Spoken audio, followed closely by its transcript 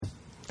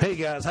Hey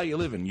guys, how you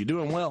living? You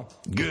doing well?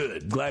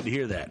 Good. Glad to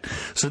hear that.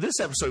 So this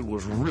episode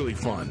was really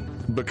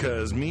fun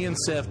because me and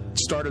Seth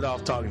started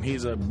off talking.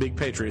 He's a big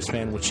Patriots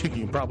fan, which you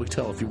can probably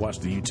tell if you watch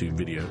the YouTube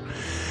video.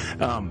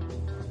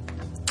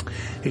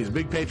 He's a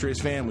big Patriots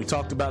fan. We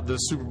talked about the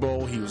Super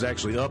Bowl. He was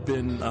actually up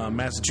in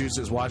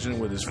Massachusetts watching it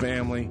with his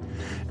family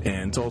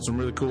and told some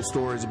really cool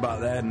stories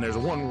about that. And there's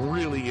one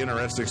really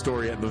interesting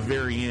story at the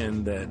very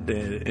end that,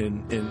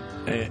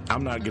 and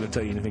I'm not going to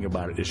tell you anything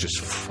about it. It's just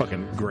a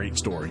fucking great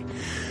story.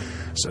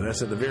 So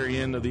that's at the very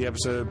end of the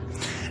episode.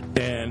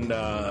 And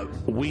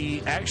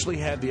we actually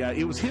had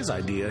it was his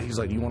idea. He's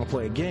like, "You want to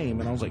play a game?"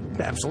 And I was like,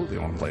 "Absolutely,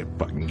 I want to play a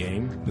fucking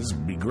game. This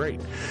would be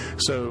great."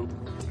 So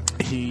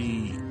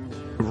he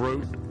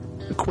wrote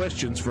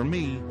questions for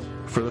me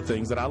for the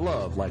things that I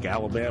love, like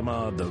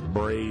Alabama, the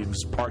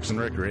Braves, Parks and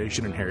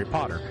Recreation, and Harry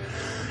Potter.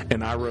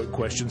 And I wrote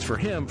questions for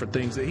him for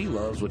things that he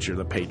loves, which are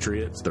the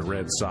Patriots, the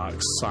Red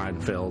Sox,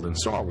 Seinfeld, and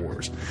Star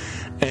Wars.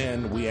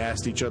 And we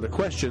asked each other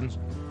questions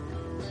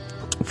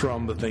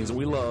from the things that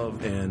we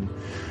love, and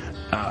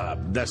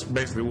that's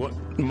basically what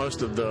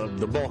most of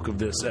the bulk of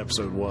this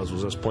episode was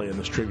us playing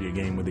this trivia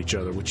game with each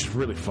other, which is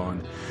really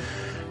fun.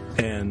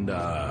 And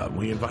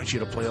we invite you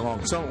to play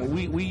along. So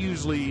we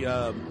usually,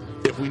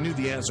 if we knew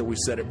the answer, we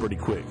said it pretty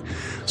quick.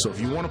 So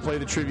if you want to play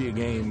the trivia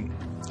game,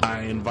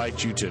 I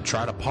invite you to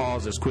try to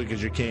pause as quick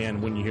as you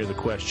can when you hear the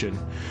question,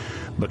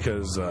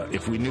 because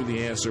if we knew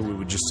the answer, we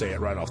would just say it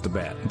right off the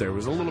bat. There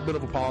was a little bit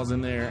of a pause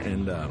in there,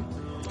 and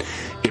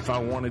if I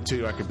wanted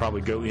to, I could probably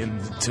go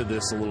into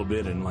this a little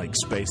bit and like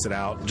space it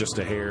out just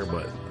a hair,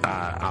 but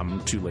I'm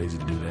too lazy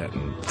to do that,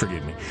 and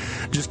forgive me.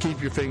 Just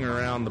keep your finger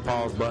around the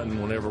pause button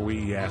whenever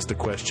we ask the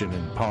question,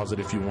 and pause it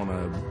if you want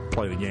to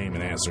play the game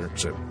and answer.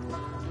 So,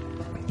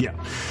 yeah,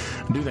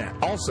 do that.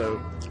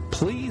 Also,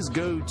 please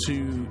go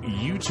to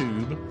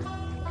YouTube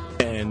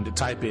and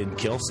type in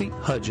Kelsey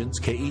Hudgens,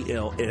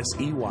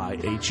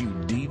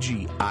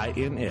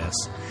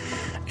 KELSEYHUDGINS,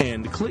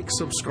 and click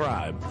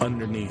subscribe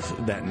underneath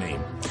that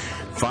name.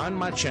 Find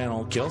my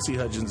channel, Kelsey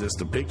Hudgens. It's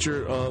the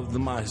picture of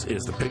my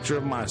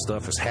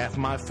stuff. It's half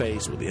my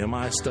face with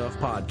MI Stuff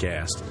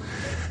Podcast.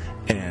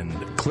 And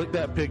click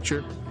that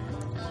picture,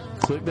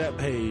 click that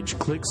page,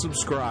 click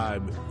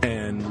subscribe,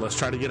 and let's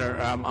try to get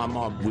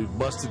we've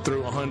busted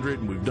through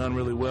 100, and we've done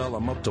really well.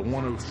 I'm up to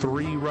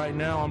 103 right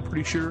now, I'm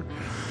pretty sure.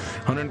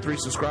 103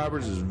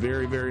 subscribers is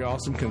very, very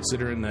awesome,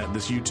 considering that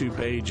this YouTube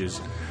page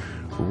is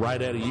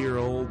right at a year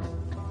old.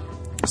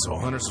 So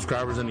 100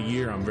 subscribers in a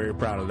year, I'm very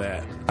proud of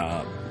that.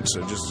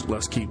 So just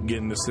let's keep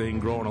getting this thing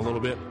growing a little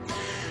bit.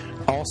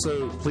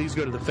 Also, please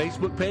go to the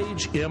Facebook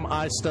page,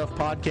 MI Stuff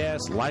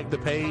Podcast. Like the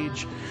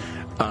page.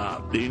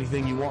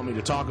 Anything you want me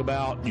to talk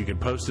about, you can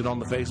post it on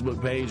the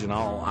Facebook page, and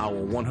I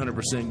will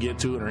 100% get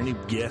to it. Or any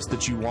guest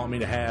that you want me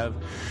to have,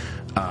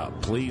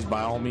 please,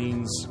 by all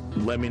means,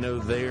 let me know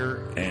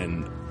there.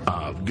 And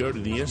go to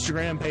the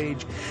Instagram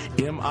page,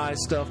 MI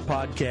Stuff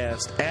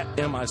Podcast, at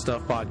MI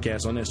Stuff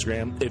Podcast on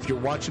Instagram. If you're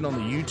watching on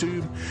the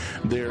YouTube,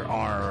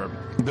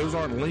 those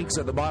aren't links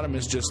at the bottom.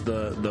 It's just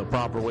the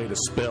proper way to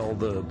spell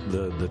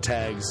the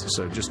tags.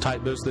 So just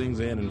type those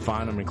things in and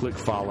find them and click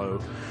follow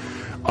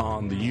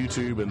on the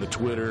YouTube and the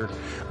Twitter.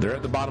 They're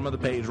at the bottom of the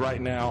page right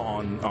now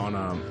on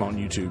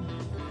YouTube.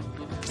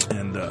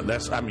 And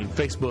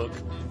Facebook,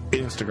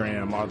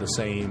 Instagram are the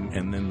same,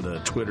 and then the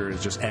Twitter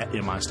is just at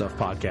MI Stuff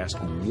Podcast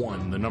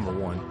 1, the number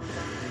 1.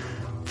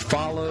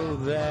 Follow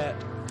that.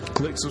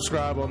 Click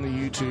subscribe on the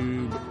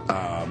YouTube.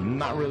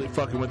 Not really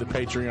fucking with the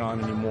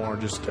Patreon anymore.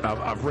 Just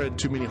I've read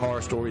too many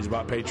horror stories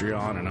about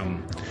Patreon, and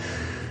I'm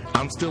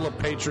still a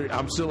patron.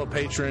 I'm still a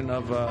patron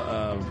of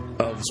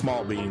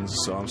Small Beans,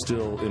 so I'm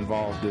still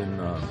involved in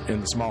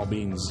the Small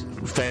Beans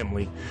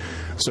family,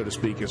 so to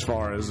speak, as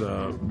far as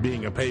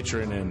being a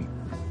patron and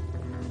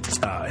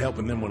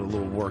helping them with a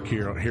little work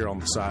here on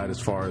the side as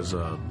far as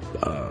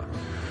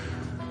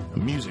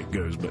music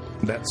goes. But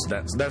that's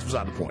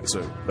beside the point.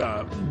 So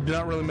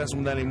not really messing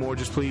with that anymore.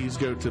 Just please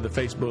go to the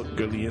Facebook,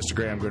 go to the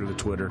Instagram, go to the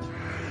Twitter.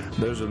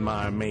 Those are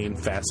my main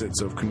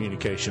facets of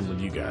communication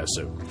with you guys.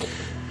 So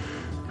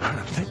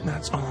I think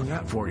that's all I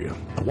got for you.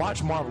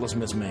 Watch Marvelous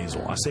Miss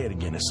Maisel. I say it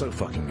again. It's so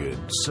fucking good.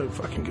 So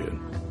fucking good.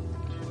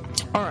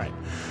 All right.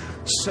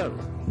 So,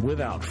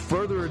 without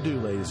further ado,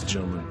 ladies and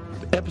gentlemen,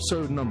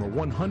 episode number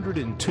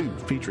 102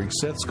 featuring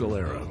Seth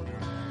Scalero.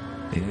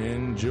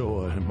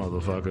 Enjoy,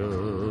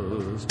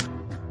 motherfuckers.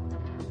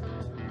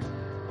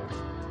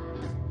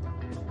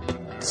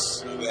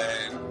 So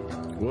then,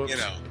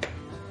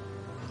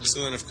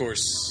 so then, of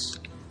course,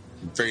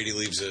 Brady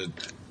leads a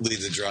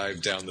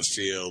drive down the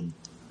field.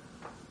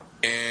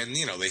 And,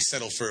 they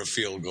settle for a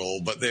field goal,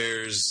 but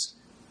there's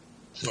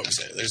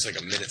like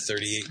a minute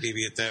 38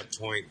 maybe at that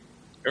point.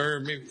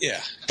 Or maybe,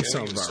 yeah.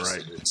 Sounds about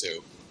right.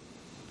 Too.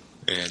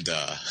 And,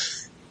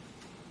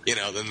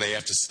 then they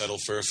have to settle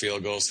for a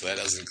field goal, so that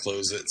doesn't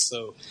close it.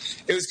 So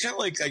it was kind of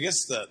like, I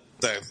guess the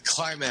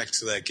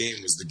climax of that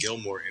game was the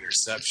Gilmore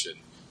interception,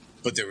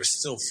 but there was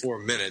still 4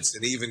 minutes.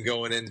 And even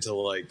going into,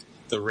 like,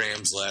 the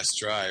Rams' last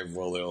drive,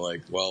 well, they're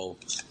like, well,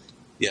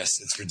 yes,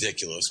 it's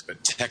ridiculous,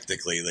 but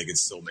technically they could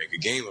still make a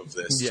game of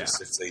this. Yeah.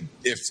 Just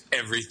if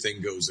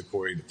everything goes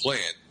according to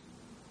plan,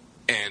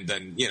 and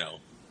then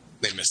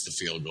they missed the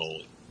field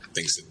goal, and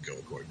things didn't go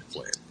according to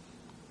plan.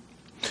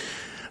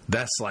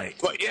 That's like,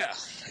 But yeah,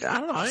 I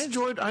don't know.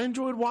 I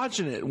enjoyed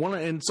watching it.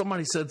 And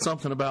somebody said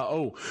something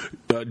about,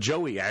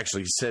 Joey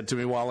actually said to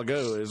me a while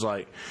ago, is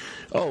like,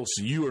 oh,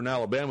 so you are an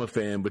Alabama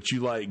fan, but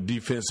you like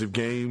defensive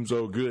games.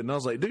 Oh, good. And I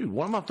was like, dude,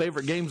 one of my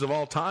favorite games of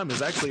all time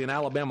is actually an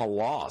Alabama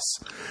loss.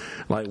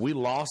 Like, we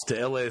lost to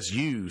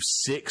LSU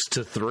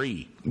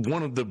 6-3.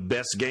 One of the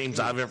best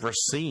games I've ever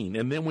seen.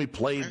 And then we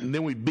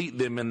beat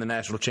them in the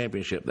national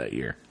championship that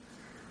year.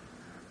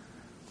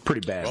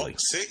 Pretty badly. Well,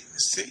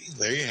 see,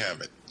 there you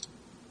have it.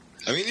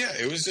 I mean, yeah,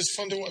 it was just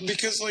fun to watch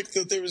because,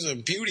 there was a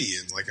beauty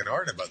and an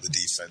art about the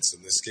defense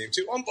in this game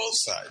too, on both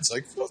sides.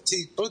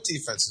 Both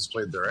defenses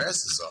played their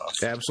asses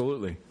off.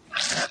 Absolutely.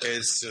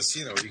 It's just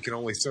you can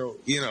only throw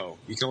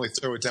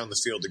it down the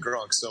field to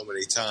Gronk so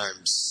many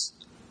times,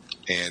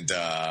 and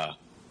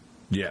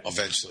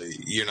eventually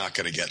you're not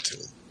going to get to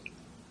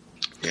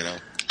him.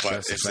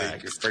 But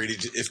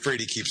if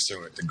Brady keeps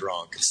throwing it to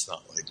Gronk, it's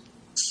not like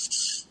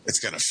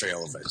it's going to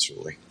fail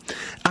eventually.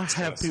 It's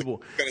going to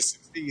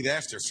succeed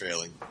after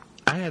failing.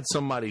 I had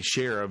somebody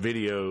share a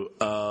video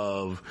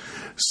of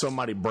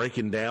somebody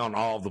breaking down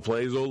all the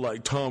plays. Oh,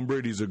 like Tom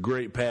Brady's a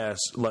great pass.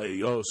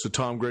 So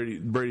Tom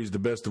Brady's the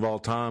best of all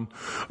time.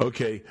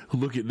 Okay,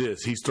 look at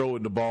this. He's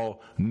throwing the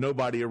ball,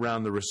 nobody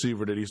around the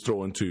receiver that he's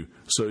throwing to.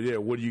 So, yeah,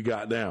 what do you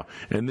got now?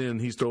 And then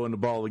he's throwing the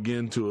ball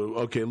again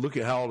okay, look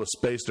at how all the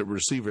space the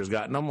receiver's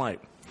got. And I'm like,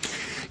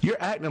 you're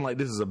acting like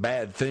this is a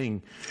bad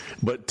thing,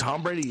 but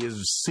Tom Brady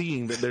is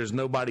seeing that there's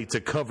nobody to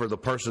cover the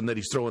person that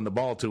he's throwing the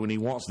ball to, and he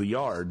wants the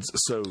yards.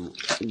 So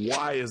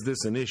why is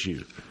this an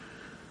issue?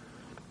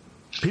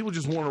 People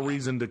just want a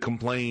reason to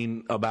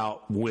complain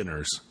about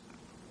winners.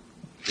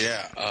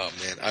 Yeah, oh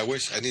man, I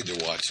need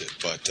to watch it,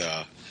 but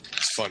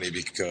it's funny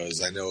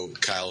because I know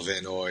Kyle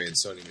Van Noy and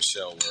Sony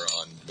Michel were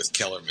on with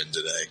Kellerman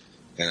today,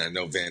 and I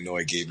know Van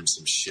Noy gave him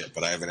some shit,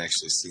 but I haven't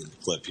actually seen the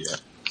clip yet.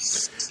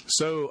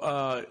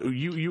 So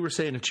you were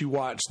saying that you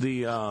watched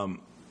the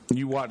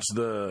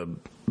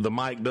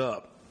mic'd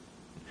up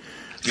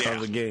of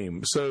the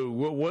game. So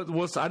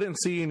what's I didn't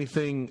see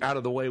anything out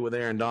of the way with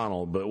Aaron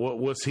Donald, but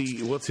what's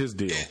his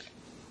deal?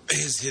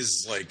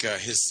 His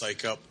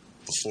psych up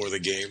before the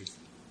game,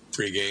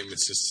 pre-game.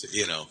 It's just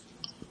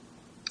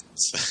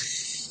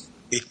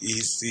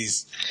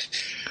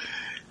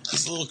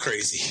he's a little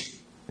crazy.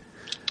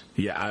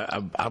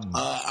 Yeah,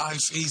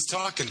 he's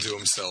talking to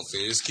himself.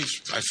 He just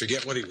keeps. I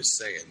forget what he was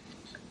saying,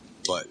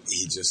 but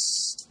he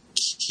just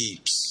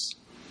keeps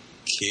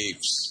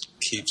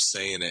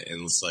saying it,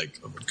 and it's like,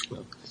 I'm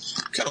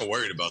kind of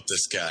worried about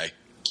this guy.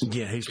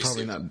 Yeah, he's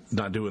probably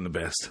not doing the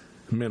best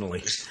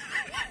mentally.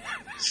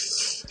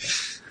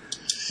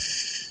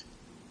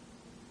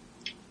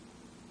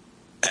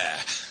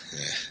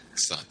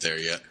 It's not there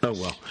yet. Oh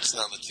well, it's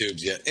not on the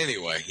tubes yet.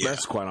 Anyway, yeah.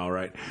 That's quite all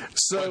right.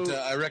 So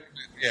I recommend.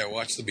 Yeah,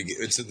 watch the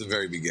beginning. It's at the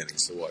very beginning,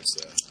 so watch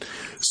that.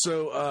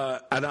 So,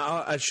 and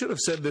I should have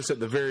said this at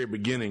the very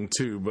beginning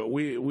too, but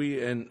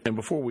we and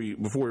before we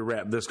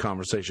wrap this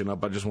conversation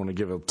up, I just want to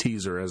give a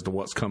teaser as to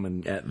what's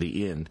coming at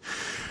the end.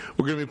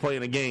 We're going to be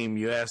playing a game.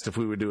 You asked if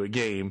we would do a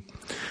game,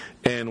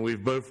 and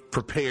we've both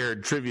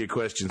prepared trivia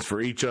questions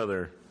for each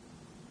other,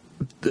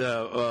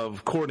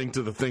 according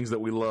to the things that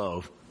we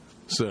love.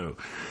 So.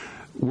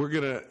 We're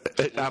going to,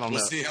 I don't know.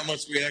 We'll see how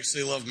much we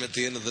actually love him at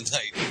the end of the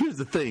night. Here's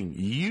the thing.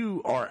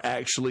 You are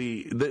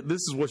actually,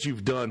 this is what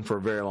you've done for a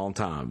very long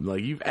time.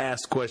 Like, you've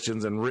asked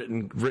questions and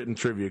written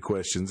trivia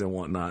questions and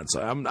whatnot.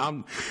 So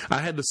I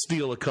had to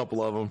steal a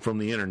couple of them from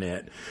the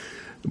internet.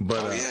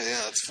 But yeah,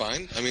 that's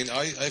fine. I mean,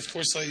 I of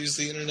course I use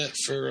the internet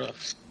for,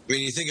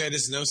 you think I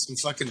just know some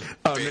fucking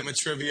Bama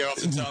trivia off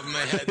the top of my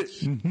head?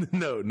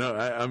 No.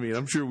 I mean,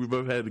 I'm sure we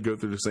both had to go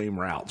through the same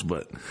routes,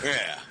 but.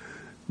 Yeah.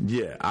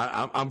 Yeah,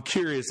 I'm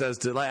curious as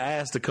to. I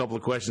asked a couple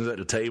of questions at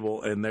the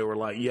table, and they were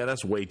like, "Yeah,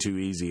 that's way too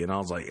easy." And I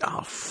was like,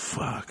 "Oh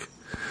fuck,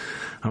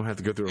 I'm gonna have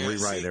to go through and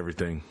rewrite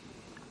everything."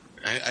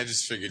 I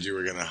just figured you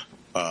were gonna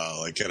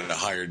get a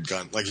hired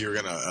gun, like you were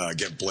gonna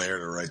get Blair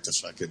to write the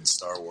fucking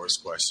Star Wars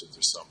questions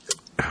or something.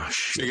 Oh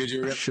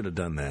shit! I should have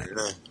done that.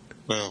 Yeah.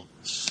 Well,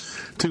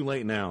 too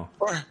late now.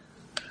 Or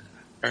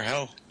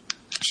hell,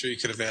 I'm sure you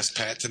could have asked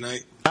Pat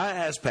tonight. I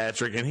asked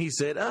Patrick, and he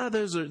said,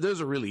 those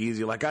are really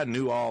easy. Like, I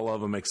knew all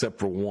of them except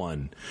for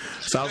one.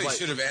 So I was like,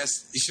 you should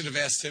have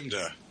asked him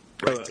to.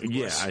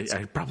 Yeah,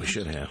 I probably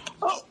should have.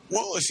 Oh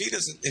well, if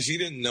he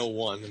didn't know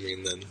one,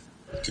 then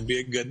it could be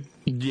a good.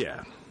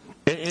 Yeah,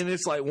 and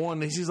it's like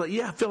one. He's like,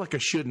 yeah, I feel like I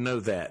should know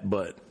that,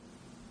 but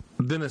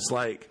then it's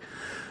like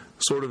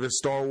sort of it's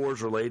Star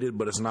Wars related,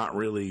 but it's not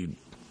really.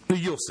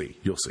 You'll see.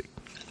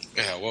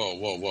 Yeah.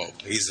 Whoa.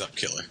 He's up,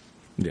 killer.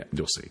 Yeah,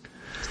 you'll see.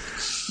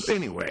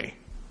 Anyway.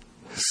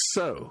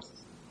 So,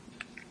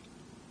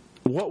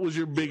 what was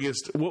your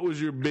biggest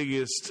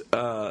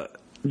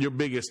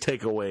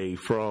takeaway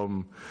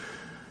from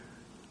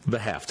the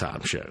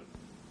halftime show?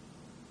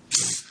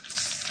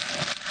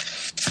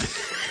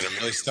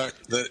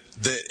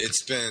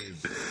 It's been.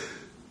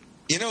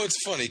 It's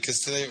funny because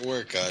today at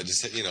work, the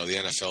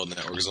NFL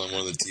Network was on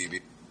one of the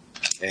TV,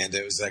 and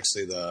it was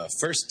actually the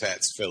first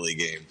Pats Philly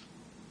game,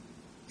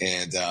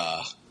 and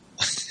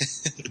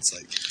it's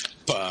like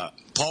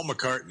Paul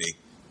McCartney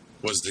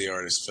was the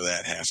artist for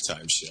that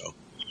halftime show,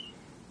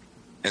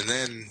 and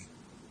then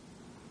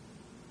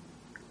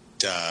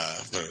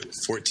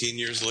 14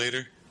 years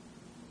later,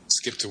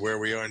 skip to where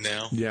we are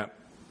now. Yeah,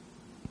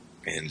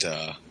 and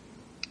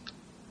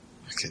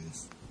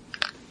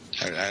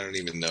I don't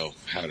even know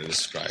how to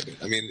describe it.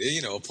 I mean,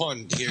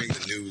 upon hearing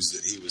the news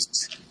that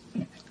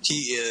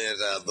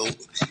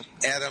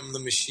Adam the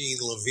Machine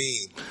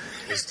Levine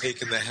was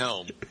taking the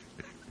helm,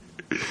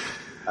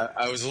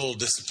 I was a little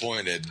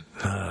disappointed.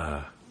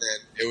 And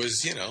it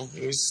was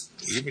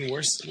even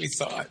worse than we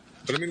thought.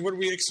 But I mean, what do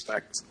we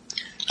expect?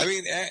 I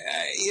mean,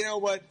 you know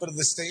what? But at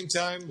the same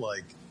time,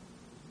 like,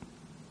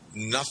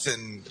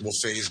 nothing will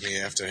faze me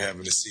after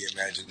having to see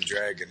Imagine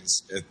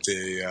Dragons at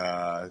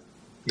the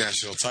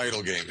national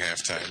title game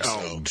halftime.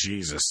 Oh,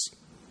 Jesus.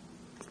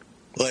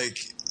 Like,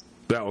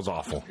 that was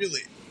awful.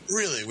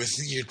 Really, with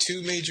your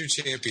two major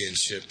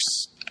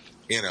championships,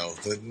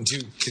 the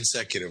two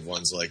consecutive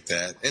ones like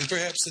that, and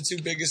perhaps the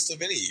two biggest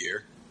of any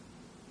year.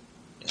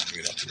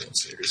 Maybe not the World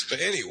Series, but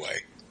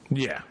anyway.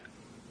 Yeah.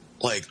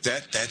 Like,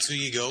 that's who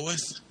you go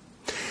with?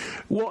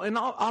 Well, and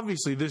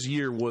obviously this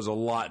year was a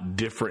lot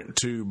different,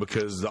 too,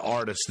 because the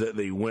artists that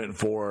they went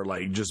for,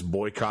 like, just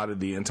boycotted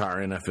the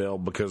entire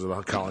NFL because of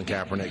the Colin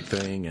Kaepernick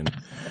thing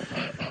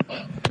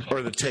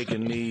or the take a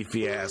knee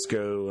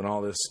fiasco and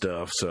all this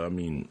stuff. So, I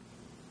mean...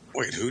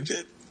 Wait, who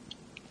did?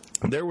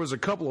 There was a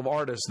couple of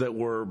artists that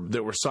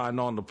were signed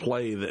on to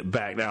play that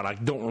backed out. I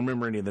don't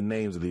remember any of the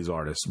names of these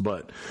artists,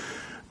 but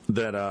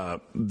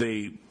that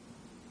they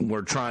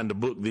were trying to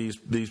book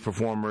these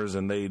performers,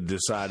 and they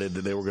decided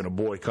that they were going to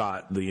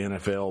boycott the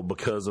NFL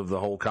because of the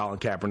whole Colin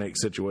Kaepernick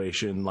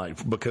situation,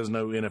 like because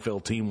no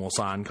NFL team will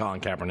sign Colin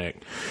Kaepernick.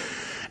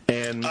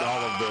 And all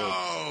of the...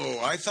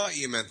 Oh, I thought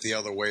you meant the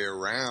other way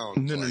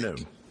around. No.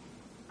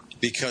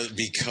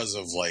 Because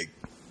of, like,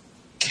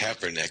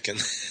 Kaepernick,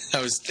 and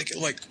I was thinking,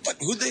 like, what?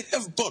 Who'd they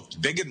have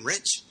booked? Big and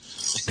Rich?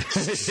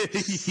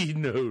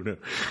 No.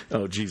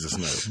 Oh, Jesus,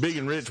 no. Big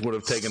and Rich would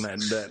have taken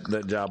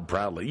that job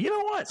proudly. You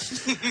know what?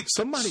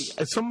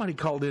 Somebody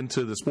called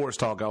into the sports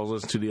talk I was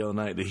listening to the other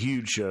night, the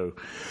Huge Show,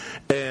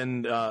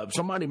 and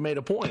somebody made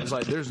a point. It's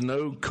like there's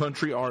no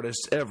country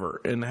artists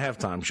ever in the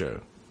halftime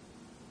show.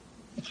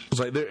 It's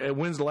like,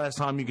 when's the last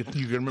time you can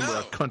remember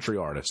a country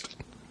artist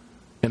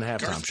in a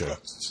halftime show?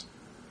 Brooks.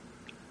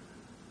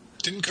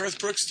 Didn't Garth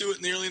Brooks do it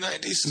in the early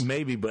 90s?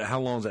 Maybe, but how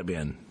long has that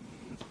been?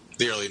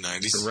 The early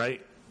 90s.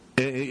 Right?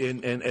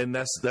 And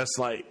that's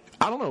like,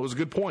 I don't know, it was a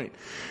good point.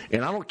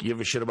 And I don't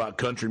give a shit about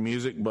country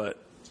music,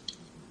 but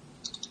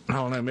I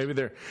don't know, maybe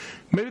they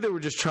were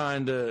just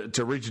trying to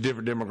reach a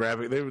different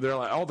demographic. They're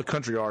like, all the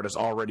country artists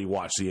already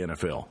watch the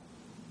NFL.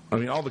 I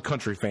mean, all the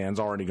country fans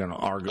are going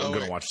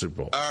to watch Super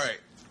Bowl. All right.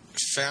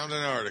 Found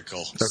an article.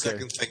 Okay.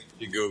 Second thing,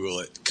 you Google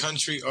it.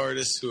 Country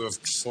artists who have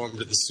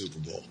performed at the Super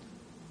Bowl.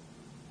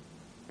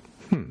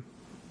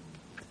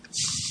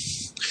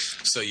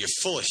 So you're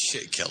full of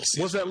shit,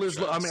 Kelsey. What's that list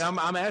look? I mean,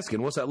 I'm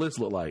asking. What's that list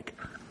look like?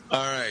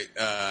 All right,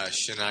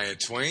 Shania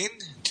Twain,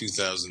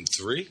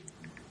 2003.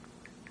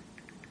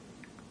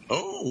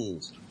 Oh,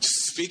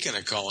 speaking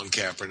of Colin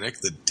Kaepernick,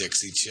 the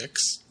Dixie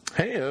Chicks.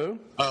 Hey-o.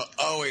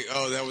 Oh wait.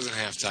 Oh, that wasn't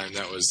halftime.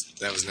 That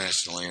was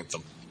national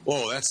anthem.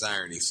 Whoa, that's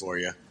irony for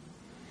you.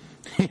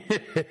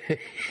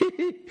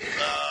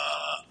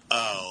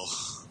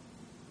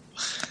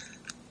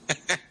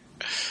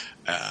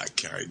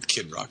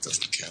 Kid Rock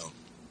doesn't count.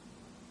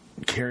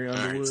 Carrie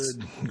Underwood,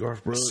 right.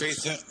 Garth Brooks.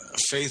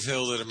 Faith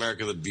Hill did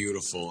America the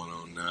Beautiful in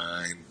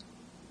 2009.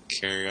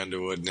 Carrie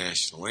Underwood,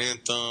 National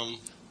Anthem.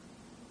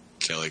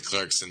 Kelly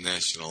Clarkson,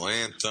 National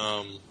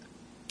Anthem.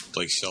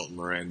 Blake Shelton,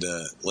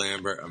 Miranda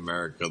Lambert,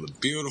 America the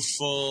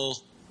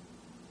Beautiful.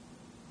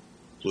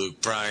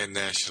 Luke Bryan,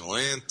 National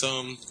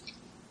Anthem.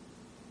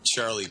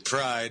 Charlie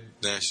Pride,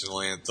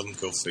 National Anthem.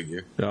 Go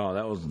figure. Oh,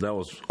 that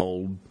was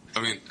old.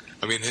 I mean,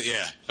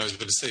 yeah. I was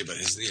going to say, but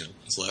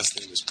his last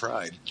name is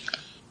Pride.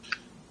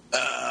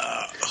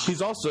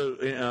 He's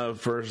also,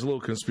 for his little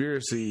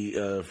conspiracy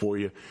for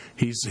you,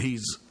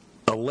 he's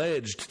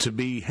alleged to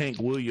be Hank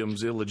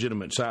Williams'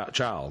 illegitimate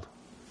child.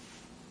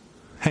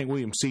 Hank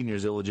Williams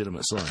Sr.'s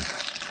illegitimate son.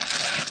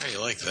 How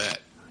you like that?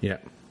 Yeah.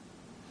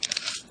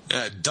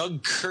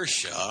 Doug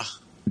Kershaw.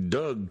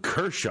 Doug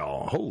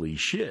Kershaw. Holy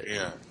shit.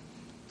 Yeah.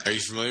 Are you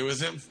familiar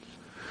with him?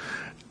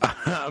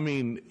 I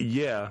mean,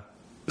 yeah.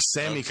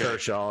 Sammy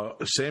Kershaw,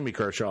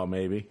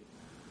 maybe.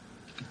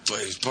 But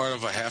he's part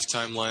of a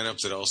halftime lineup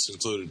that also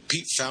included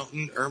Pete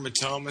Fountain, Irma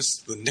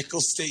Thomas, the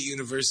Nicholls State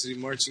University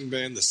Marching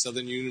Band, the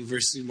Southern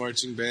University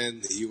Marching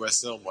Band, the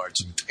USL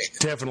Marching Band.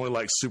 Definitely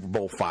like Super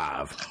Bowl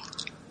V.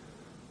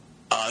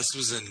 This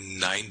was in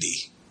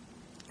 90.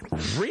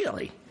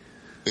 Really?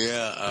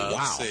 Yeah. Wow.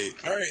 Let's see.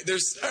 All right.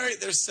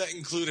 Their set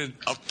included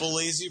Up a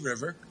Lazy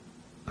River,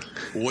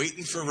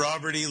 Waiting for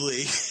Robert E.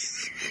 Lee,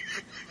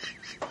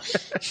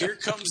 Here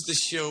comes the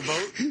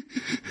showboat.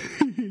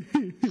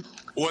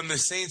 When the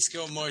Saints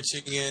go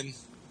marching in,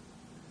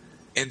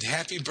 and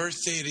happy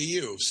birthday to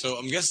you. So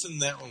I'm guessing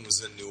that one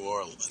was in New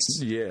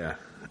Orleans. Yeah.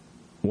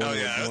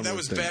 That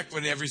was back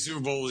when every Super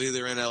Bowl was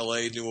either in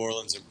L.A., New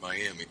Orleans, or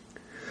Miami.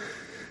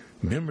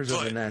 Members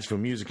of the Nashville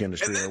music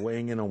industry are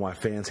weighing in on why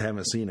fans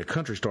haven't seen a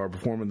country star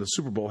perform in the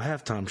Super Bowl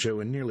halftime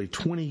show in nearly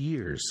 20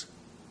 years.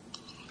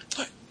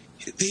 But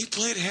he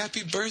played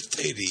Happy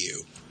Birthday to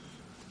You.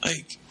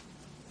 Like,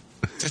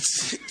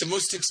 that's the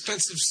most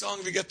expensive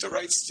song to get the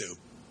rights to.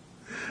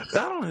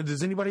 I don't know.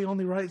 Does anybody own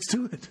the rights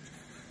to it?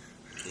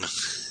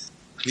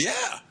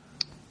 Yeah.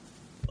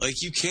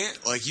 Like, you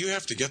can't. Like, you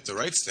have to get the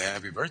rights to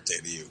Happy Birthday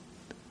to You.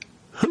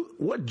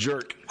 What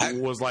jerk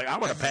was like,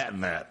 I'm going to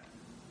patent that?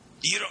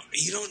 You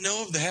don't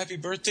know of the Happy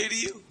Birthday to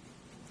You?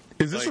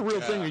 Is this a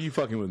real thing, or are you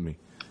fucking with me?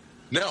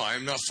 No,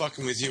 I'm not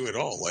fucking with you at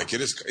all. Like,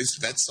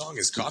 that song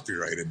is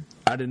copyrighted.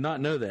 I did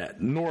not know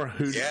that. Nor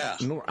who. Yeah.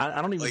 Nor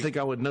I don't even think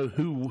I would know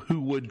who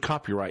would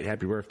copyright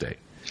Happy Birthday.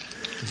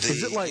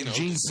 Is it like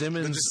Gene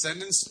Simmons? The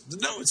descendants?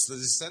 No, it's the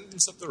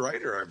descendants of the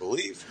writer, I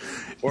believe.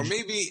 Or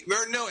maybe,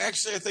 or no,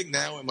 actually, I think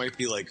now it might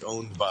be like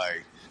owned by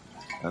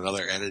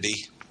another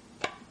entity.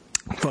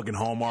 Fucking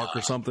Hallmark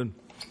or something.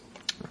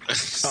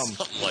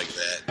 Something like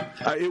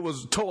that. It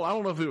was told. I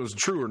don't know if it was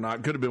true or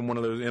not. Could have been one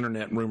of those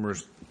internet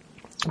rumors.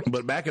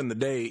 But back in the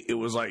day, it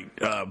was like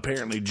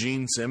apparently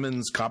Gene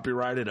Simmons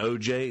copyrighted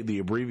OJ, the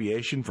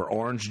abbreviation for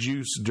orange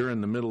juice,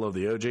 during the middle of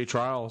the OJ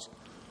trials.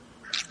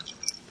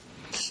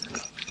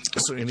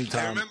 So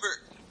anytime. I remember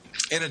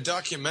in a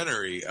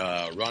documentary,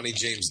 Ronnie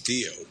James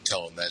Dio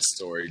telling that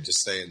story,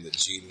 just saying that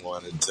Gene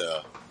wanted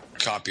to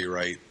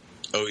copyright.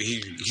 Oh,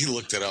 he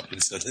looked it up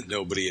and said that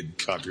nobody had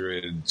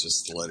copyrighted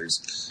just the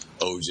letters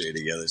OJ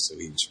together, so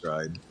he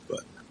tried. But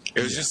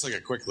it was just like a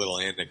quick little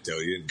anecdote.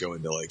 He didn't go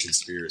into like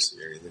conspiracy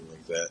or anything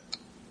like that.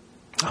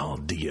 Oh,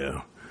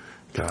 Dio.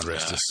 God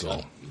rest his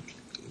soul.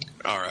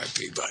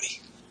 R.I.P.,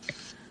 buddy.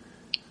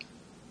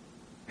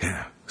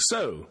 Yeah.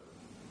 So,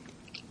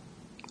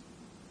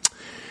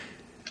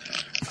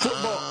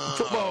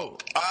 football.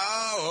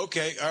 Oh,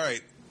 okay. All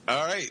right.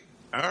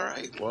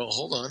 Well,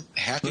 hold on.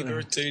 Happy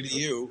Birthday to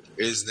You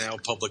is now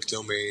public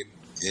domain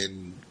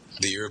in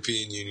the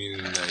European Union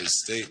and the United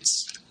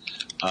States.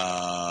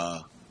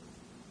 Yeah,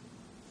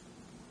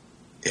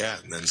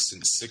 and then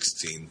since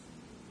 16.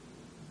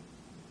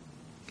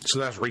 So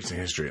that's recent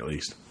history, at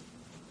least.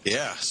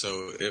 Yeah,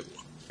 so it...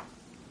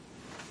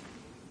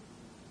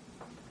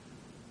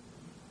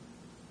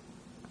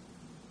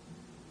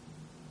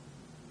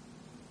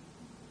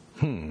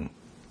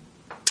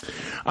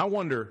 I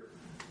wonder...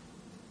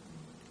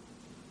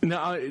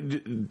 Now,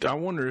 I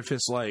wonder if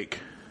it's like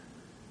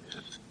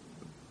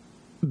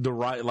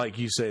like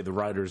you say, the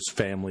writer's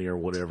family or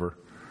whatever,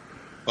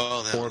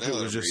 or if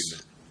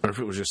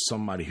it was just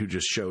somebody who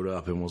just showed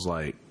up and was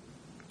like,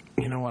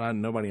 you know what,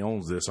 nobody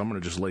owns this. I'm going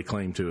to just lay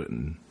claim to it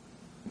and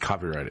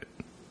copyright it.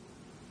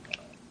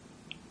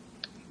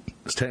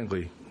 It's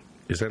technically,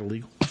 is that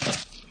illegal?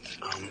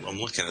 I'm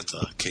looking at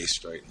the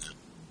case right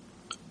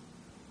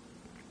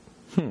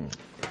now.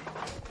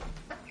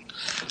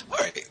 All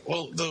right.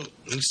 Well, I'm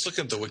just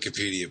looking at the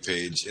Wikipedia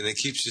page, and it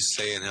keeps just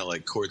saying how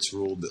like courts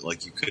ruled that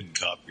like you couldn't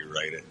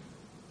copyright it,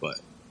 but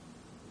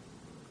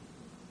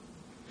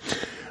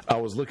I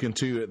was looking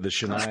too at the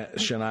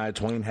Shania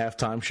Twain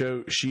halftime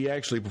show. She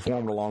actually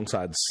performed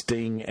alongside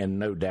Sting and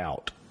No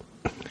Doubt.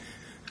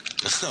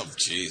 Oh,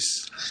 jeez,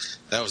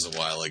 that was a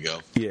while ago.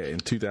 Yeah, in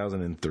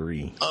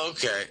 2003.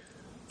 Okay.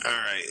 All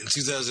right. In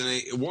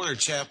 2008, Warner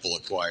Chappell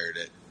acquired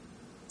it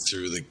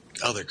through the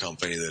other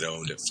company that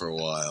owned it for a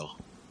while.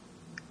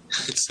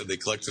 It said they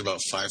collected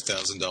about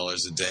 $5,000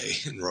 a day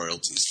in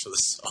royalties for the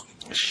song.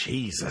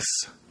 Jesus.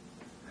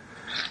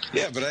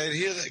 Yeah, but I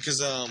hear that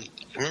because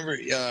remember,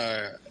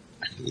 I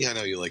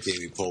know you like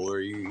Amy Poehler.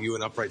 Are you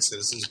an Upright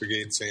Citizens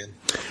Brigade fan?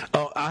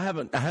 Oh, I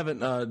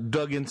haven't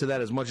dug into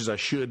that as much as I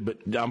should, but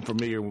I'm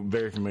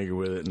very familiar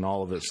with it, and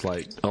all of it's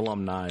like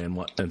alumni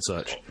and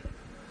such.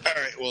 All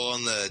right. Well,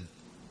 on the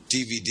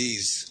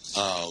DVDs,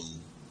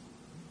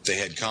 they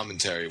had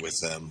commentary with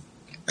them.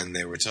 And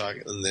they were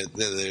talking. And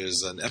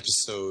there's an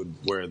episode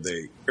where I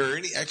think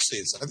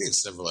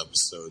it's several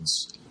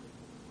episodes.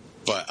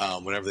 But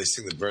whenever they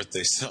sing the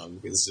birthday song,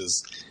 it's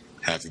just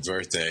 "Happy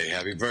Birthday,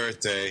 Happy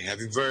Birthday,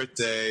 Happy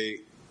Birthday,"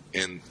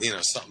 and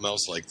something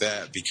else like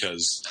that.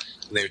 Because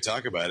they would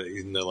talk about it,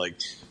 and they're like,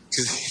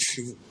 "Because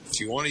if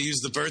you want to use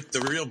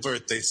the real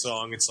birthday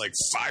song, it's like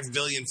 $5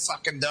 billion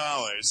fucking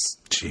dollars."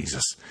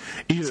 Jesus,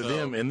 either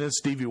them and then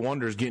Stevie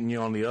Wonder's getting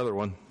you on the other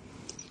one.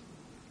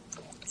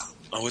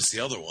 Oh, what's the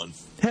other one?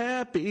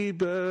 Happy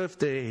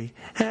birthday,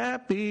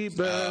 happy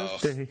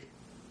birthday.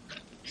 Oh.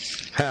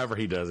 However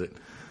he does it.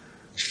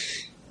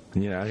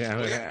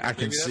 I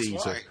can see.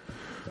 So.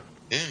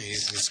 Yeah,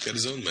 he's got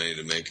his own money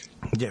to make.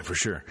 Yeah, for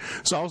sure.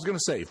 So I was going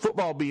to say,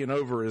 football being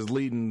over is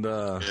leading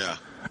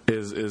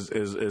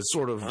is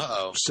sort of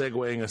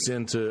segueing us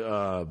into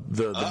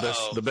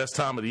the best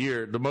time of the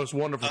year, the most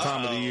wonderful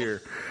time of the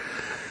year.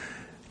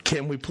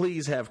 Can we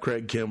please have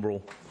Craig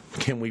Kimbrell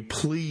Can we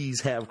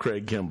please have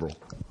Craig Kimbrell?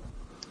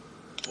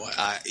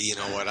 Well, you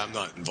know what? I'm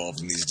not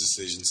involved in these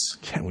decisions.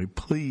 Can we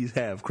please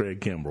have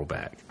Craig Kimbrell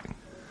back?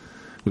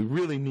 We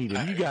really need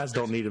him. You guys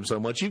don't need him so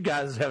much. You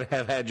guys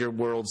have had your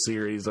World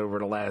Series over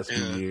the last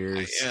few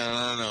years.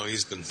 I don't know.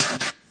 He's been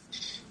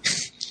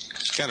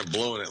kind of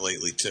blowing it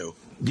lately, too.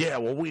 Yeah,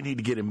 well, we need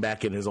to get him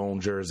back in his own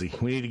jersey.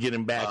 We need to get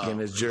him back in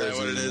his jersey. Is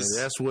that what it is?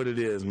 That's what it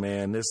is,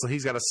 man.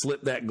 He's got to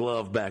slip that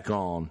glove back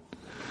on.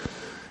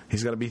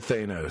 He's got to be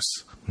Thanos.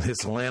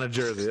 His Atlanta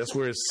jersey. That's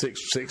where his six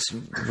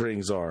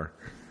rings are.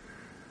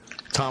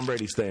 Tom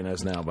Brady's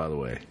Thanos now, by the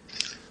way.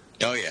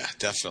 Oh, yeah,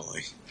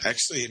 definitely.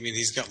 Actually, I mean,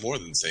 he's got more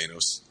than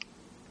Thanos.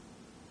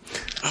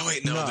 Oh,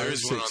 wait, no,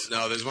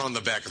 there's one on the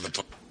back of the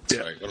post. Yeah.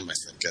 Right, what am I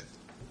thinking?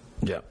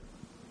 Yeah.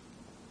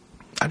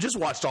 I just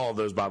watched all of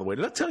those, by the way.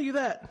 Did I tell you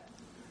that?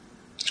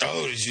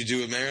 Oh, did you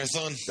do a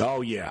marathon?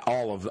 Oh, yeah,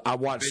 all of them. I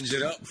watched Binge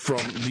it up?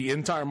 from the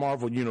entire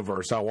Marvel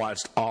Universe. I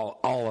watched all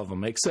of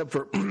them, except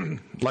for,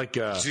 like...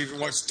 Did you even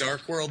watch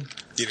Dark World?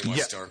 You didn't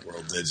watch Dark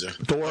World, did you?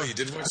 Thor? Oh, you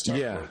did watch Dark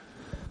World?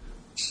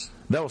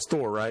 That was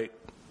Thor, right?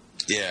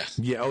 Yeah.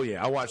 Yeah, oh,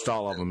 yeah. I watched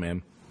all of them,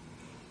 man.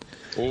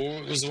 Well,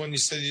 what was the one you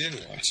said you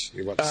didn't watch?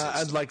 You watched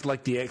I'd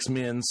like the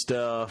X-Men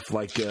stuff,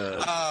 like...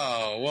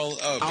 I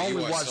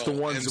only watched the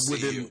ones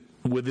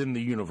within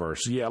the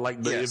universe. Yeah,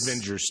 like the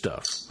Avengers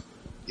stuff.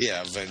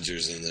 Yeah,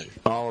 Avengers in there.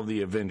 All of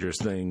the Avengers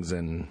things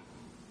and...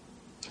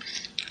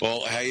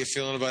 Well, how you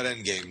feeling about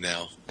Endgame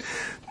now?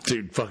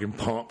 Dude, fucking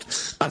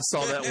pumped. I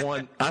saw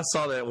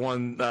that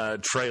one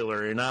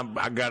trailer, and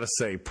I gotta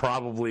say,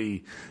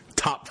 probably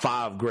top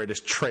 5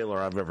 greatest trailer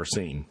I've ever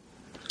seen.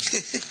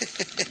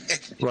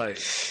 Like,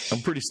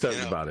 I'm pretty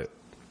stoked about it.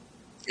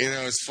 You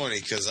know, it's funny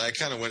because I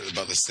kind of went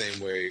about the same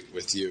way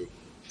with you.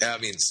 I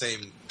mean,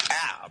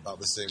 about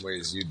the same way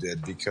as you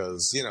did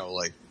because, you know,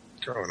 like,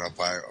 growing up,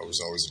 I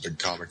was always a big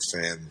comic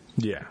fan.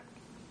 Yeah.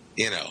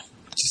 You know,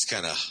 just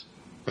kind of,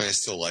 I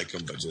still like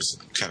them, but just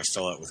kind of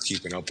fell out with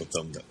keeping up with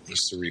them. I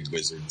used to read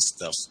Wizard and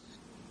stuff.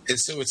 And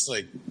so it's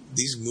like,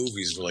 these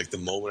movies were like the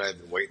moment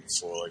I've been waiting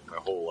for, like, my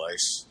whole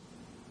life.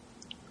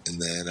 And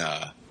then,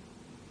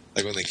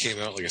 like, when they came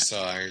out, like, I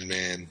saw Iron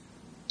Man.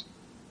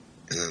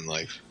 And then,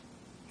 like,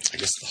 I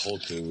guess the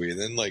Hulk movie. And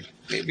then, like,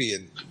 maybe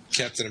in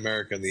Captain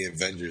America and the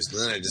Avengers.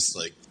 And then I just,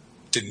 like,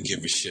 didn't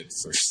give a shit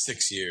for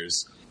 6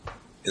 years.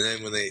 And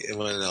then when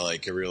I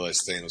realized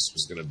Thanos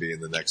was going to be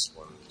in the next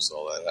one, it was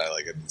all that.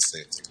 I did the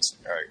same thing. It's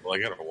like, all right, well, I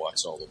got to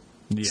watch all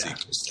the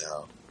sequels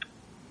now.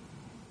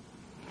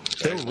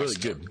 They were really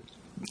good.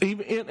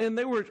 And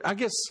they were, I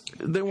guess,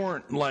 they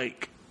weren't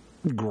like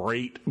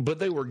great, but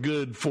they were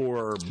good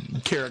for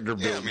character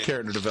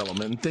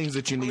development and things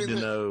that you need to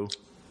know.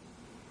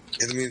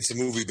 I mean, it's a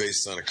movie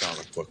based on a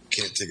comic book.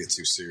 Can't take it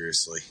too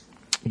seriously.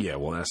 Yeah,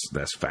 well,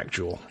 that's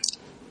factual.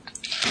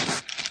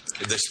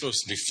 They're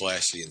supposed to be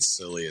flashy and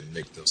silly and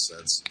make no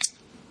sense.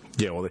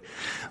 Yeah, well,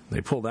 they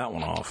pulled that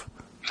one off.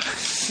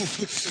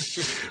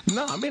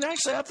 No, I mean,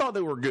 actually, I thought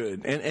they were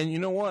good. And you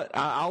know what?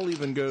 I'll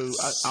even go.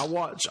 I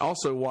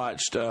also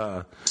watched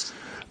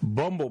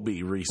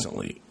Bumblebee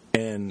recently.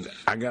 And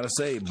I got to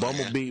say,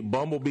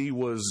 Bumblebee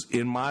was,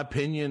 in my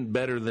opinion,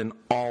 better than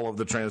all of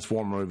the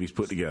Transformer movies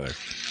put together.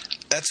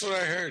 That's what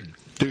I heard.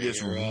 Dude,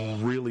 it's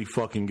really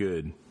fucking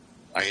good.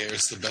 I hear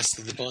it's the best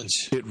of the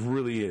bunch. It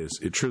really is.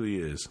 It truly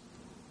is.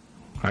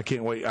 I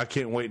can't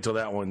wait till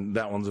that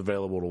one's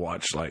available to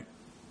watch, like,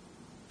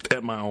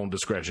 at my own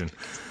discretion.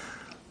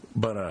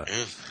 But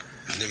yeah.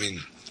 I mean,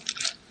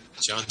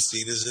 John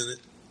Cena's in it.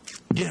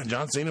 Yeah,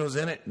 John Cena was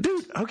in it.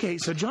 Dude, okay,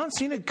 so John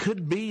Cena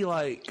could be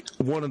like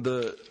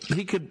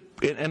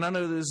and I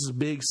know this is a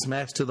big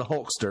smash to the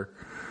Hulkster.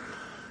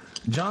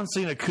 John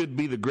Cena could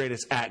be the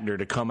greatest actor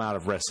to come out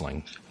of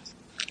wrestling.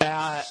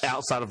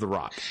 Outside of The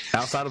Rock.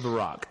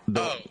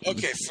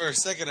 Okay, for a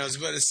second I was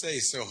about to say,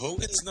 so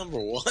Hogan's number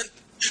 1?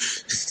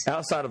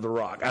 Outside of The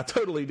Rock.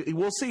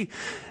 We'll see.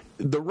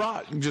 The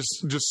Rock just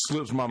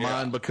slips my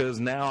mind because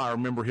now I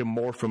remember him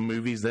more from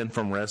movies than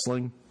from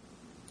wrestling.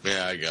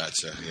 Yeah, I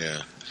gotcha.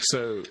 Yeah.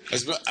 So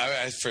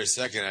for a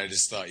second, I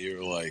just thought you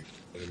were like,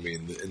 I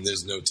mean, and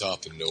there's no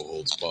top and no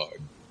holds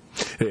barred.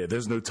 Yeah,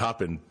 there's no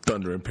top in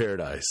Thunder in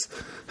Paradise.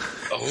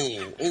 Oh,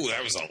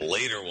 that was a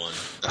later one.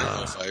 I don't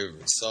know if I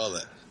even saw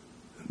that.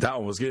 That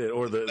one was good.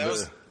 Or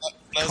the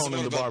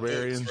Conan the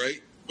Barbarian, boats, right?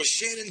 Was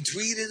Shannon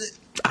Tweed in it?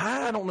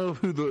 I don't know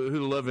who the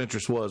love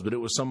interest was, but it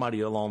was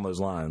somebody along those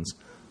lines,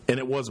 and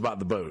it was about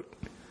the boat.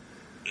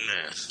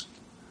 Nah.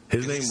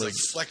 His name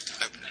was like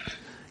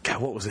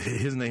God. What was it?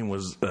 His name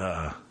was.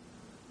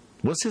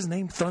 What's his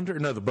name? Thunder?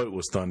 No, the boat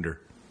was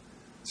Thunder.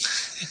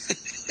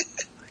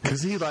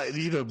 Because he, like,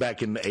 you know,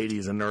 back in the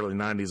 80s and early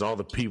 90s, all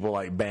the people,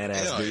 like,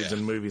 badass dudes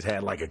in movies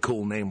had, like, a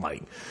cool name,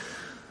 like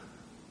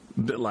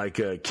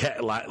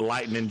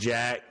Lightning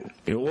Jack.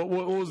 What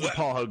was the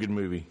Paul Hogan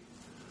movie?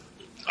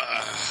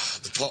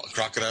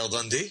 Crocodile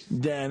Dundee?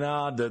 Yeah,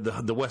 no,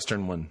 the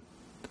Western one.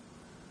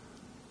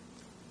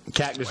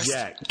 Cactus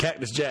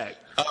Jack.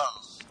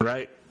 Oh.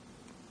 Right?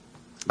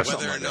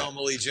 Weather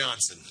Anomaly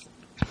Johnson.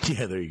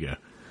 Yeah, there you go.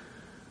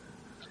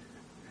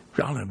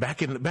 don't know.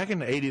 Back in the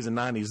 80s and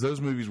 90s,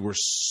 those movies were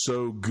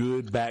so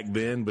good back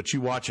then. But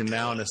you watch them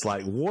now, and it's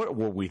like, what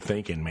were we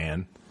thinking,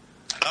 man?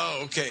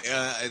 Oh, okay.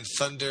 In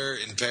Thunder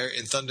in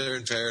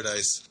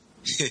Paradise,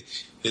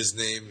 his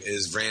name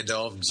is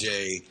Randolph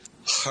J.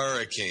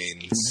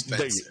 Hurricane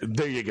Spencer.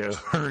 There you go,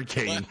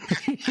 Hurricane.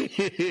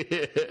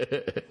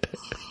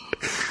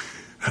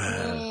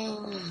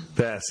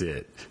 That's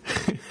it.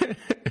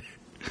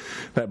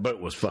 That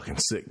boat was fucking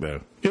sick,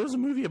 though. It was a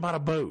movie about a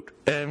boat.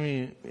 I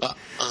mean, all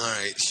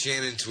right.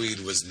 Shannon Tweed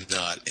was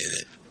not in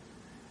it.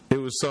 it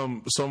was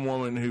some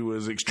woman who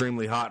was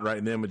extremely hot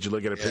right then, but you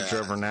look at a picture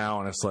of her now,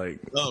 and it's like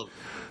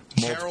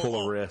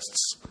multiple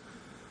arrests.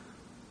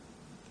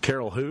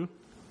 Carol who?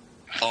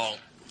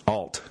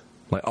 Alt.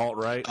 Like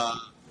alt-right?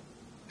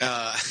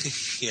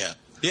 Yeah.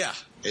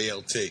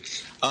 ALT.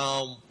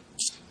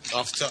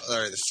 Off top, all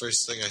right, the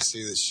first thing I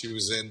see that she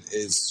was in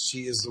is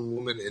she is the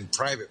woman in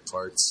Private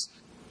Parts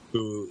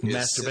who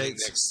is sitting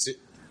Masturbates? next to.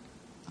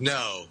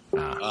 No,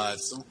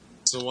 it's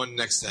the one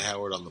next to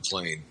Howard on the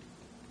plane.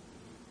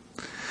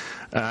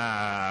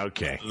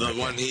 Okay. The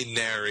one he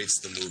narrates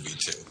the movie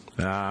to.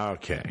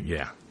 Okay,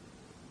 yeah.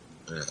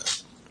 Yeah.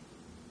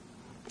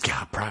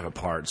 God, Private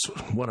Parts.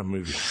 What a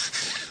movie.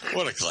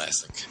 What a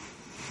classic.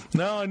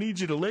 Now I need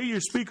you to lay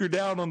your speaker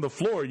down on the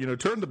floor.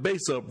 Turn the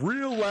bass up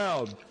real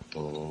loud.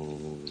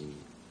 Oh.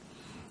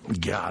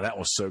 God, that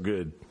was so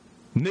good.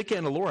 Nick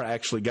and Laura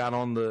actually got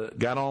on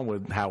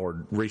with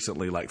Howard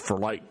recently,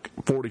 for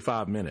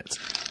 45 minutes.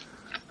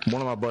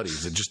 One of my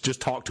buddies had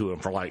just talked to him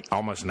for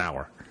almost an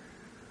hour.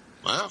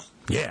 Wow.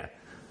 Yeah,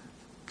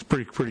 it's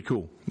pretty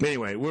cool.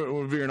 Anyway,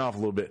 we're veering off a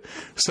little bit.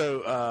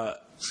 So,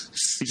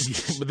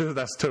 but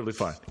that's totally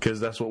fine because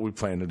that's what we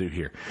plan to do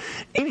here.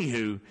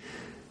 Anywho,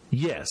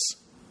 yes.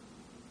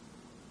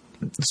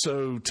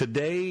 So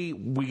today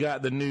we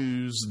got the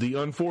news, the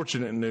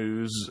unfortunate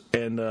news,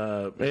 and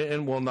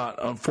well,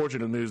 not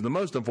unfortunate news. The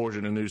most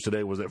unfortunate news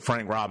today was that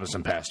Frank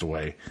Robinson passed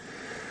away.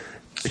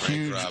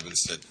 Frank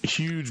Robinson.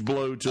 Huge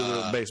blow to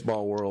the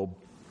baseball world.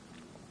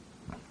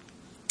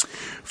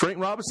 Frank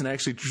Robinson,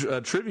 actually,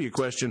 trivia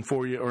question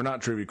for you, or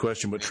not trivia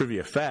question, but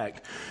trivia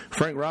fact.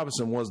 Frank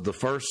Robinson was the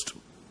first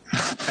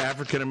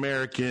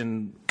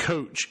African-American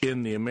coach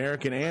in the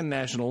American and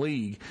National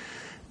League,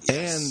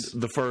 and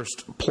the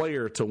first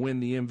player to win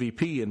the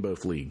MVP in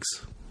both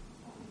leagues.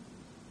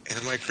 And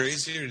am I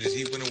crazy, or did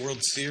he win a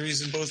World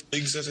Series in both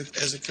leagues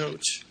as a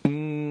coach?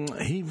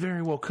 He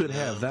very well could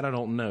have. That I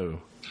don't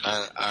know.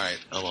 All right,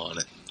 I'm on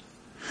it.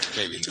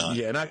 Maybe not.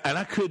 Yeah, and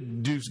I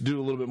could do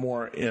a little bit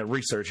more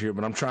research here,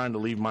 but I'm trying to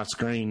leave my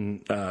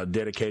screen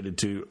dedicated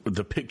to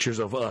the pictures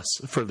of us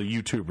for the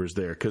YouTubers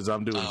there, because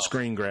I'm doing a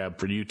screen grab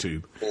for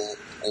YouTube. Well,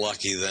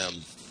 lucky them.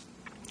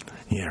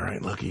 Yeah, right.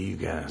 Lucky you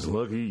guys.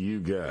 Lucky you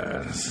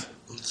guys.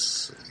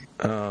 Let's see.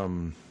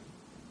 Trying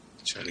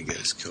to get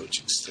his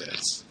coaching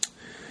stats.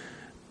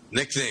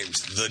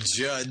 Nicknames: The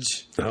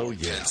Judge. Oh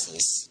yeah.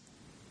 Pencils.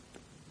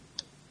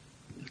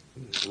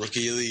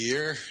 Rookie of the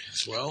Year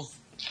as well.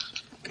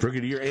 Rookie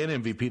of the Year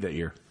and MVP that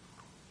year.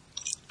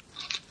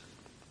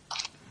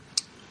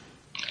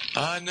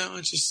 No,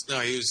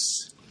 he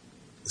was.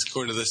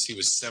 According to this, he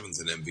was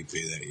 7th in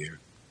MVP that year.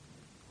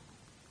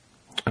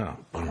 Oh,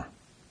 bummer.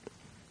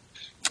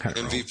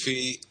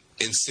 MVP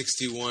in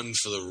 61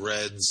 for the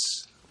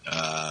Reds.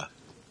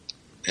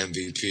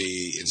 MVP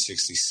in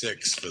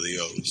 66 for the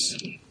O's.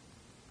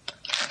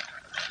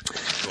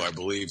 So I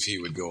believe he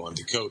would go on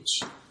to coach.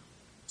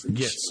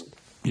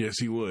 Yes,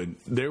 he would.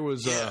 There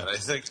was I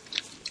think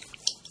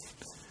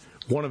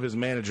one of his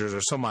managers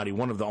or somebody,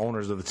 one of the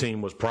owners of the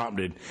team, was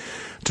prompted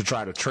to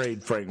try to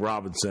trade Frank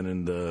Robinson,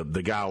 and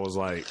the guy was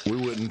like, "We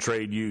wouldn't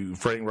trade you,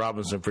 Frank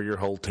Robinson, for your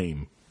whole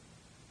team."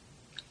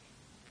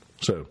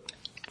 So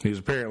he's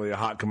apparently a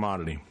hot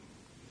commodity.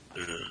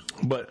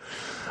 But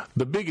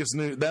the biggest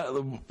news,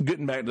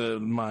 getting back to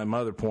my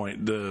other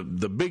point,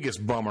 the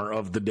biggest bummer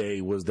of the day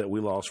was that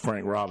we lost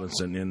Frank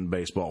Robinson in the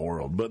baseball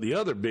world. But the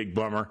other big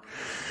bummer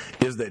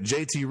is that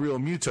JT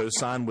Realmuto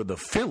signed with the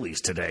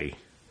Phillies today.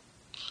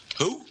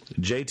 who?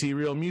 JT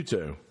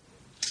Realmuto.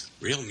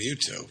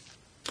 Realmuto.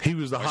 He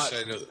was the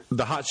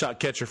hot shot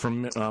catcher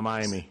from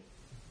Miami.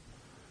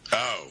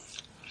 Oh,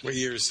 what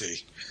year is he?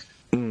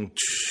 I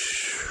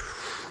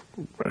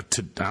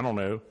don't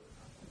know.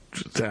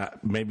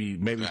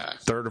 Maybe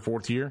third or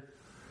fourth year.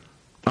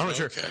 I'm not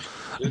sure.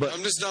 But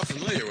I'm just not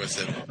familiar with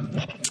him.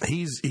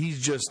 He's the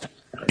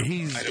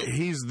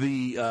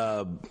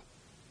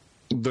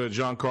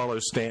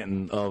Giancarlo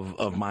Stanton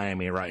of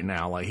Miami right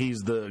now. Like, he's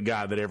the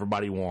guy that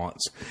everybody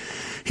wants.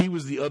 He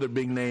was the other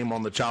big name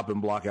on the chopping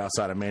block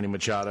outside of Manny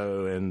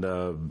Machado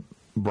and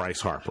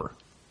Bryce Harper.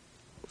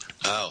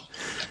 So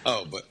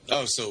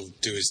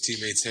do his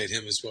teammates hate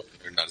him as well?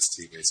 Or not his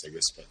teammates, I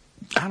guess, but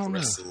I don't know.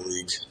 The rest of the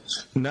league.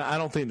 No, I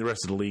don't think the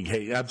rest of the league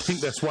hate. I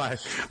think that's why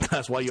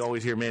you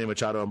always hear Manny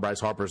Machado and Bryce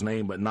Harper's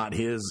name, but not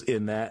his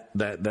in that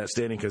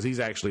standing, because he's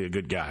actually a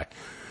good guy.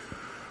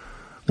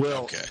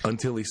 Well,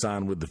 until he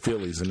signed with the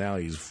Phillies, and now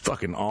he's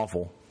fucking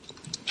awful.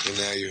 And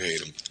now you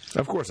hate him.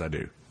 Of course I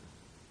do.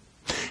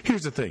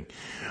 here's the thing.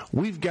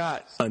 We've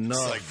got enough.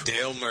 It's like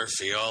Dale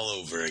Murphy all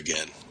over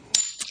again.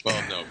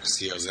 Well, no, because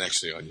he was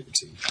actually on your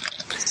team.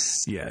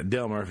 Yeah,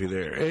 Dale Murphy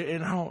there.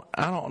 And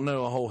I don't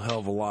know a whole hell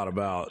of a lot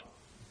about.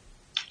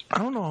 I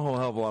don't know a whole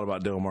hell of a lot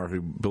about Dale Murphy,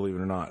 believe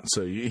it or not.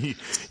 So you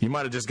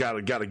might have just got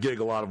a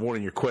giggle out of one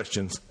of your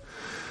questions.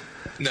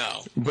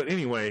 No. But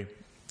anyway,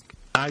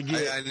 I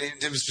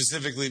named him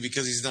specifically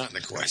because he's not in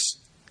the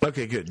question.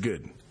 Okay,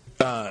 good.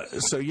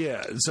 So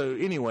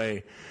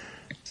anyway,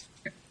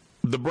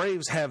 the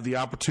Braves have the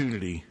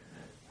opportunity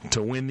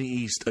to win the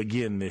East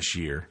again this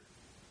year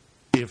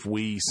if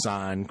we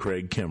sign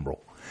Craig Kimbrell.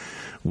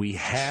 We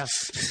have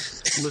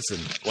listen.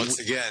 Once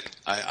again,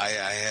 I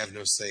have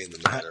no say in the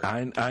matter.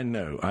 I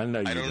know. You I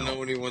don't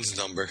know anyone's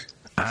number.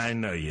 I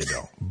know you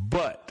don't.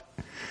 But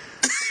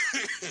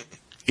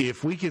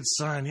if we could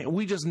sign him,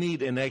 we just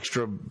need an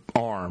extra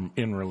arm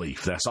in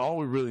relief. That's all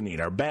we really need.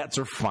 Our bats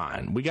are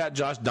fine. We got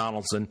Josh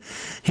Donaldson.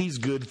 He's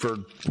good for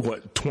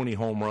 20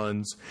 home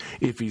runs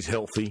if he's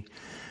healthy,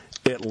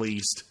 at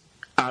least.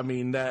 I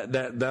mean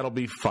that'll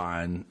be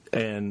fine,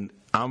 and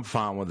I'm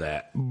fine with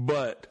that.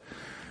 But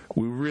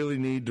we really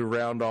need to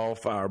round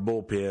off our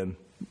bullpen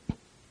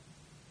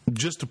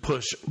just to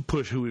push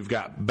who we've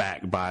got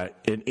back by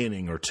an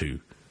inning or two.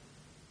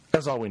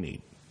 That's all we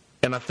need.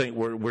 And I think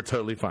we're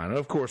totally fine.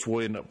 Of course,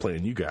 we'll end up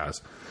playing you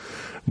guys,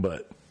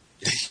 but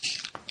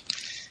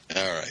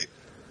all right.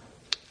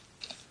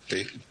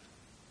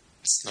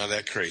 It's not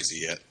that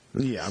crazy yet.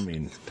 Yeah, I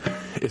mean,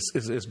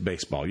 it's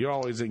baseball. You're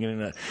always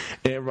getting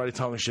everybody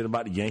talking shit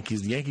about the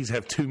Yankees. The Yankees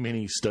have too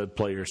many stud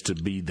players to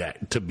be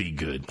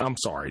good. I'm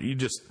sorry,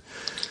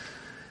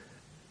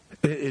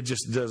 it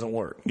just doesn't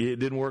work. It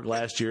didn't work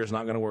last year. It's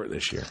not going to work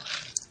this year.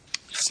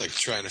 It's like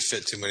trying to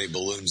fit too many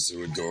balloons that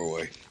would go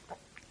away.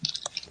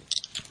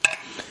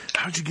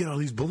 How'd you get all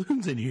these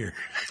balloons in here?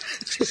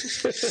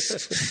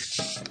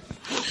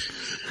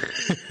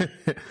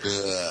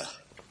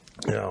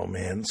 Oh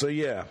man. So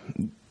yeah.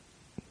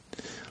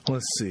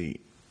 Let's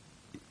see.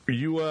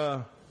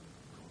 What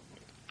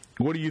are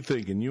you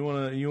thinking? You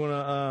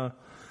wanna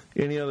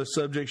any other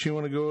subjects you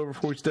want to go over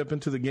before we step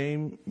into the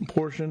game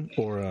portion,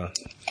 or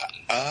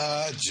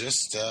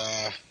just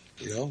go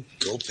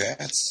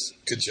Pats.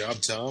 Good job,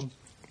 Tom.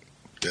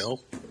 Bill.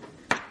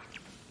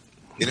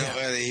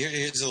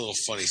 Here's a little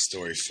funny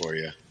story for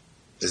you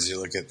as you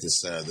look at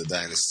this the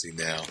dynasty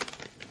now.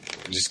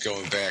 Just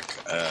going back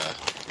to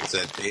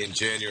that day in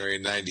January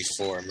of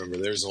 '94, I remember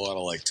there was a lot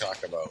of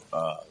talk about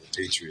the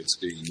Patriots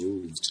being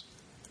moved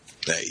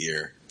that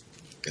year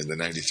in the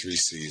 '93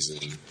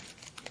 season,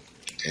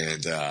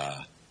 and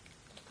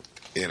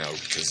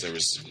because there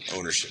was some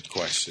ownership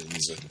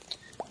questions and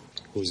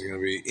who's going to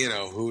be,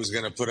 who's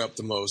going to put up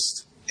the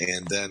most.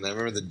 And then I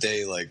remember the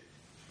day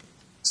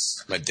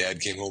my dad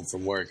came home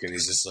from work and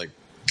he's just like,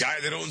 guy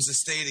that owns the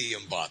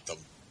stadium bought them.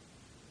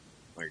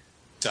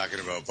 Talking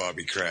about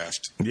Bobby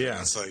Kraft. Yeah.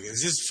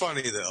 It's just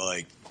funny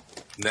that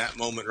in that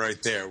moment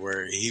right there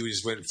where he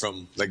just went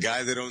from the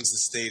guy that owns the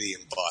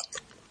stadium bought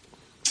them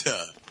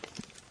to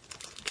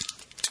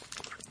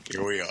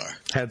here we are.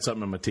 Had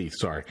something in my teeth,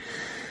 sorry.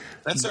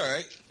 That's all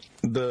right.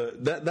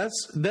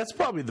 That's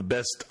probably the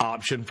best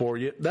option for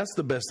you. That's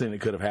the best thing that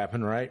could have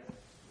happened, right?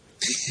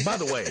 By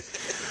the way,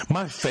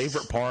 my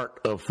favorite part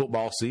of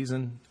football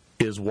season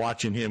is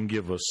watching him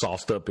give a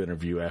sauced up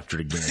interview after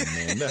the game,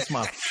 man. That's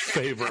my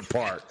favorite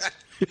part.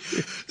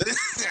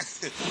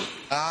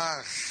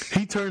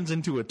 He turns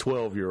into a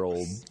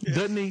 12-year-old,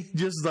 doesn't he?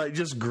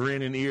 Just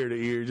grinning ear to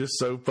ear, just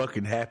so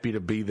fucking happy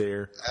to be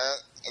there.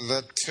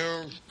 The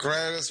two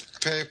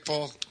greatest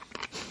people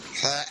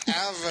to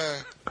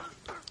ever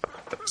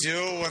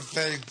do what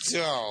they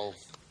do.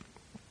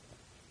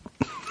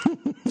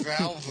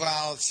 Bill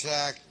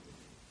Belichick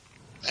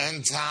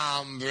and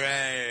Tom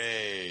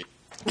Brady.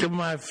 To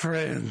my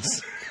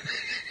friends.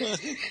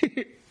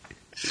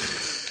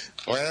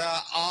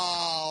 We're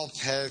all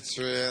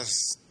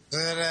Patriots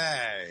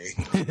today.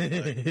 Fucking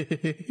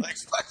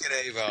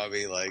A,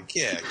 Bobby. Like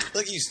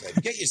you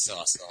said, get your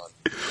sauce on.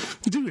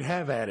 Dude,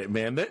 have at it,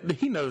 man.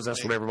 He knows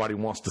that's what everybody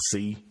wants to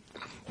see.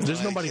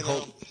 There's nobody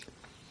holding.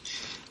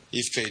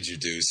 You've paid your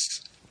dues.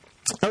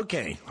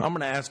 Okay, I'm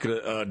going to ask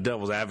a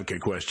devil's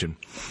advocate question.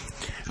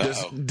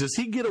 Does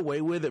he get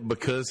away with it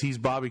because he's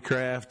Bobby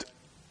Kraft?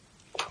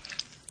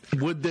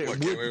 Get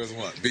away with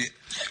what?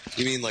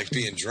 You mean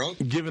being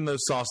drunk? Given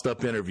those sauced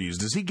up interviews,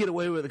 does he get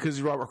away with it because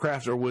he's Robert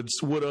Kraft, or would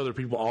other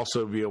people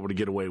also be able to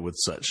get away with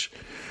such?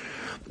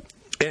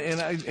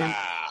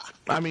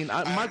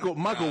 Michael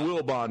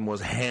Wilbon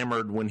was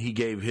hammered when he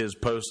gave his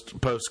post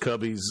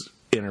Cubbies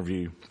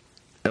interview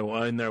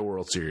in their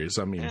World Series.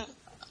 Obviously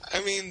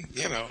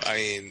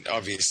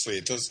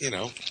it does.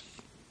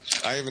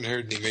 I haven't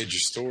heard any major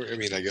story. I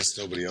guess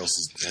nobody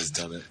else has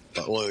done it,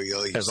 but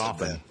as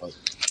often.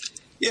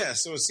 Yeah,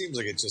 so it seems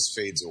like it just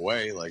fades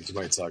away. You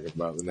might talk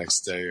about the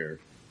next day or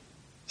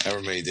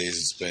however many days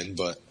it's been,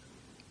 but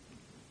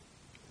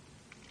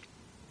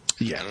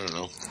yeah, I don't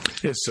know.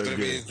 It's so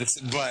good.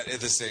 But at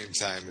the same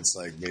time, it's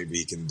maybe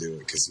he can do it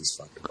because he's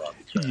fucking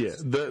Bobby Kraft. Yeah,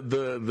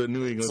 the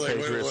New England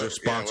Patriots are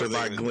sponsored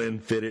by Glenn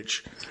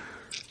Fittich.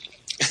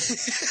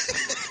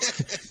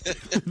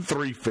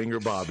 Three Finger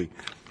Bobby.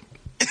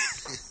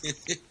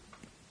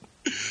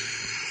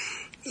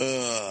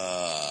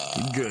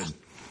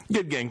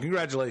 Good game.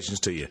 Congratulations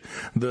to you.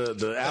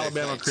 The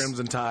Alabama thanks.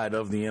 Crimson Tide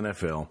of the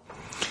NFL.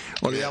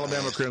 Or the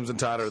Alabama Crimson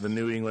Tide or the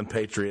New England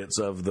Patriots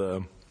of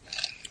the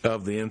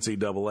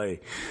NCAA.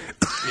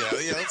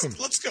 Yeah,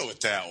 let's go with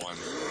that one.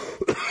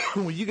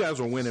 Well, you guys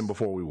were winning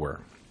before we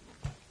were.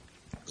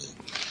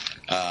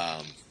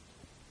 Fuck,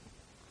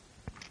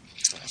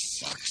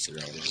 I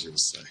forgot what I was going to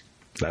say.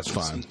 That's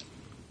fine.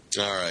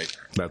 All right.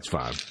 That's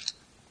fine.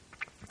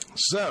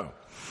 So,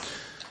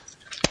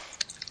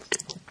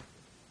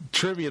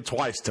 trivia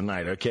twice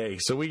tonight, okay?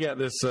 So we got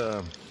this...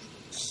 Oh,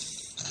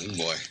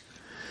 boy.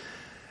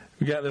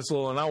 We got this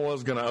little... And I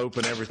was going to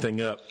open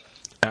everything up.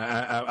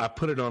 I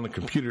put it on the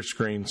computer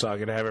screen so I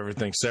could have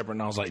everything separate,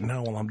 and I was like,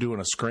 no, well, I'm doing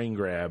a screen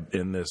grab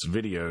in this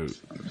video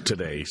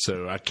today,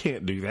 so I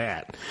can't do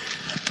that.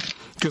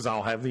 Because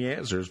I'll have the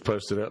answers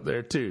posted up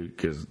there, too,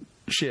 because...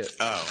 Shit.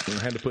 Oh. I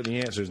had to put the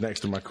answers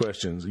next to my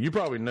questions. You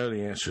probably know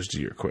the answers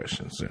to your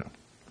questions, so...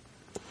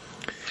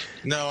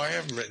 No, I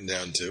haven't written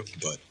down to,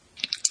 but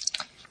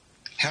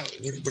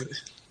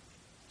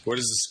what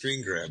is the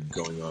screen grab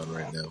going on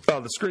right now?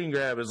 Oh, the screen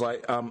grab is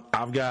like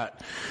I've got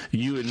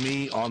you and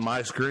me on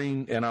my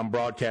screen, and I'm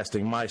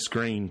broadcasting my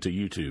screen to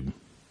YouTube.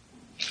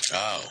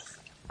 Oh,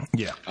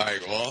 yeah. All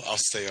right. Well, I'll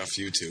stay off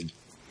YouTube.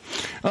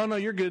 Oh no,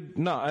 you're good.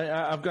 No,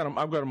 I've got them.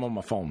 I've got them on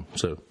my phone,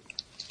 so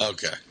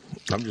okay.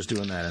 I'm just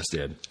doing that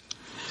instead.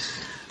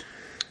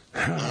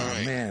 All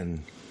right.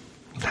 Man.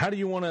 How do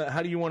you want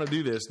to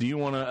do this? Do you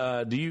want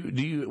to do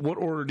you what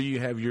order do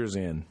you have yours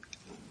in?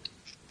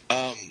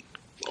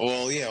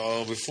 Well, yeah.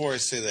 Well, before I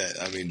say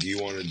that, I mean, do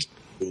you want to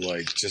do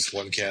like just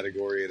one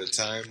category at a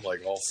time,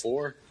 like all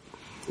four,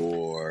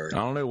 or I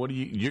don't know. What do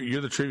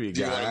you're the trivia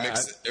do you guy? want to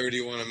mix it, or do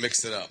you want to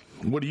mix it up?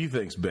 What do you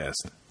think's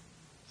best?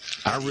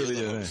 I really You're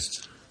the don't know.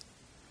 host.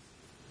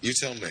 You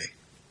tell me.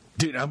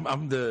 Dude,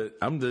 I'm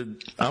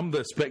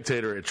the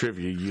spectator at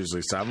trivia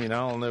usually. So I mean, I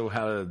don't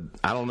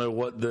know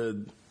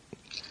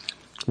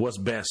what's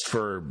best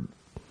for.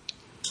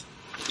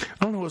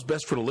 I don't know what's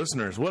best for the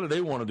listeners. What do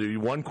they want to do?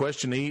 One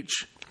question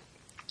each.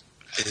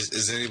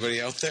 Is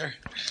anybody out there?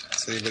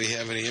 Does anybody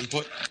have any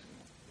input?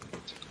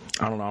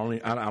 I don't know.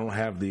 I don't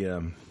have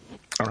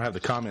the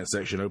comment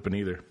section open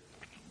either.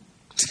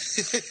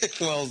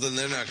 Well, then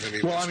they're not going to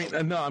be. Well,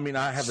 I mean,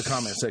 I have the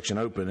comment section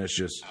open. It's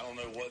just I don't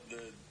know what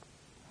the.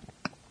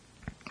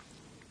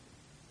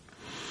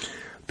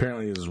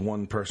 Apparently, there's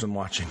one person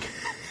watching.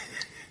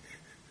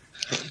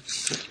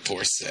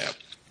 Poor sap.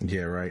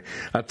 Yeah, right.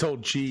 I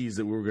told Cheese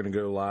that we were going to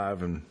go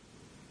live, and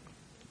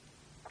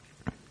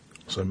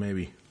so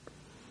maybe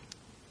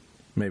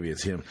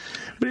it's him.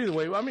 But either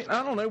way, I mean,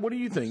 I don't know. What do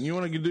you think? You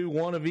want to do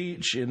one of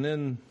each, and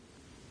then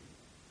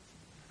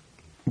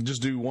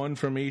just do one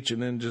from each, and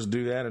then just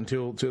do that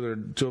until they're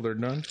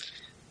done?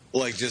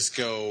 Like just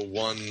go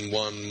 1,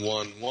 1,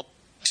 1, 1,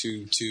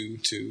 2, 2,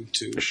 2,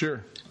 2.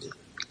 Sure.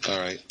 All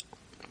right.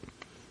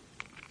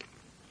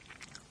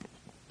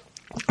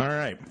 All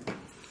right.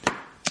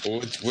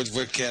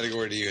 What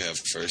category do you have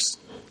first?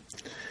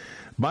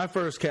 My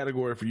first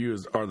category for you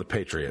are the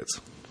Patriots.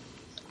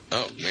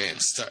 Oh man,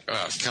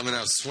 coming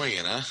out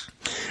swinging, huh?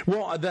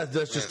 Well, that's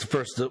just the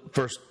first.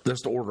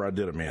 That's the order I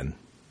did them in.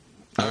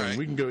 All I mean, right.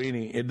 we can go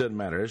any. It doesn't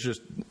matter. It's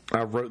just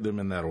I wrote them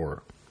in that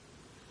order.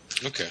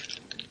 Okay.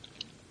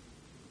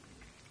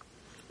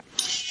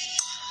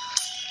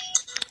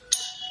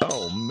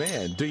 Oh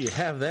man, do you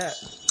have that?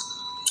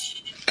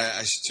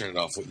 I should turn it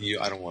off.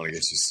 I don't want to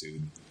get you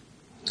sued.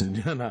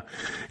 No,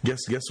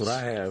 guess what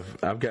I have?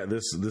 I've got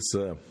this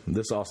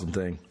awesome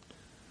thing.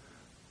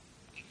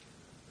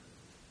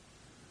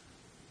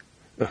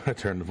 I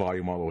turned the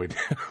volume all the way down.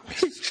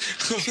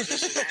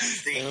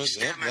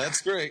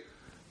 That's great.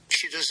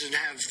 She doesn't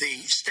have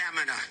the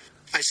stamina.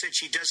 I said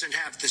she doesn't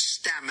have the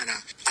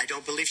stamina. I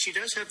don't believe she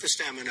does have the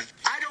stamina.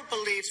 I don't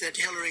believe that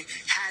Hillary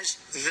has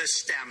the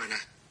stamina.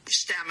 The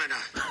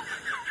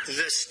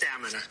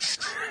stamina.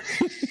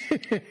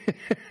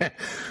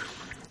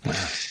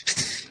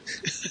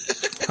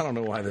 I don't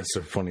know why that's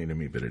so funny to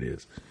me, but it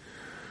is.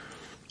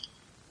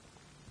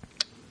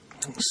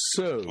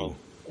 So,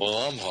 Well,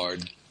 I'm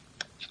hard.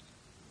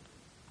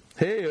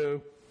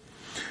 hey-o.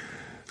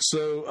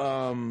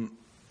 So,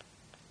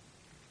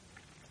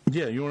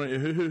 yeah, you want to?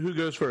 Who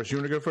goes first? You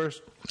want to go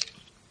first?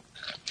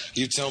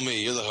 You tell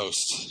me. You're the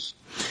host.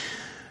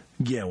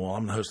 Yeah, well,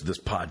 I'm the host of this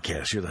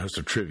podcast. You're the host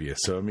of trivia,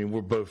 so I mean,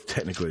 we're both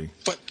technically.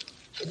 But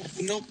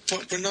we're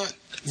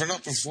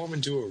not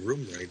performing to a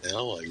room right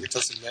now. Like it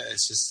doesn't matter.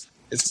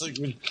 It's like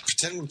we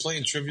pretend we're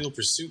playing Trivial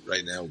Pursuit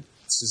right now.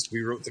 It's just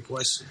we wrote the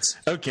questions.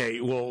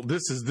 Okay, well,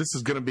 this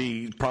is going to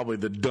be probably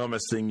the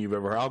dumbest thing you've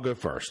ever heard. I'll go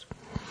first.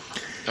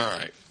 All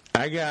right.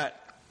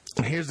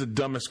 Here's the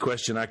dumbest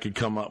question I could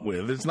come up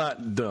with. It's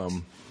not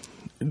dumb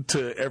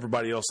to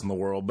everybody else in the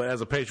world, but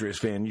as a Patriots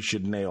fan, you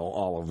should nail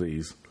all of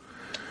these.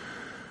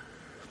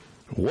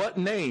 What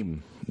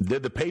name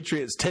did the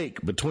Patriots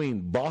take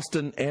between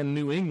Boston and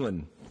New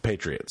England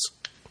Patriots?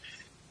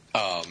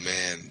 Oh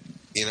man,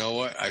 you know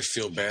what? I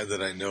feel bad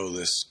that I know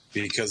this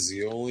because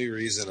the only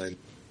reason I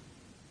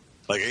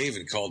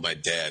even called my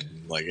dad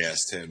and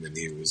asked him, and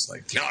he was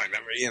like, "No, I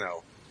remember."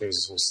 There's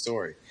this whole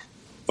story,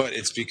 but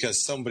it's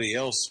because somebody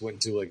else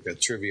went to a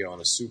trivia on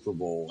a Super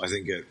Bowl. I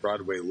think at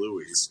Broadway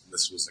Louie's.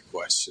 This was a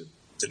question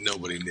that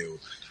nobody knew,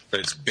 but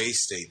it's Bay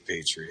State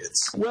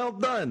Patriots. Well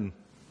done.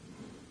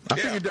 I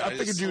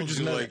figured you would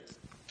just know. And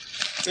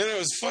it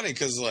was funny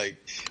because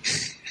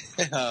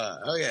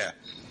oh yeah.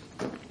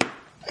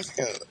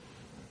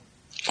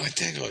 My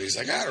dad he's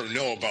like, I don't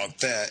know about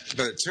that.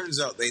 But it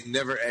turns out they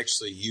never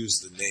actually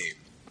used the name.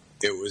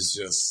 It was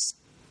just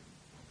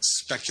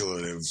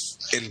speculative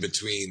in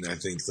between, I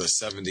think, the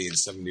 70 and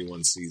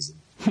 71 season.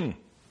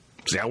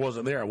 See, I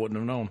wasn't there. I wouldn't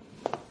have known.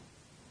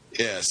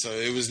 Yeah, so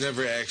it was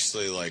never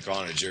actually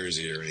on a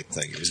jersey or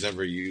anything. It was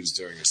never used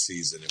during a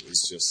season. It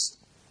was just,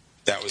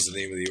 that was the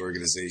name of the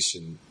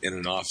organization in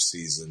an off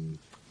season.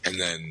 And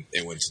then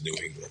it went to New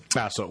England.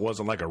 So it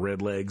wasn't like a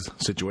Red Legs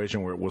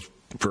situation where it was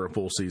for a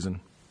full season?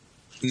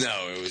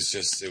 No, it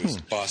was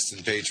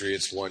Boston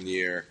Patriots one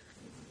year.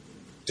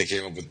 They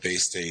came up with Bay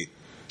State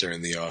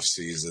during the off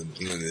season,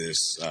 and then they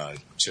just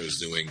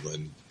chose New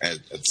England at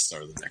the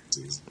start of the next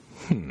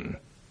season.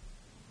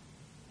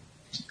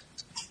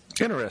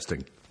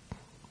 Interesting.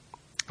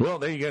 Well,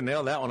 there you go.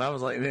 Nailed that one. I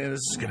was like, man, this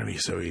is going to be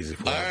so easy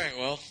for All right,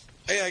 well,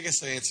 hey, I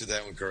guess I answered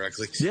that one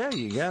correctly. Yeah,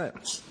 you got it.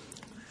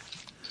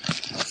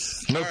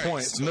 No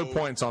points. So, no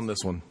points on this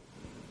one.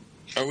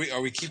 Are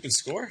we keeping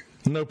score?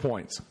 No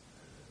points.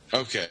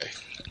 Okay.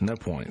 No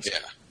points.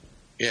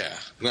 Yeah.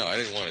 No, I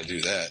didn't want to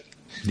do that.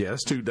 Yeah,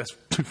 that's too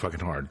fucking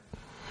hard.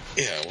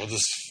 Yeah, we'll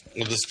just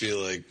be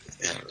like,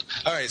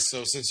 all right.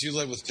 So since you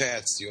led with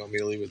Pats, do you want me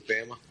to lead with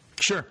Bama?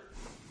 Sure.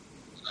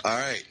 All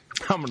right.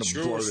 I'm going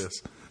to blow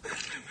this.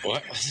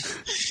 What?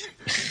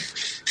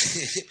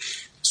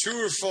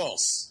 True or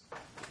false?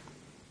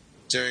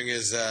 During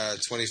his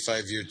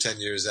 25-year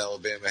tenure as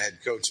Alabama head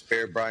coach,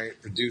 Bear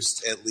Bryant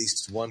produced at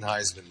least one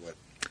Heisman win.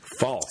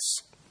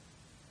 False.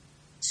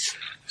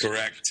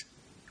 Correct.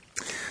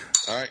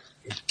 All right.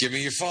 Give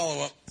me your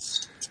follow-up.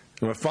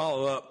 My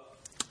follow-up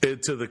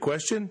to the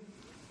question?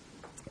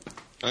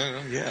 I don't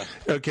know, yeah.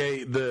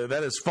 Okay,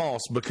 that is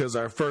false because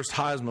our first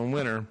Heisman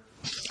winner,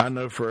 I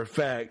know for a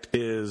fact,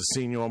 is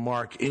Senior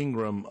Mark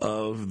Ingram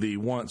of the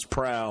once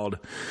proud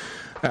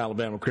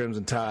Alabama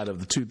Crimson Tide of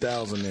the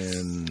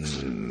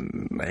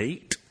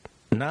 2008,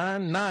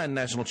 9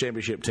 National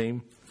Championship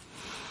team.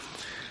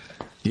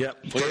 Yep.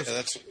 Well,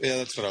 that's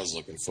what I was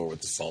looking for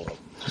with the follow-up.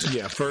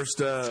 Yeah, first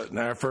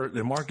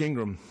Mark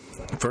Ingram,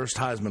 first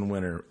Heisman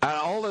winner.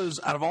 Out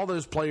of all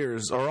those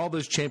players or all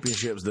those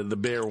championships that the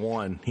Bear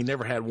won, he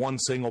never had one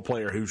single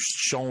player who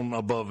shone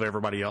above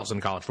everybody else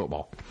in college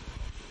football.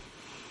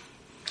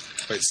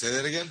 Wait, say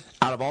that again?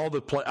 Out of all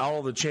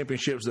the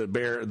championships that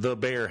the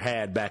Bear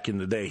had back in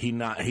the day, he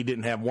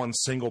didn't have one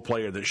single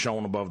player that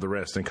shone above the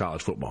rest in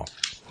college football.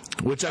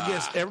 Which I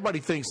guess everybody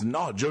thinks,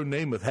 no, Joe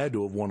Namath had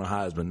to have won a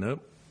Heisman.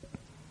 Nope.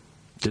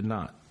 Did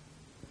not.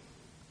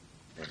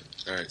 All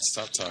right,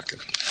 stop talking.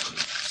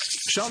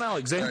 Sean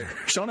Alexander.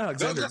 Right. Sean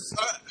Alexander.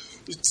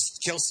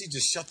 Kelsey,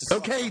 just shut the fuck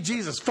up. Okay,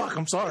 Jesus, fuck,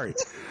 I'm sorry.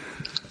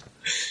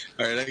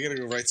 All right, I got to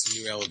go write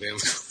some new Alabama.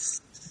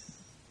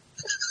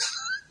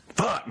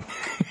 Fuck.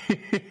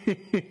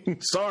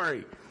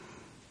 Sorry.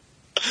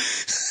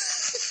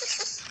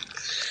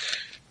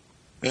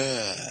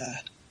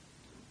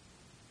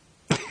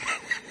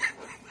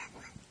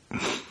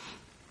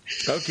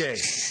 Okay.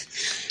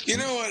 You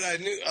know what? I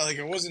knew,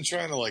 I wasn't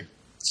trying to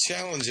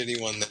challenge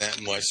anyone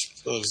that much.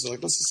 I was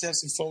like, let's just have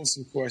some fun with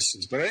some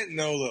questions. But I didn't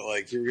know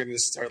that you were going to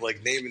start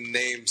naming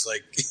names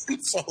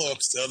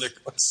follow-ups to other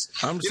questions.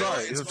 I'm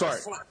sorry. It's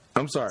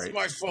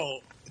my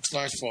fault. It's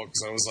my fault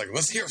because I was like,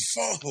 let's hear a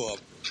follow-up.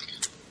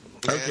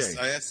 Okay.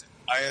 I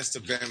asked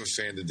a Bama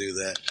fan to do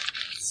that.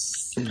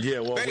 Yeah,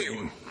 well,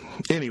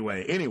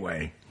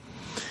 anyway.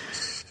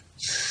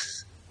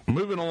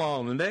 Moving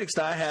along, the next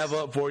I have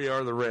up for you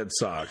are the Red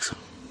Sox.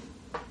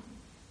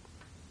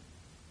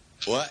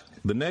 What?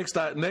 The next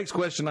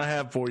question I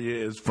have for you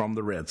is from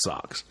the Red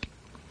Sox.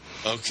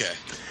 Okay.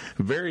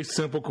 Very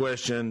simple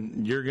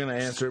question. You're going to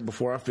answer it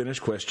before I finish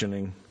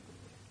questioning.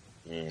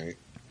 All right.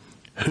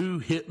 Who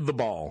hit the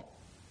ball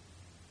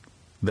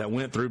that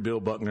went through Bill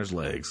Buckner's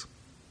legs?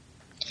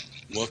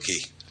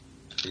 Mookie,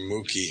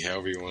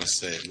 however you want to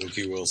say it.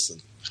 Mookie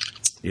Wilson.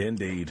 Yeah,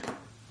 indeed.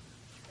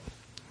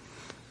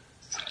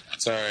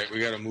 It's all right. We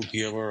got a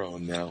Mookie of our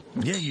own now.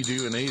 Yeah, you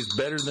do, and he's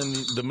better than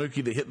the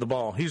Mookie that hit the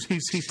ball. He's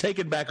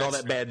taken back all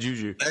that bad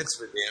juju. That's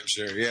for damn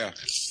sure, yeah.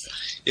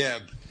 Yeah.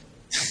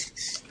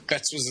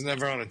 Betts was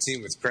never on a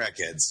team with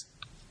crackheads.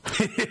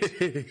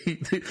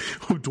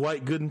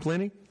 Dwight Good and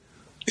Plenty?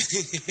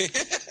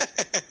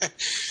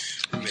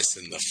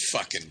 Missing the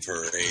fucking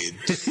parade.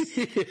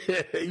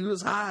 He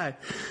was high.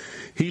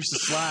 He used to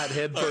slide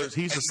head first.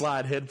 He used to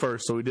slide head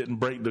first so he didn't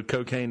break the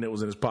cocaine that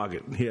was in his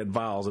pocket. He had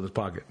vials in his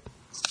pocket.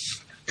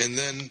 And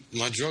then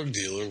my drug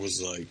dealer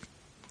was like,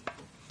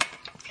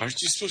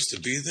 aren't you supposed to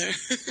be there?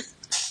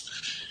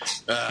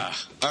 All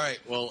right,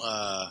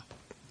 well,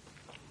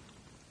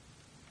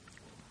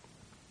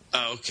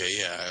 Oh, okay,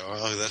 yeah.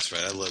 Oh, that's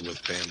right. I live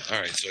with Pam. All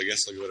right, so I guess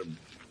I'll go to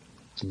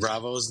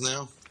Bravos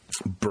now.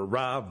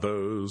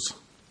 Bravos.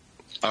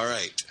 All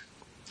right.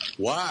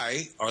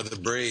 Why are the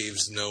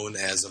Braves known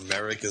as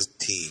America's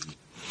team?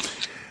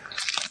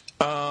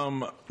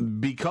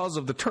 Because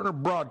of the Turner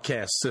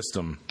broadcast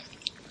system.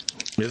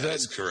 Is that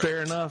correct.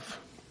 fair enough?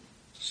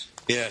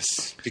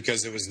 Yes,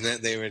 because it was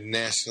they were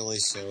nationally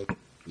shown.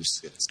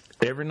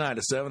 Every night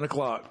at 7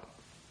 o'clock.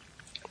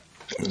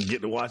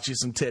 Get to watch you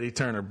some Teddy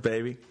Turner,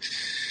 baby.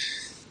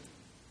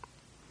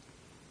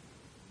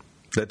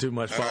 Is that too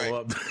much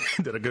follow-up?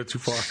 Right. Did I go too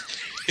far?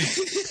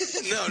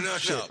 No.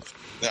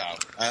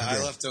 I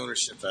left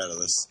ownership out of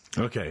this.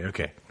 Okay.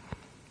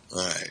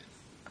 All right.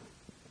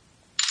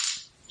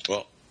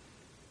 Well,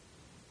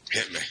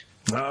 hit me.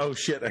 Oh,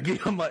 shit.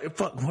 I'm like,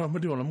 fuck, what am I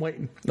doing? I'm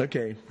waiting.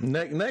 Okay.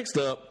 Next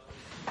up,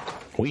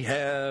 we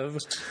have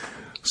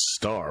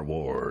Star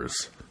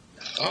Wars.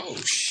 Oh,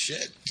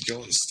 shit.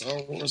 Going to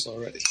Star Wars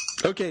already?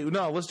 Okay,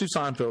 no, let's do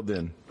Seinfeld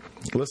then.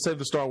 Let's save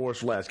the Star Wars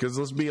for last, because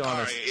let's be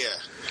honest. All right, yeah.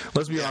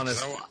 Let's be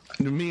honest.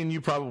 Me and you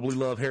probably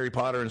love Harry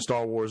Potter and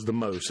Star Wars the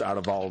most out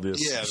of all this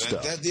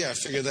stuff. I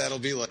figure that'll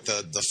be like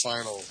the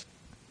final,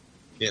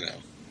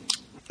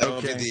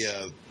 that'll be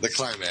the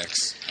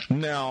climax.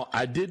 Now,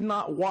 I did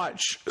not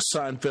watch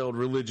Seinfeld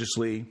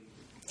religiously,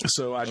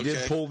 so I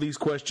did pull these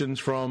questions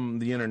from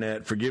the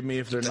internet. Forgive me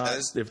if they're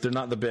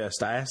not the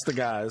best. I asked the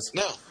guys.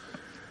 No.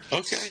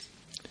 Okay.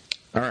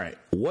 All right.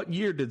 What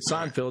year did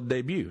Seinfeld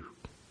debut?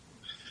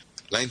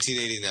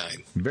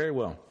 1989. Very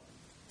well.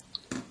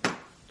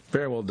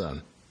 Very well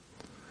done.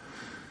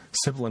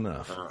 Simple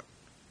enough.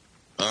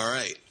 All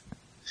right.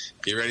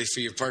 You ready for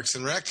your Parks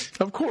and Rec?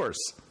 Of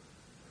course.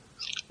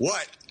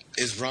 What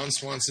is Ron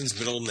Swanson's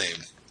middle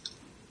name?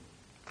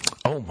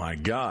 Oh, my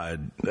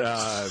God.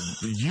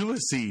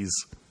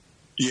 Ulysses.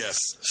 Yes.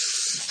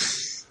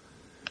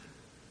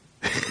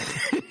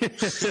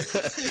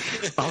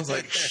 I was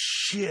like,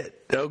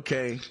 shit.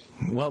 Okay.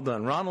 Well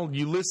done. Ronald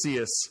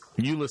Ulysses,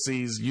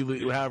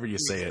 however you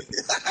say it.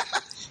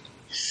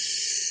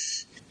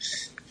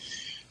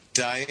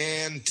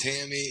 Diane,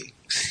 Tammy.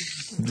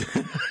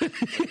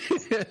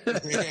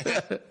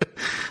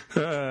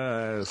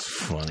 That's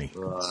funny.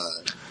 Where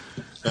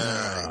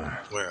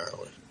are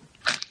we?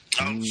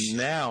 Oh,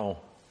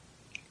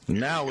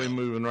 now we're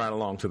moving right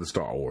along to the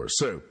Star Wars.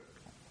 So,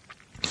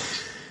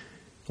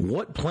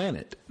 what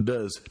planet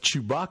does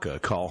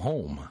Chewbacca call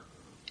home?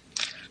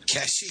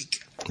 Kashyyyk.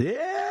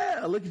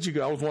 Yeah, look at you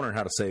go. I was wondering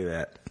how to say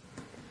that.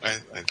 I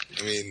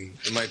mean,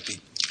 it might be.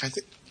 I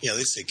think. Yeah,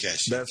 they say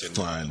Kashyyyk. That's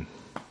fine.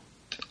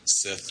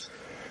 Sith.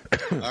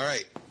 All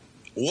right.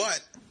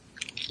 What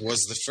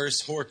was the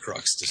first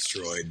Horcrux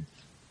destroyed?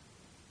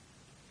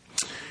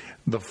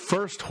 The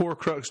first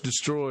Horcrux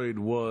destroyed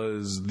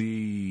was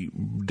the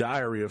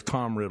Diary of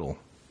Tom Riddle.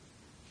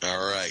 All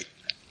right.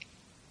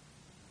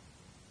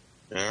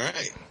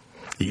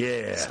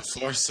 Yeah. So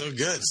far, so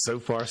good. So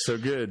far, so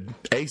good.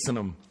 Acing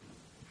them.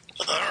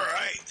 All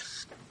right.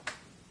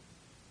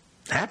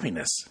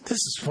 Happiness. This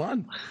is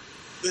fun.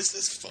 This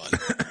is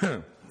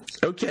fun.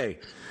 Okay.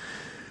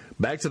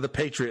 Back to the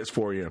Patriots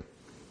for you.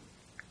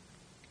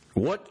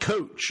 What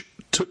coach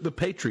took the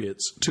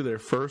Patriots to their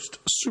first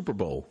Super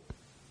Bowl?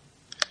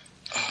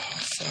 Oh,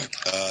 fuck.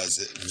 Is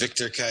it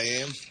Victor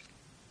Kiam?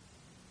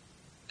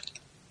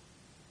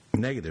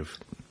 Negative.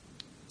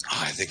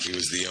 Oh, I think he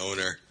was the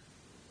owner.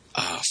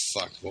 Ah,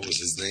 fuck. What was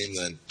his name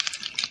then?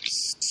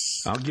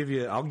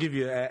 I'll give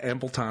you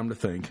ample time to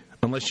think.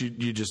 Unless you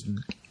just...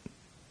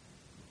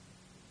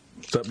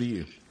 It's up to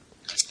you.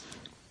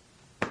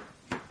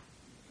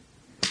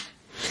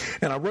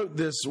 And I wrote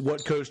this,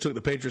 what coach took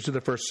the Patriots to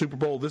their first Super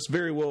Bowl. This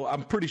very well,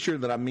 I'm pretty sure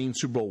that I mean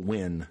Super Bowl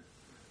win.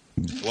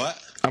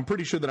 What? I'm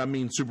pretty sure that I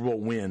mean Super Bowl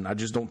win. I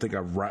just don't think I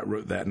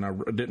wrote that, and I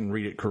didn't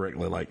read it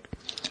correctly.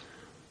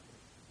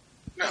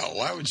 No,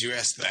 why would you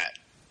ask that?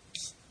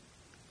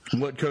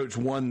 What coach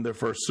won their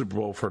first Super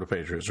Bowl for the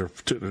Patriots? Or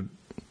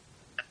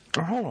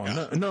hold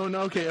on. No,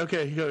 okay.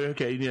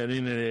 Yeah,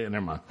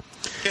 never mind.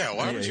 Yeah,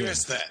 why would you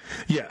ask that?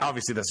 Yeah,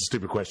 obviously that's a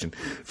stupid question.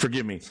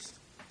 Forgive me.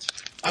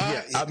 You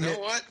know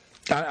what?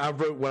 I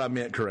wrote what I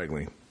meant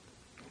correctly.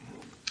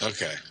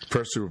 Okay.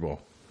 First Super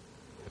Bowl.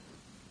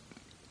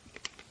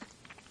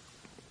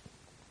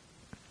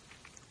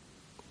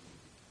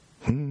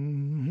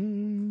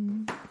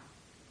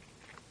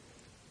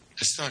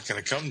 It's not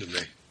going to come to me.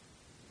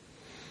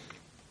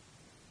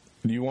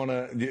 Do you want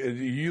to?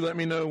 You let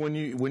me know when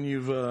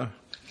you've. No,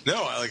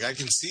 I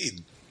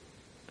concede.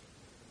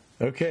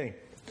 Okay,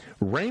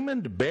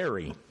 Raymond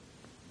Berry.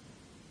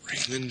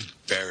 Raymond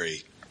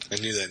Berry. I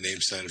knew that name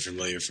sounded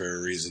familiar for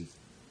a reason.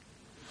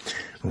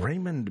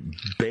 Raymond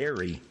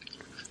Berry.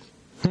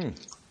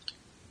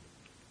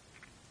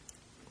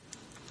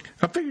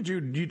 I figured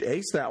you'd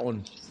ace that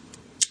one.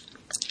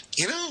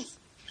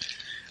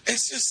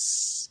 It's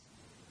just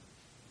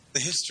the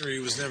history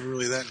was never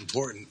really that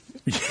important.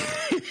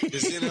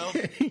 'Cause,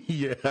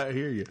 Yeah, I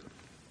hear you.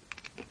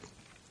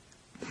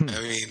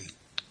 I mean,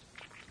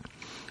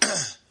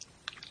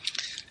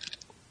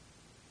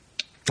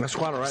 That's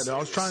quite all right. I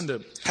was trying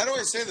to. How do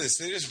I say this?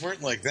 They just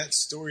weren't like that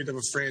storied of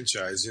a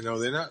franchise. You know,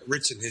 they're not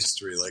rich in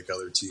history like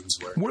other teams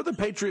were. Were the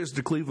Patriots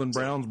the Cleveland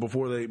Browns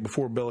before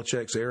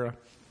Belichick's era?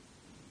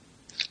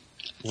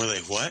 Were they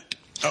what?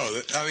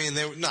 Oh, I mean,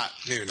 they were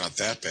maybe not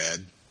that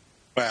bad.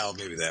 Well,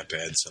 maybe that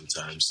bad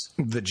sometimes.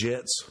 The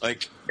Jets,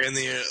 like in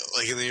the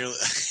early.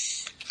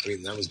 I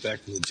mean, that was back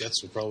when the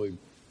Jets were probably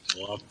a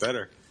lot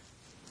better.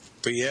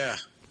 But yeah,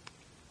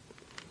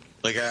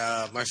 like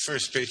my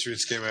first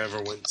Patriots game I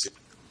ever went to,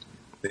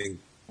 I think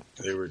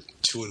they were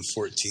 2-14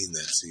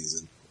 that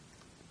season.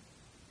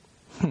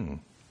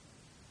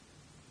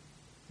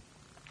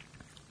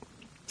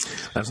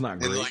 That's not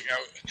great.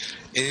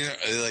 And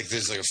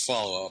there's like a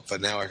follow up,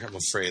 but now I'm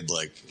afraid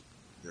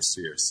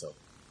interfere. So,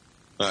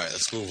 all right,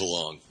 let's move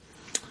along.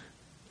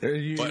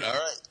 But all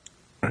right,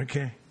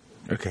 okay.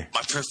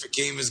 My perfect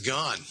game is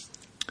gone.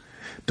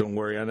 Don't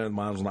worry, I know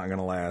mine's not going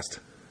to last.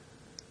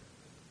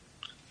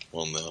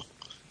 Well, no.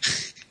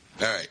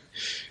 All right.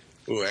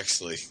 Ooh,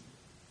 actually.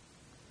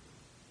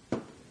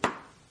 All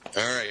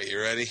right, you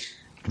ready?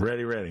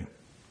 Ready.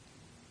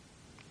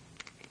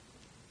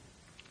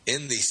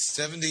 In the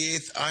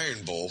 78th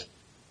Iron Bowl,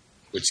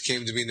 which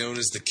came to be known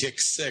as the Kick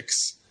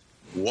Six,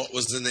 what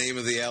was the name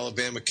of the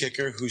Alabama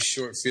kicker whose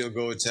short field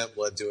goal attempt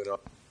led to an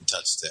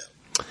touchdown?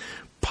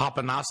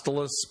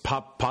 Papanopoulos.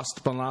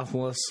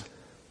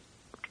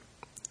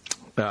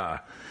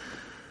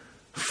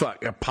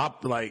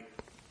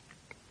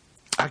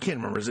 I can't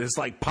remember. It's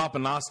like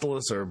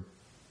Papanopoulos or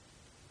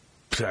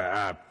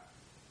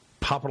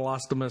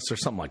Papadopoulos or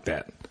something like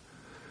that.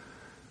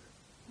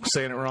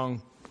 Saying it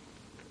wrong?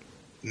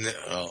 No.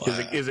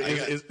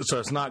 So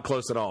it's not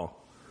close at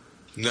all?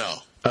 No.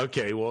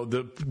 Okay, well,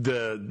 then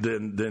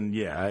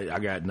I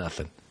got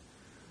nothing.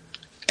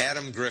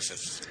 Adam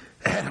Griffith.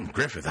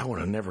 I would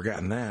have never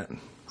gotten that.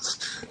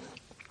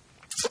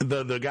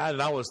 The guy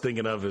that I was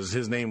thinking of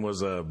his name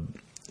was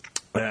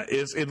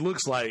it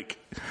looks like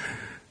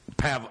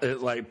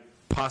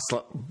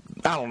Pasla.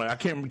 I don't know. I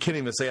can't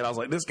even say it. I was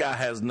like, this guy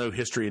has no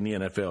history in the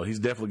NFL. He's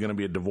definitely going to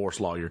be a divorce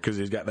lawyer because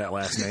he's got that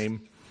last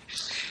name.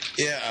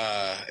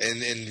 Yeah,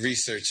 and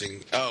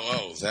researching.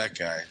 Oh, that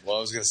guy. Well, I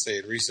was going to say,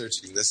 in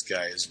researching this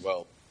guy as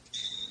well,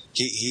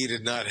 he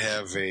did not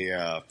have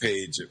a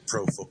page at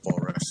Pro Football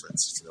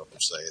Reference, if you know what I'm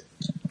saying.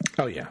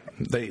 Oh, yeah.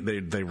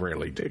 They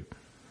rarely do.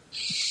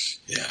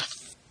 Yeah.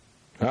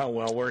 Oh,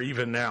 well, we're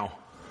even now.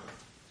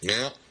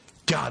 Yeah.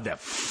 God, that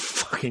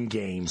fucking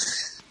game.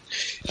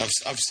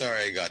 I'm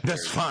sorry I got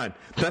That's fine.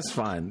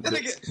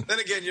 Then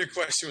again, your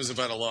question was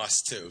about a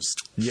loss, too.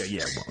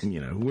 Yeah.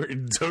 Well,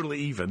 we're totally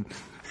even.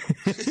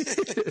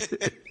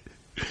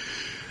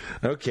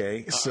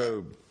 Okay,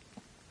 so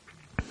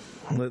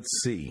let's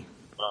see.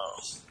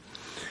 Oh.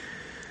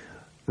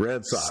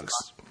 Red Sox.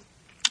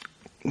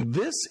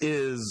 This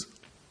is...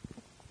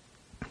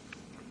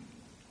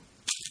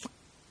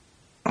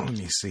 Let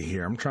me see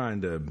here. I'm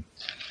trying to...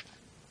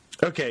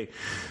 Okay.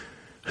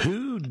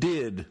 Who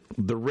did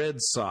the Red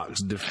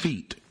Sox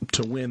defeat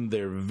to win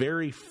their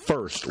very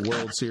first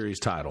World Series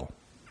title?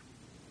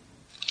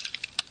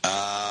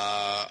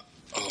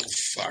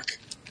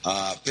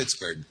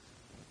 Pittsburgh.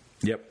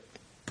 Yep.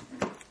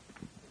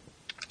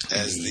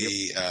 As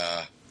the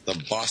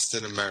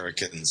Boston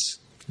Americans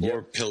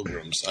or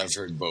Pilgrims. I've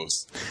heard both.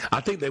 I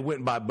think they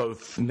went by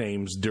both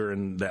names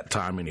during that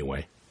time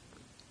anyway.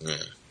 Yeah.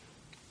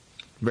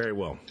 Very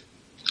well.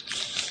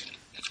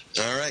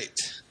 All right.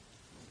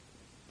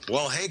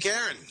 Well, Hank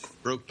Aaron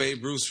broke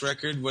Babe Ruth's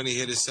record when he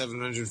hit his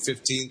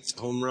 715th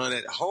home run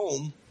at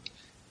home.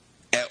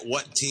 At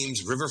what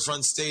team's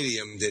Riverfront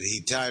Stadium did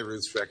he tie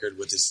Ruth's record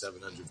with his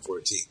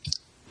 714th?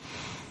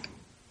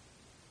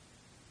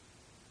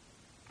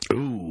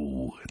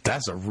 Ooh,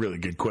 that's a really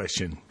good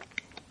question.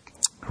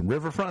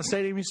 Riverfront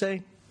Stadium, you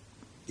say?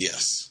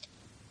 Yes.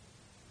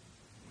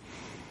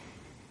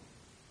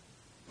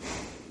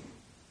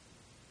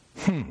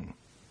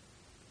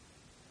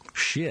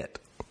 Shit.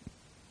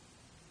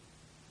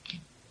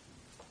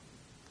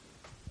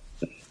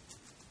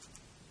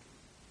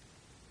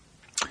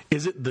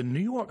 Is it the New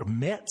York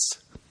Mets?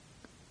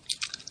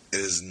 It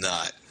is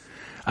not.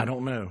 I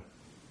don't know.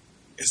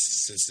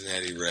 It's the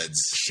Cincinnati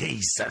Reds.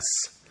 Jesus.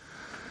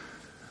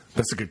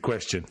 That's a good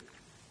question.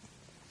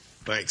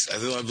 Thanks. I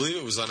believe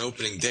it was on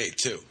opening day,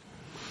 too.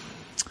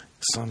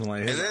 Something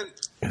like that. And then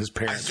his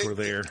parents were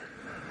there.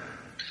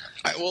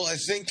 I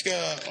think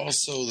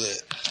also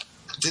that...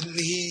 Didn't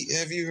he...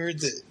 Have you heard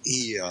that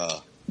he...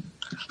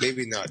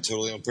 maybe not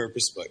totally on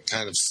purpose, but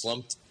kind of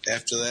slumped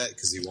after that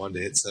because he wanted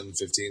to hit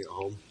 715 at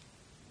home?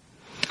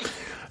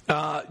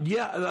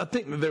 Yeah, I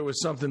think that there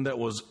was something that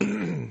was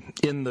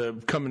in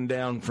the coming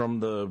down from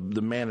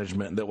the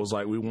management that was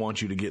like, we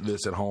want you to get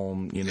this at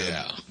home.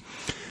 Yeah.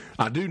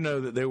 I do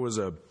know that there was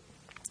a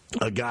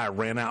guy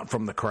ran out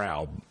from the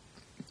crowd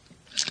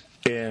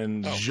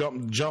and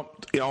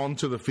jumped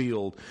onto the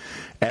field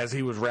as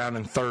he was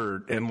rounding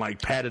third and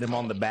patted him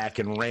on the back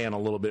and ran a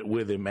little bit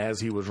with him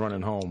as he was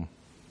running home.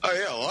 Oh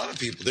yeah, a lot of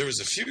people. There was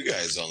a few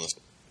guys on the,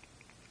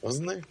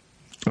 wasn't there?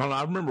 I don't know.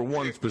 I remember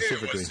one It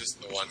specifically. was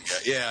just the one guy.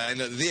 Yeah, I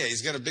know. Yeah,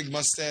 he's got a big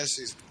mustache.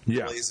 He's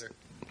Yeah. blazer.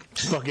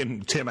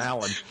 Fucking Tim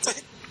Allen.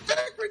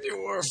 Back when you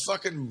wore a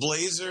fucking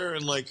blazer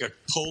and like a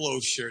polo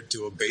shirt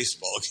to a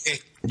baseball game.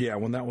 Yeah,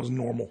 when that was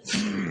normal.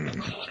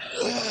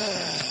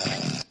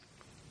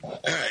 All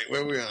right,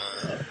 where we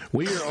on?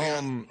 We are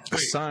on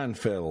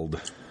Seinfeld.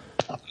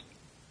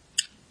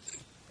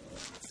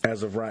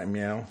 As of right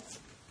meow.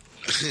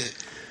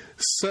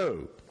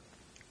 So,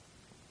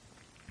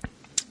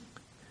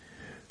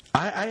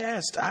 I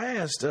asked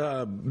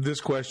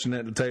this question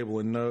at the table,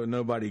 and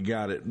nobody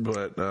got it,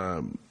 but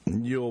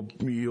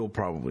you'll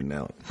probably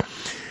know it.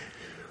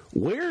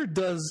 Where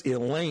does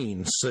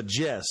Elaine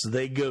suggest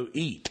they go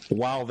eat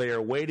while they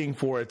are waiting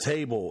for a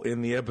table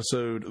in the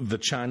episode The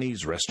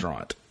Chinese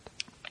Restaurant?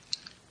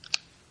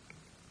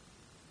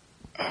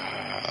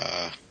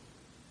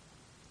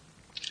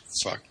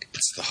 Fuck,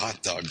 it's the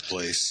hot dog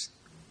place.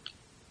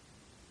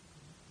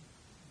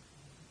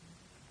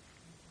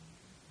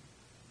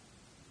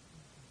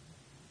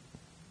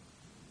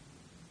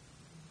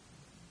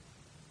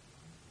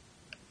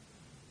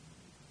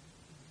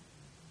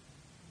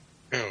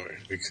 Oh,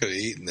 we could have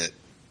eaten it.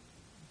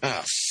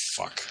 Ah,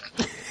 fuck.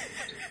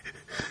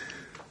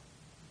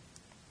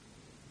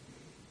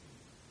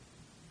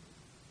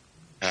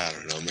 I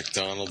don't know.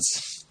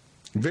 McDonald's,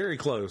 Very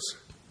close.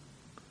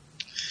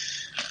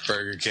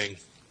 Burger King,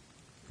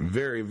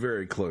 Very,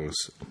 very close.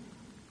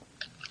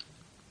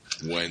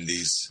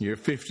 Wendy's. You were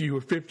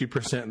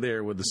 50%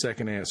 there with the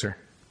second answer.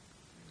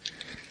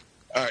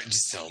 All right,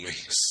 just tell me.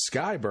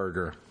 Sky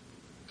Burger.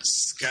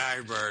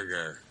 Sky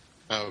Burger.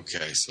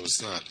 Okay, so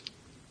it's not.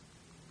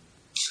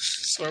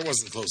 So I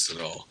wasn't close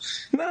at all.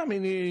 No, I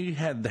mean, you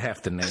had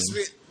half the name.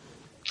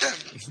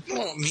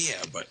 Well,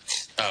 yeah, but.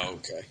 Oh,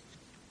 okay.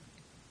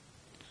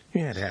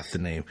 You had half the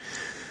name.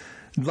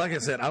 Like I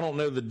said, I don't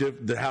know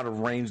how to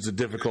range the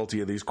difficulty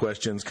of these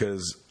questions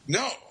because.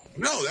 No,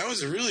 that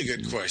was a really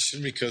good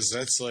question because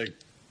that's like,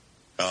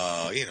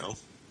 a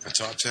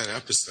top 10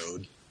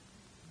 episode.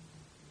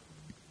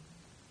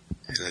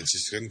 And it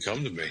just couldn't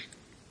come to me.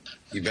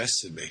 He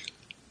bested me.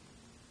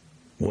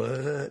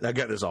 What? I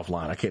got this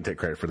offline. I can't take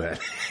credit for that.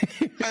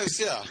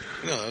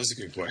 That was a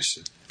good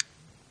question.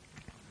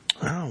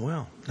 Oh,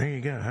 well, there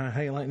you go. How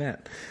you like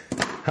that?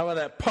 How about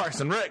that Parks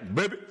and Rec,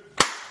 baby?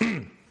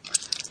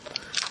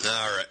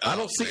 All right.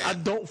 I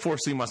don't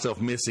foresee myself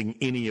missing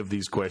any of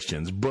these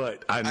questions,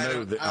 but I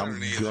know that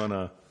I'm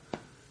gonna.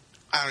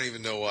 I don't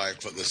even know why I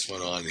put this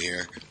one on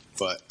here,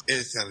 but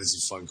it kind of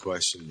is a fun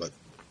question. But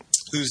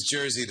whose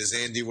jersey does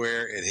Andy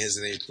wear at his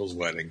and April's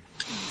wedding?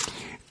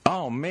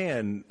 Oh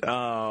man,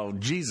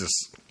 Jesus!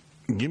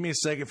 Give me a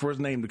second for his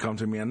name to come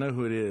to me. I know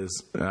who it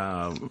is.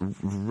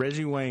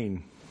 Reggie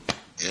Wayne.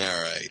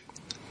 All right.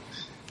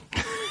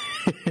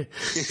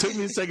 It took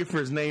me a second for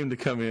his name to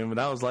come in, but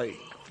I was like,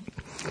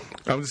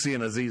 I'm just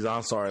seeing Aziz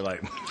Ansari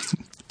like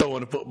throwing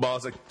the football.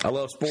 It's like, I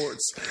love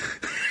sports.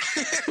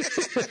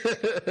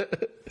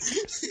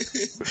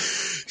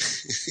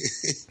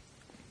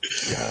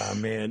 Ah,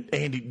 man,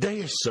 Andy,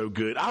 they are so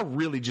good. I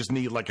really just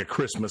need like a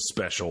Christmas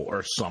special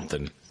or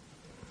something.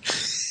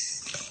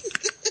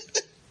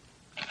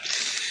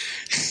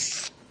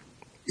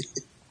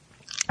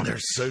 They're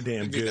so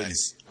damn good.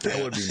 Nice.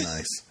 That would be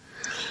nice.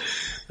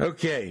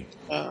 Okay.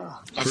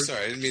 I'm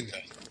sorry, I didn't mean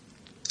to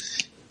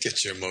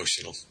get you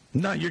emotional.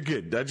 No, you're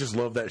good. I just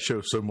love that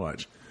show so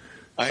much.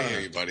 I hear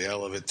you, buddy. I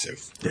love it too.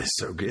 It's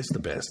so good. It's the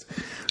best.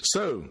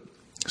 So,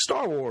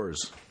 Star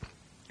Wars.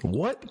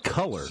 What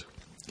color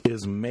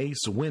is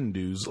Mace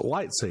Windu's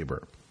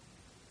lightsaber?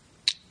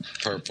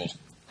 Purple.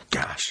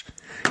 Gosh.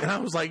 And I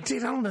was like,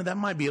 dude, I don't know. That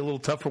might be a little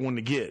tougher one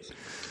to get.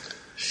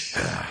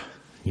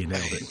 You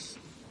nailed it.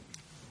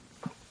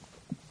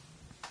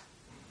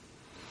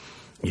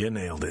 You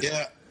nailed it.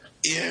 Yeah.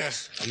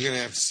 I'm gonna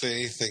have to say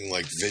anything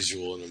like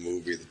visual in a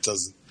movie that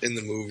doesn't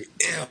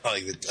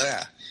like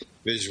the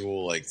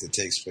visual like that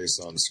takes place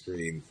on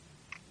screen.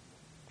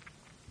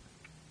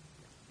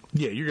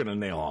 Yeah, you're gonna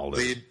nail all of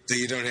it. That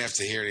you don't have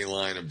to hear any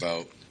line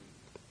about.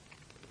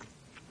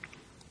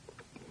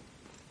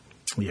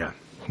 Yeah,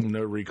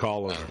 no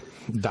recall of I don't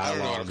know what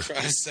dialogue. I'm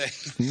trying to say.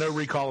 No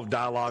recall of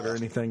dialogue or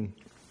anything.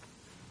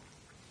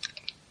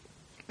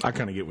 I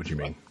kind of get what you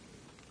mean.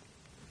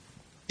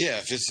 Yeah,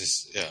 if it's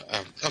just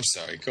I'm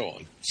sorry. Go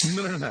on.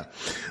 No.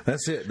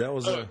 That's it. That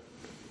was a.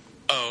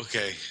 Oh,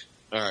 okay.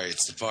 All right.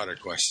 It's the Potter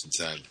question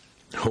time.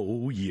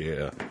 Oh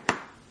yeah.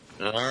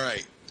 All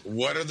right.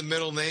 What are the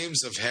middle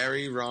names of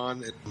Harry,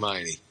 Ron, and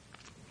Hermione?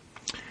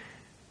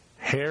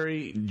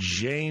 Harry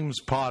James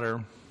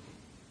Potter,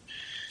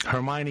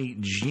 Hermione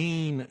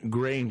Jean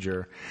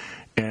Granger,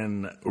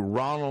 and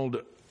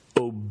Ronald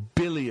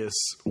Obilius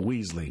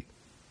Weasley.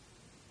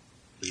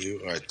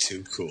 You are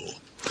too cool.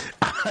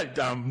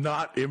 I'm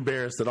not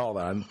embarrassed at all.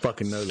 That I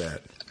fucking know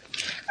that.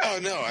 Oh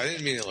no, I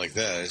didn't mean it like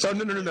that. Oh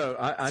no!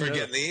 I For know.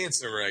 getting the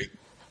answer right.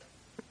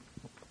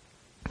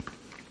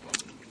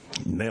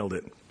 Nailed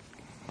it.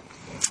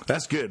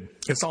 That's good.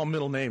 It's all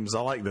middle names.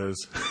 I like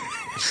those.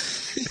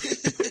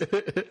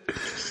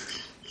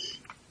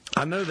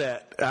 I know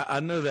that. I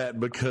know that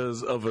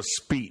because of a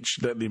speech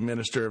that the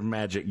Minister of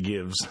Magic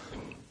gives,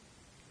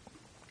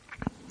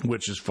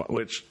 which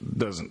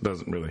doesn't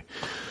matter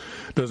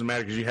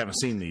because you haven't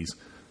seen these.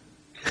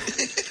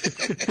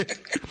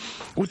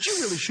 Which you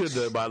really should,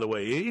 though. By the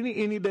way,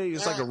 any day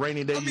it's like a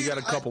rainy day. You got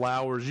a couple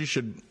hours. You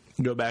should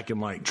go back and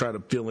like try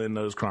to fill in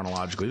those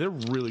chronologically. They're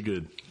really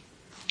good.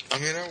 I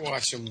mean, I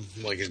watch them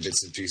like in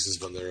bits and pieces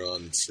when they're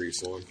on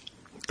Freeform.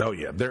 Oh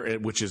yeah,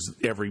 which is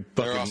every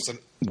fucking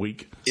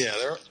week. Yeah,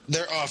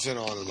 they're often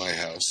on in my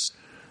house.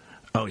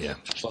 Oh yeah.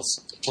 Plus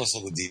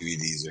all the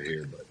DVDs are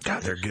here. But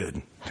God, they're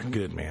good. They're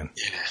good, man.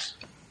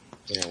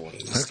 Yeah, one of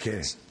these Okay.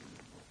 days.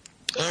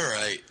 All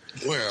right,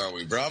 where are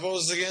we?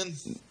 Bravos again?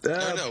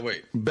 No,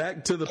 wait.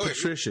 Back to the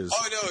Patricias.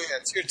 Oh no, yeah,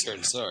 it's your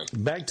turn. Sorry.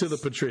 Back to the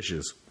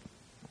Patricias.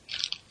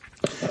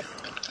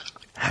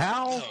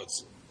 How?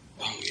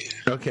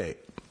 Okay.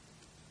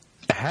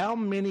 How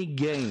many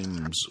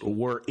games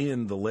were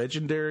in the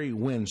legendary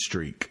win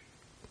streak?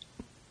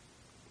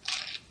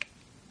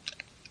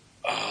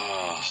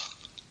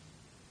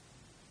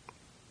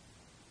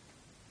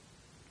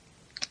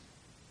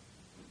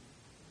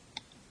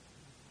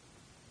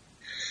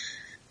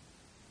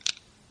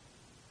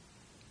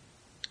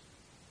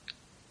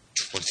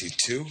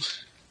 22.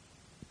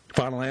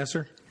 Final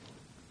answer?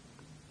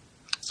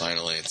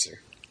 Final answer.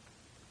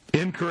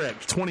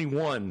 Incorrect.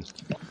 21.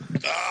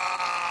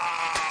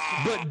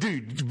 But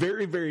dude,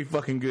 very, very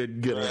fucking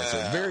good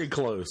answer. Very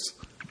close.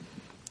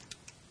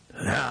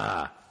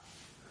 I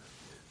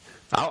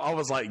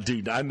was like,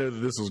 dude, I know that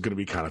this was going to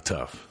be kind of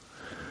tough.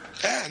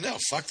 No,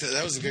 fuck that.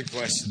 That was a good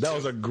question. That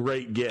was a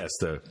great guess,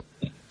 though.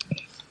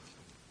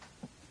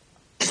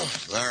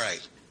 All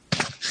right.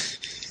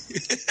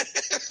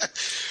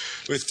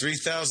 With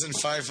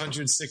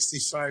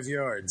 3,565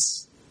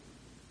 yards,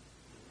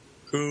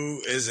 who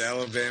is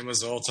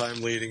Alabama's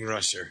all-time leading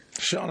rusher?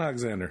 Sean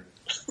Alexander.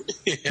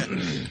 Yeah,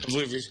 I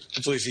believe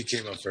he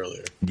came up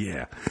earlier.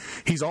 Yeah,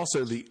 he's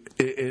also the.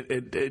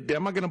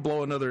 Am I going to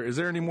blow another? Is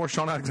there any more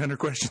Sean Alexander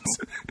questions?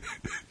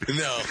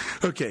 No.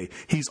 Okay,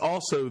 he's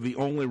also the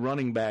only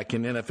running back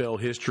in NFL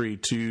history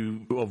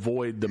to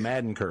avoid the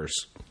Madden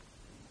curse.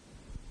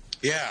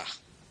 Yeah,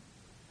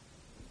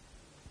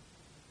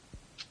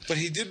 but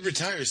he did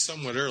retire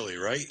somewhat early,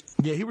 right?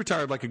 Yeah, he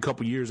retired like a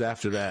couple years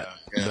after that.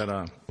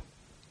 Yeah.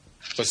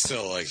 But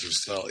still, like he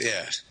was still,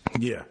 yeah.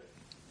 Yeah.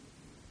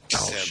 Oh,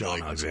 Sad,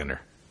 Sean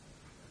Alexander.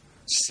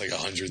 Just like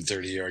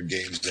 130-yard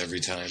games every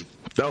time.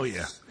 Oh,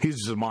 yeah. He's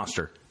just a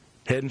monster.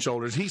 Head and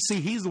shoulders.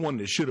 He's the one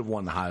that should have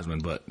won the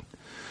Heisman, but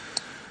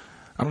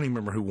I don't even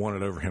remember who won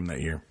it over him that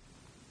year.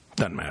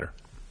 Doesn't matter.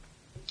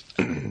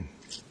 All right.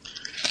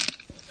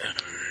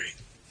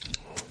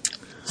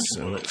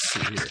 So let's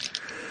see here.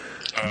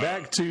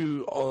 Back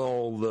to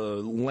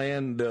the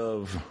land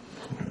of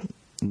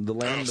the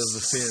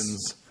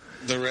Finns.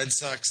 The Red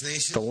Sox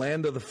nation? The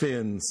land of the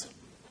Finns.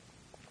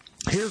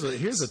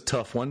 Here's a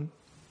tough one.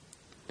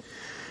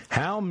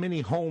 How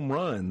many home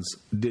runs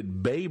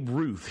did Babe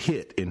Ruth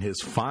hit in his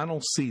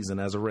final season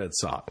as a Red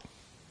Sox?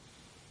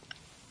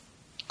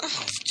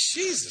 Oh,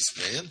 Jesus,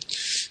 man.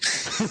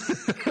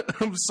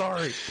 I'm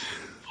sorry.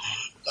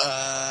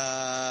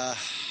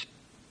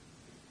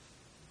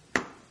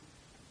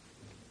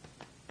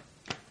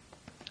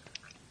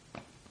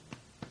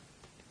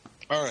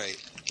 All right.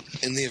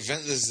 In the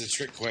event this is a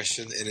trick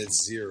question and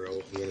it's 0,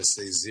 I'm going to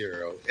say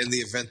 0. In the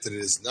event that it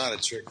is not a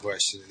trick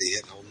question and he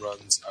hit home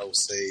runs, I will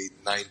say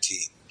 19.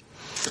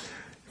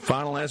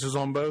 Final answers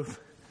on both?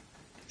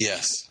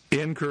 Yes.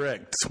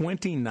 Incorrect.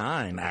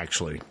 29,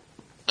 actually.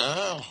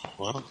 Oh,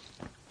 well.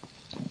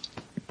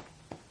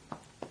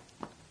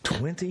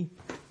 29.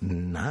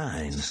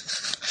 29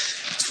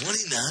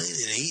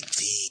 and 18.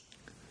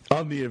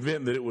 On the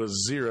event that it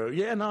was 0.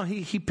 Yeah, no,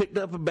 he picked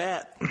up a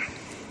bat.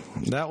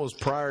 That was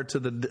prior to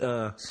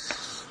the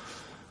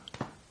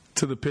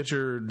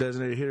pitcher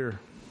designated hitter.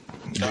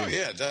 Oh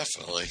yeah,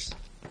 definitely.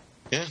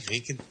 Yeah, he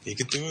can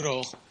do it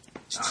all.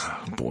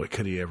 Oh, boy,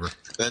 could he ever.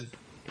 Then,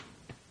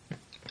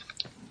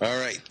 all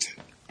right.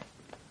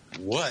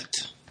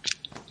 What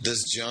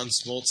does John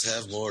Smoltz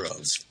have more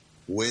of?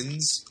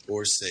 Wins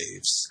or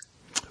saves?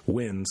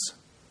 Wins.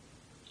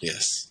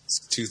 Yes,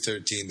 it's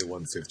 213 to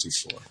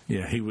 154.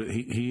 Yeah, he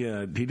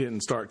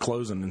didn't start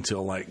closing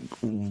until like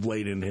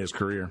late into his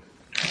career.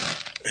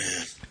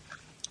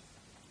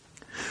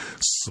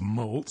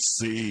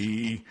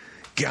 Smoltzy.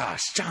 Gosh,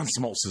 John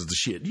Smoltz is the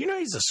shit. You know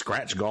he's a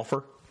scratch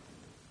golfer?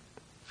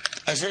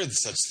 I've heard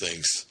such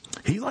things.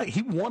 He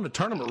won a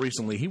tournament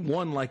recently. He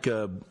won like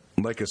a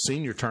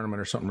senior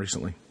tournament or something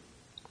recently.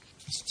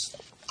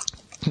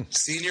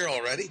 Senior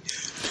already?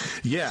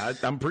 Yeah,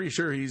 I'm pretty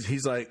sure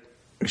he's like,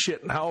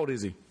 shit, how old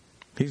is he?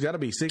 He's got to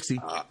be 60.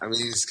 I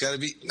mean, he's got to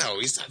be. No,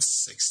 he's not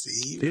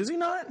 60. Is he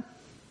not?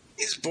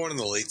 He's born in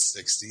the late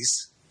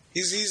 60s.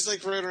 He's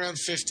like right around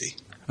 50.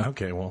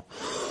 Okay, well,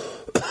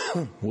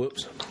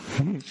 whoops.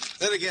 Then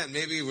again,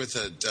 maybe with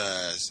I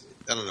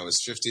don't know,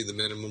 is 50 the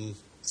minimum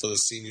for the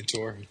senior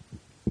tour?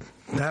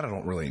 That I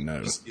don't really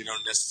know. You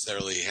don't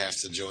necessarily have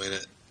to join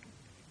it.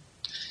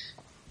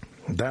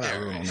 That I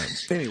really don't know.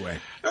 Anyway.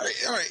 All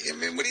right. I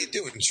mean, what are you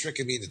doing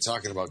tricking me into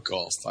talking about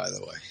golf, by the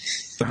way?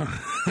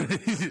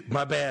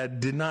 My bad.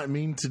 Did not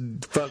mean to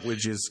fuck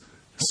with you.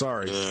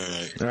 Sorry.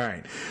 All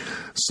right.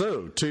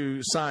 So,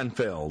 to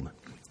Seinfeld.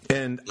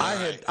 And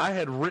I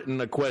had written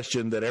a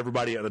question that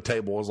everybody at the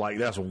table was like,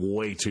 that's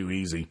way too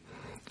easy.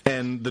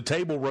 And the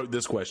table wrote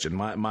this question.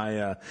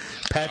 My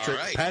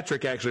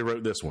Patrick actually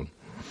wrote this one.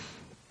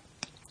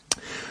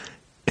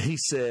 He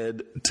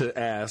said to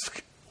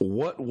ask,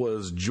 what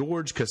was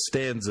George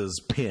Costanza's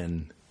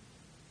pen?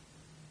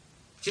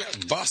 Yeah,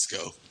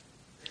 Bosco.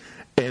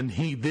 And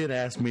he then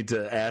asked me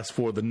to ask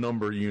for the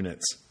number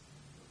units.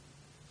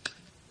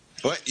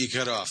 What? You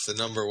cut off the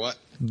number what?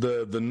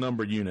 The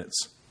number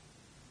units.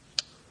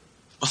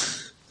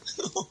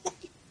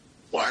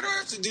 Why do I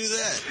have to do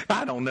that?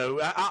 I don't know.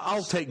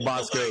 I'll take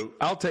Bosco.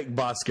 I'll take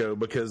Bosco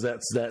because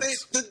that's.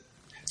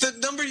 The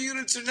number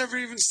units are never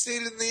even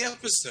stated in the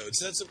episodes.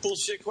 That's a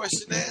bullshit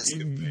question to ask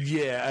him.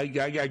 Yeah, I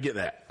get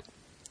that.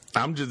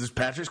 I'm just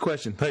Patrick's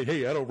question.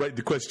 Hey, I don't write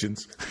the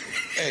questions.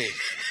 Hey,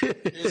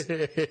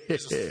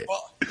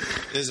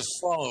 there's a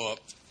follow-up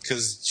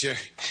because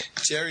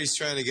Jerry's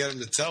trying to get him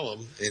to tell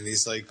him, and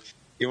he's like,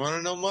 you want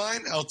to know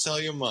mine? I'll tell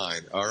you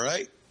mine, all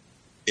right?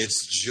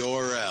 It's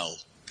Jor-El.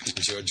 And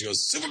George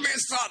goes,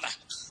 Superman's father.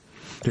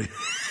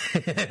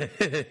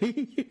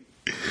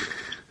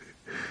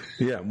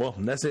 Yeah, well,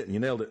 that's it. You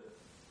nailed it.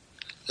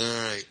 All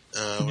right.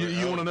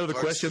 You want to know the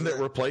question that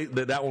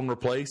one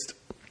replaced?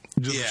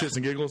 Just for shits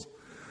and giggles?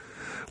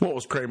 What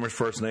was Kramer's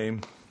first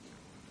name?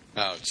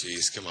 Oh,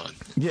 jeez, come on.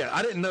 Yeah,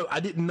 I didn't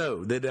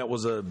know that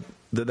was a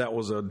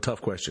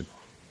tough question.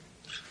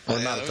 Or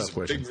not a tough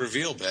question. Big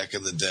reveal back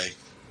in the day.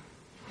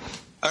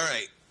 All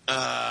right.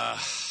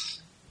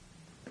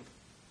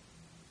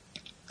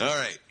 All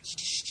right.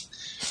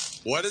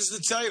 What is the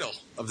title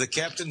of the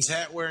captain's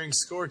hat-wearing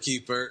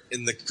scorekeeper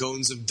in the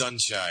Cones of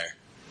Dunshire?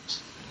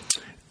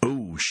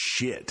 Oh,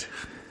 shit.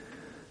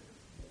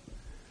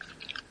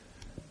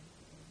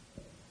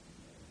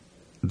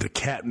 The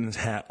captain's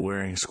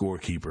hat-wearing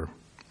scorekeeper.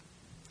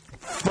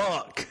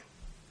 Fuck.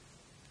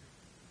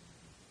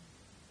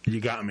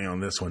 You got me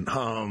on this one.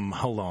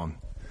 Hold on.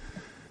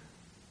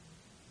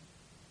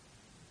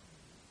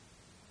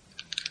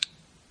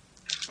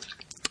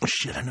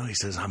 Shit, I know he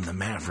says I'm the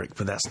Maverick,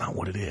 but that's not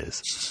what it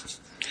is.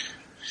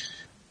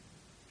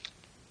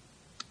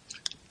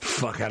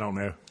 Fuck, I don't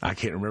know. I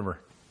can't remember.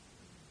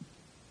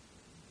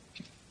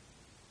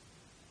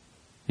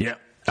 Yep,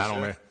 I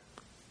don't know.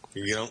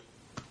 You know?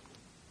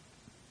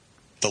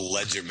 The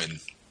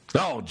Ledgerman.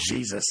 Oh,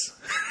 Jesus.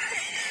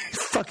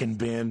 Fucking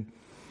Ben.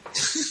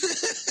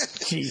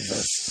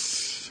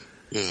 Jesus.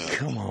 Yeah.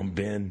 Come on,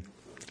 Ben.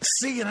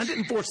 See, and I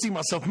didn't foresee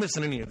myself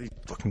missing any of these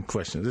fucking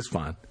questions. It's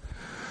fine.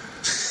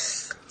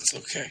 It's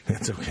okay.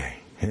 It's okay.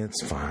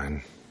 It's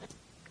fine.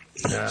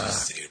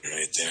 Just stay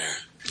right there.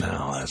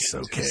 No, that's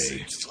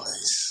okay.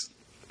 Place.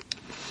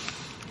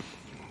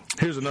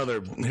 Here's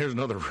another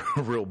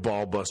real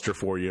ball buster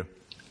for you.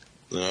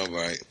 All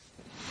right.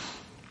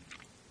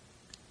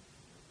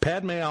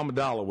 Padme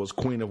Amidala was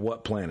queen of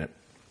what planet?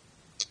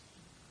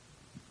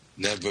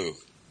 Naboo.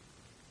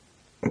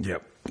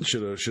 Yep.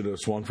 Should have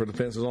swung for the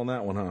fences on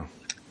that one, huh?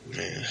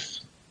 Yeah.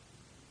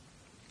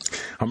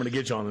 I'm going to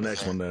get you on the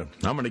next one, though.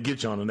 I'm going to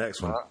get you on the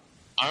next one. All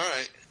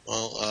right.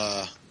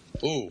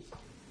 Well,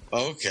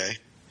 okay.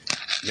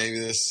 Maybe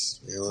this,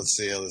 let's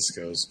see how this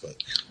goes. But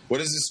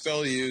what is the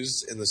spell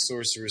used in the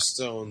Sorcerer's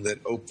Stone that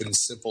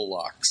opens simple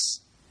locks?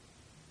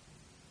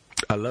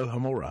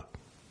 Alohomora.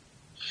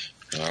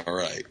 All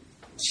right.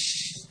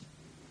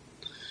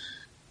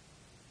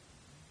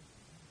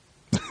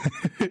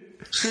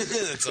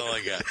 That's all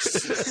I got.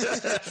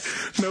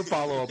 No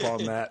follow-up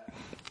on that.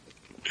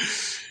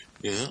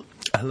 Yeah.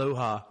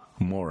 Aloha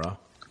Mora.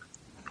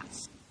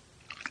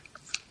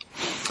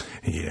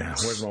 Yeah.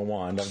 Where's my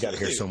wand? I've got it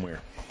here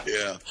somewhere.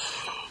 Yeah.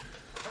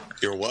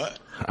 Your what?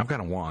 I've got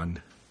a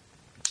wand.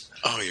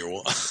 Oh, your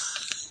what?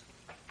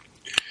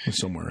 It's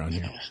somewhere around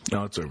here.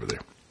 No, it's over there.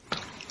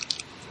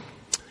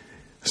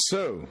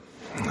 So,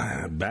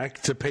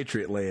 back to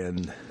Patriot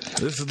Land.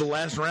 This is the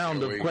last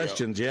round of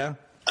questions, yeah?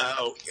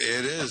 Oh,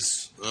 it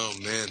is. Oh,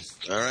 man.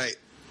 All right.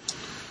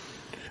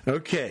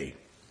 Okay.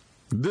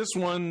 This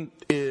one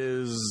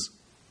is...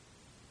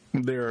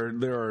 There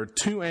are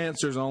two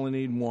answers. I only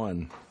need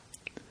one.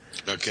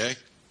 Okay.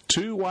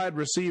 2 wide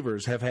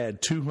receivers have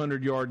had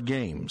 200-yard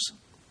games.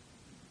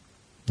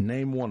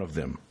 Name one of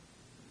them.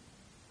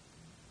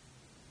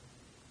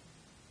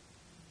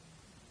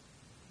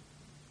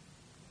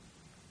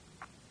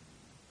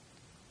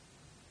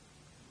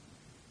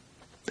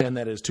 And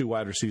that is 2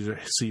 wide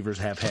receivers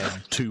have had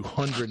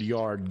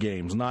 200-yard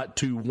games. Not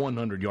 2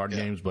 100-yard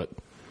games, but...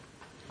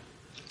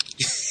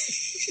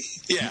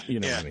 Yeah. You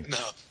know what I mean. No.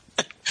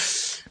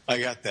 I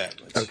got that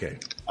much. Okay.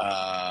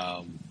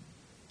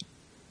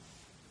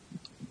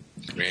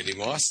 Randy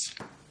Moss?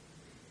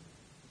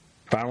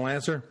 Final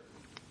answer?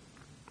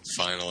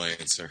 Final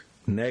answer.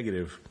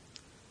 Negative.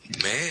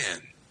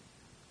 Man.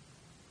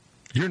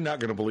 You're not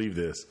going to believe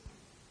this.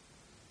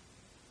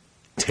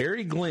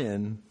 Terry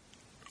Glenn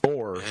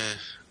or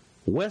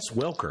Wes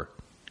Welker.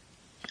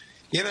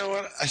 You know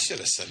what? I should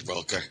have said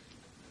Welker.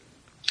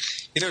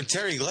 You know,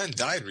 Terry Glenn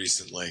died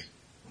recently.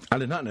 I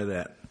did not know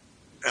that.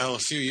 Oh, a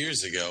few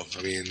years ago.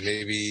 I mean,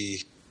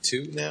 maybe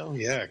 2 now?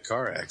 Yeah,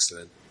 car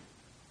accident.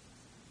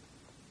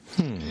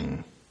 I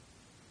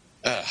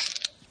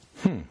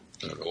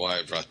don't know why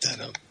I brought that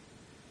up.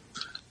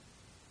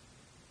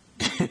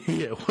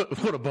 Yeah,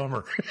 what a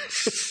bummer.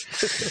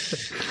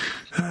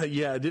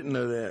 Yeah, I didn't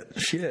know that.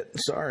 Shit,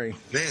 sorry.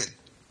 Man,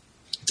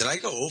 did I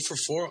go 0 for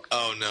 4?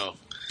 Oh, no.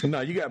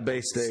 No, you got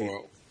Bay State.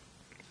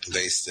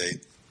 Bay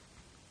State.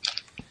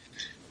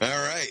 All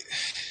right.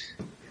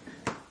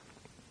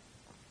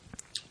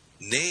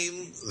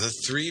 Name the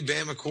 3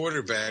 Bama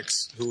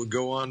quarterbacks who would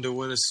go on to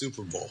win a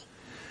Super Bowl.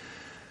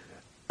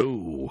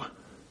 Ooh.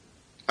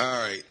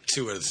 All right,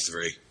 2 out of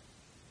 3.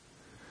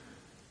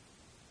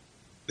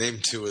 Name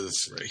 2 of the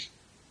 3.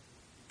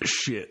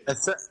 Shit.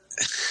 That's it.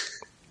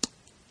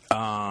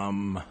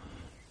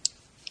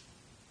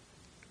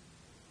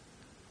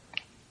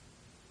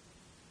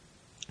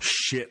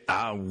 Shit,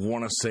 I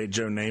want to say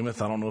Joe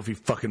Namath. I don't know if he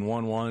fucking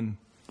won one.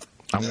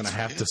 I'm going to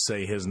have to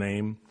say his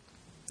name.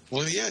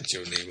 Well, yeah,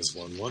 Joe Namath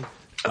won one.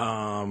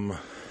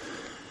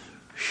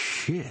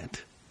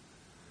 Shit.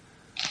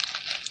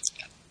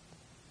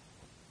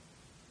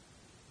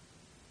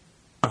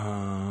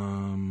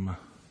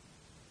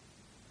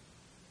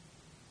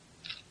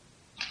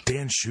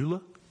 Dan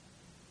Shula?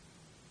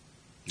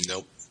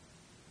 Nope.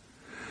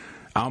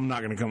 I'm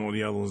not going to come up with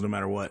the other ones no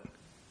matter what.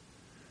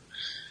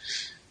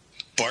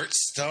 Bart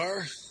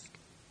Starr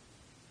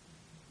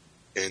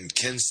and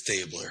Ken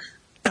Stabler.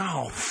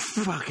 Oh,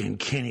 fucking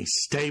Kenny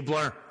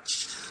Stabler.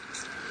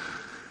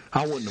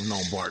 I wouldn't have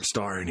known Bart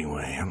Starr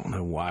anyway. I don't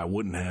know why I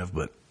wouldn't have,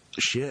 but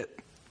shit.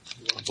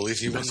 I believe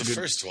he won the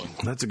first one.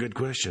 That's a good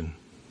question.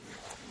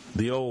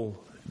 The old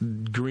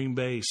Green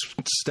Bay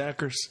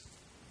Stackers.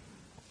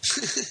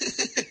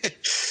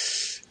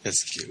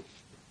 That's cute.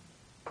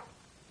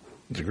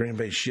 The Green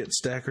Bay shit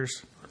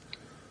Stackers.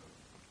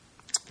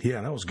 Yeah,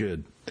 that was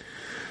good.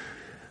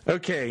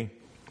 Okay,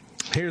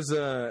 here's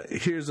a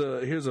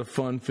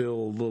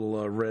fun-filled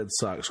little Red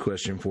Sox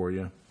question for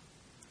you.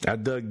 I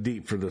dug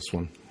deep for this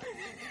one.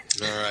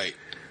 All right.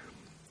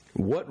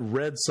 What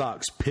Red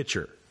Sox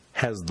pitcher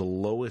has the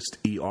lowest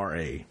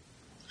ERA?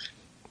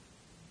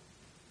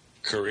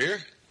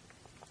 Career?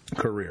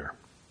 Career.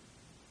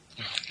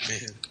 Oh,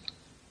 man.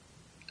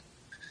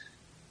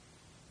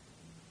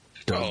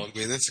 Doug. Oh, I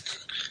mean, that's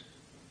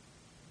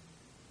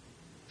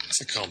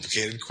a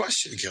complicated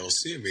question,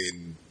 Kelsey. I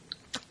mean,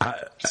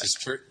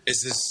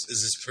 is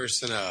this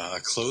person a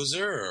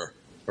closer or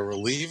a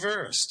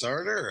reliever, a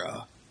starter,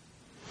 a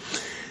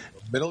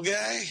middle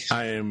guy?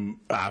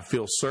 I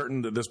feel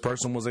certain that this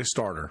person was a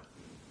starter.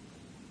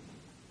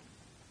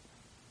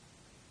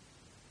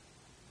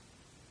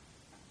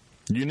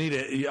 You need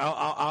it.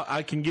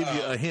 I can give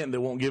you a hint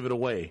that won't give it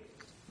away,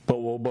 but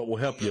we'll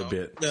help you a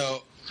bit.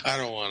 No, I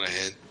don't want a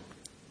hint.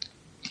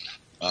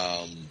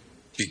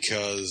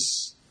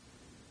 Because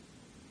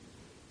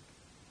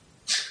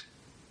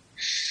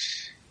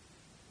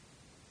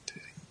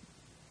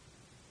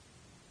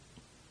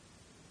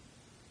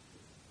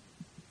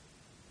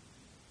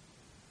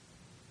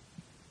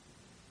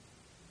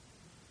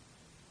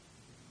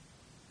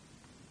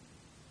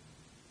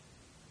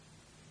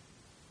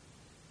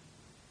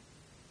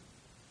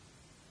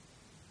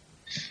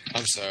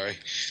I'm sorry.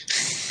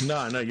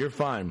 No, you're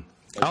fine.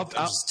 I'm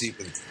deep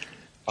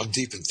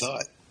in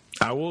thought.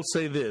 I will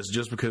say this,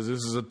 just because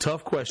this is a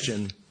tough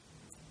question.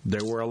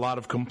 There were a lot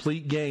of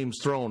complete games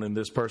thrown in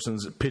this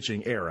person's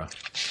pitching era.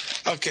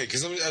 Okay,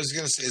 because I was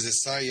going to say, is it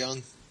Cy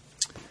Young?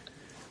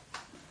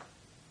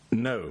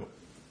 No.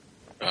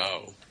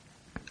 Oh.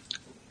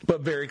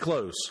 But very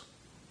close.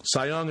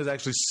 Cy Young is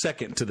actually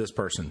second to this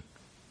person.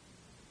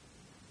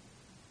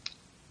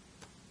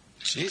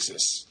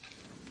 Jesus.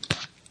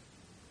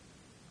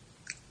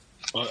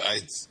 Well,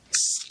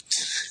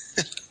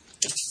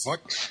 the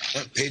fuck?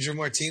 Pedro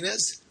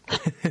Martinez?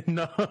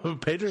 No,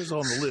 Pedro's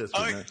on the list.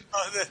 Oh,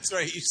 that's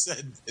right. You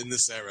said in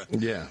this era.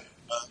 Yeah.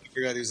 I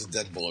forgot he was a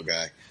dead ball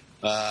guy.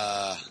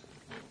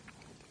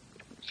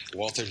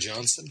 Walter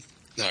Johnson?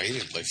 No, he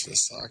didn't play for the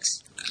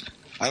Sox.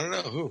 I don't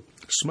know who.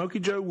 Smokey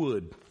Joe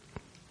Wood.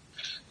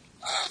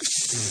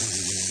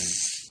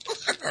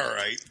 All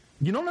right.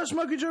 You don't know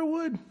Smokey Joe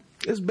Wood?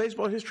 It's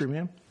baseball history,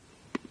 man.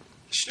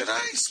 Should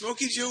I?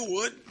 Smokey Joe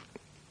Wood?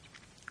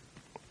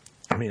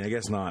 I mean, I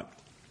guess not.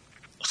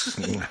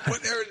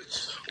 What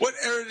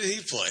era did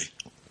he play?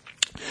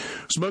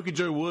 Smokey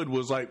Joe Wood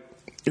was like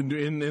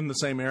in the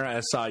same era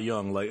as Cy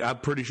Young. Like, I'm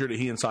pretty sure that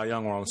he and Cy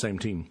Young were on the same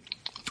team.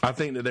 I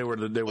think that they were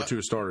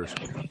two starters.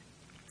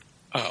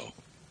 Oh,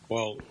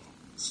 well,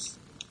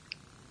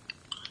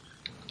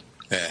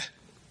 yeah.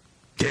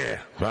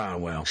 Yeah. Ah,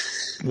 well,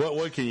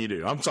 what can you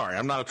do? I'm sorry,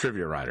 I'm not a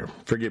trivia writer.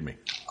 Forgive me.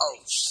 Oh,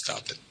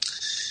 stop it.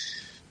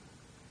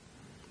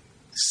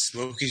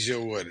 Smokey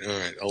Joe Wood. All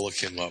right, I'll look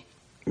him up.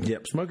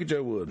 Yep, Smokey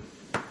Joe Wood.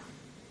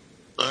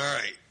 All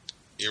right,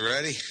 you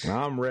ready?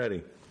 I'm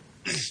ready.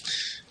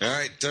 All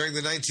right, during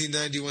the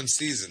 1991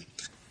 season,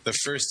 the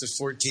first of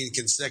 14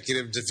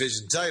 consecutive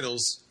division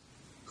titles,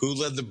 who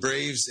led the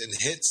Braves in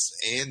hits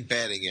and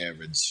batting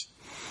average?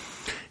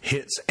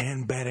 Hits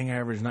and batting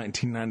average,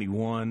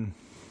 1991.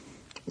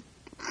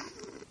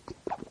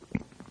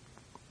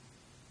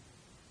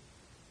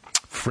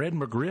 Fred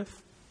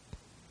McGriff?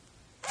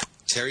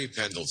 Terry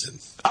Pendleton.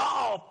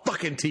 Oh,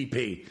 fucking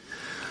TP.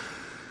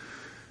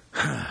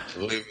 I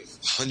believe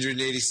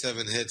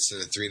 187 hits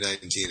and a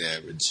 319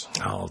 average.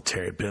 Oh,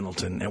 Terry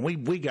Pendleton. And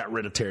we got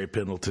rid of Terry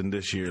Pendleton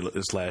this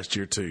last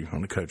year, too,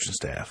 on the coaching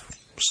staff.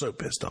 So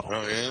pissed off.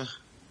 Oh, yeah?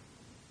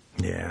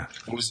 Yeah.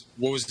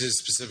 What was his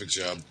specific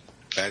job?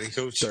 Batting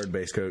coach? Third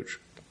base coach.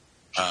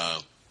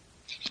 Well,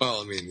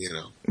 I mean, you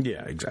know.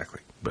 Yeah,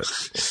 exactly. But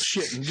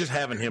shit, and just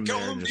having him Go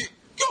there.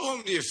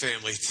 home to your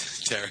family,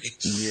 Terry.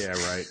 Yeah,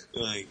 right.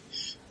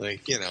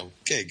 Like, you know,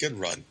 okay, good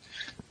run.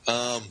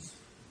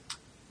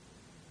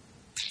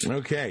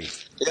 Okay.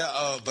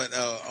 Yeah, but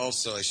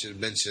also I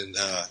should mention,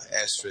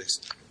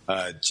 asterisk,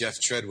 Jeff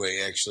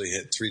Treadway actually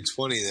hit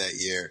 320 that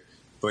year,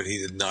 but he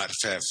did not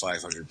have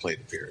 500 plate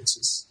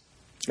appearances.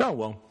 Oh,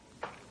 well.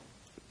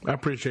 I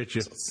appreciate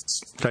you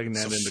taking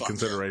that into fuck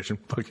consideration.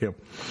 Fuck him.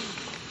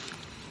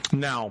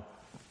 Now,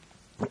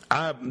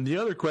 the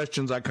other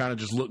questions, I kind of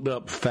just looked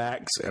up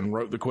facts and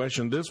wrote the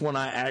question. This one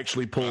I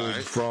actually pulled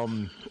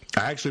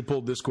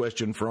this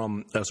question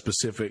from a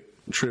specific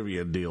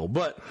trivia deal,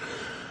 but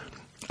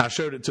I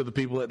showed it to the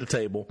people at the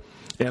table,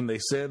 and they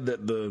said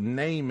that the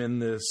name in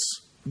this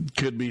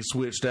could be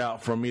switched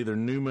out from either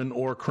Newman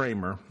or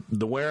Kramer.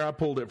 The where I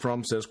pulled it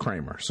from says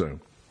Kramer,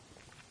 so.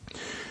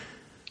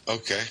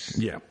 Okay.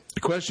 Yeah. The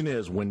question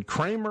is, when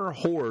Kramer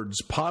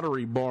hoards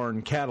Pottery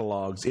Barn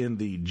catalogs in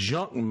the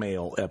junk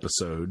mail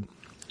episode,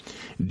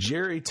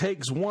 Jerry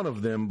takes one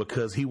of them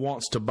because he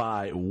wants to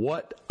buy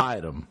what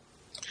item?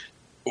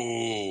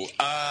 Ooh,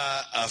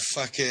 a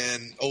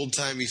fucking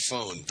old-timey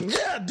phone.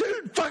 Yeah,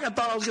 dude, fuck, I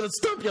thought I was going to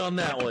stump you on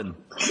that one.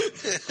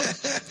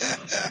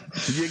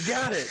 You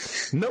got it.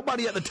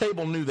 Nobody at the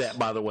table knew that,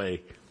 by the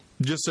way.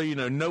 Just so you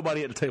know,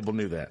 nobody at the table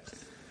knew that.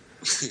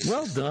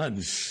 Well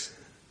done.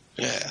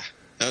 Yeah,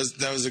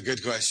 that was a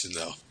good question,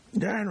 though.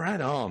 Darn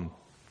right on.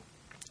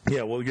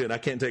 Yeah, well, good. I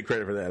can't take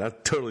credit for that. I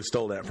totally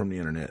stole that from the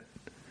internet.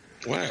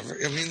 Whatever.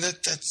 I mean,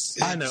 that's...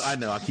 I know.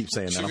 I keep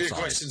saying that. I'm Trivia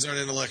sorry. questions aren't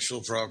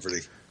intellectual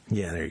property.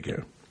 Yeah, there you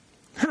go.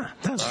 Huh,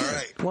 that was All good.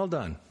 right. Well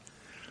done.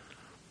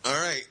 All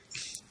right.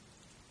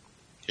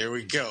 Here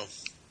we go.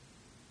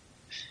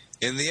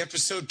 In the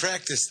episode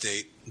Practice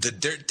Date, the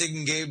dirt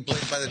digging game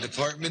played by the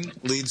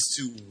department leads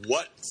to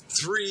what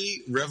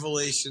 3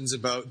 revelations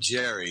about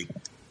Jerry?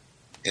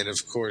 And,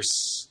 of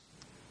course,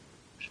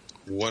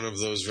 one of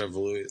those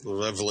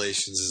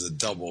revelations is a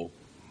double.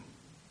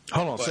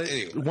 Hold on. But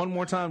Say anyway. one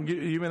more time.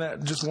 You mean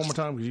that just one more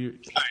time? All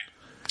right.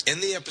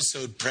 In the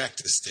episode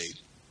Practice Date,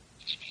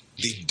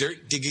 the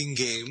dirt digging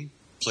game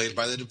played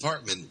by the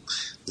department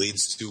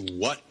leads to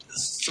what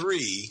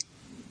 3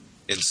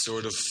 and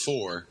sort of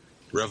 4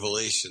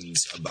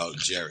 revelations about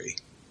Jerry?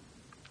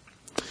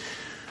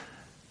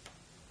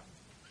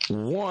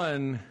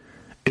 One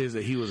is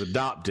that he was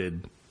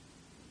adopted.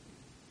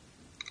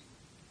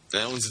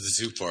 That one's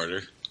the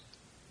 2-parter.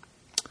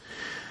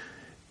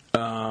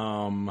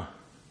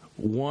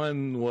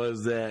 One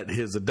was that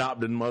his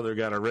adopted mother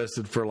got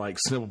arrested for like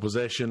simple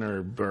possession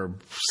or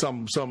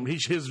some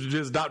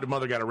his adopted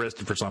mother got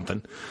arrested for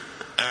something.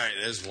 All right,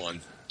 there's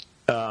one.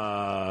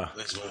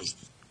 There's one.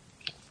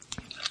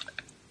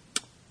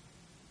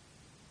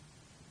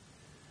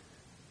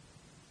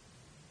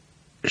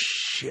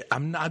 Shit,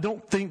 I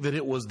don't think that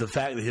it was the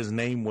fact that his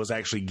name was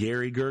actually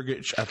Gary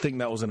Gergich. I think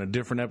that was in a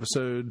different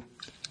episode.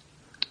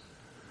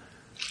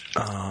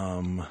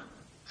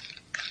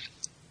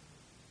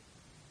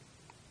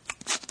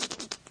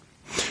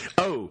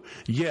 Oh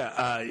yeah,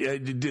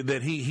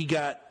 that he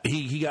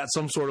got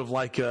some sort of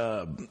like he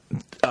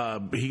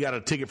got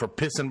a ticket for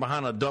pissing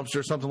behind a dumpster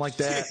or something like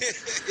that.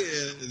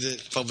 Yeah,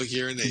 public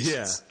urination.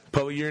 Yeah,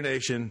 public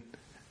urination,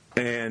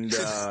 and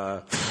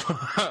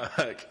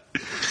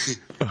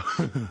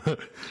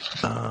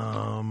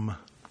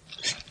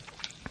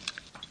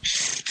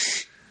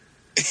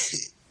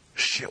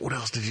shit. What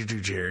else did you do,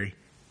 Jerry?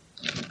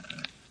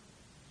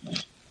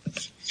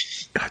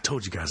 I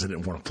told you guys I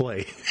didn't want to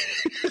play.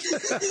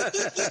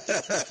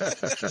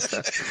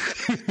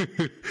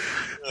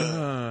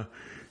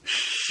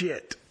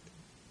 Shit.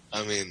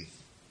 I mean,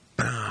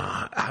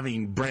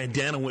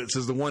 Brandanowitz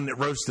is the one that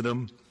roasted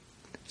him.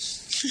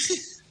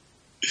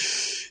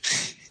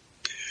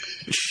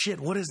 Shit,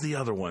 what is the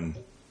other one?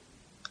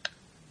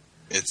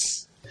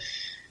 it's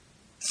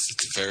at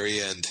the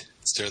very end.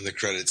 It's during the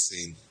credits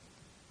scene.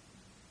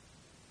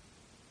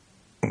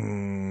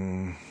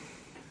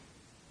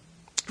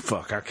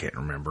 Fuck, I can't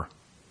remember.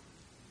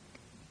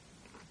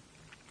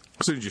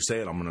 As soon as you say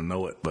it, I'm going to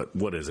know it, but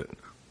what is it?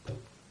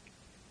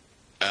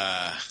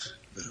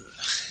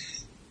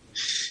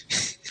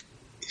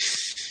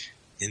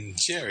 And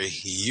Jerry,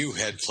 you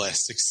had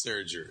plastic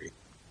surgery.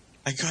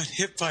 I got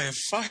hit by a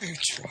fire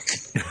truck.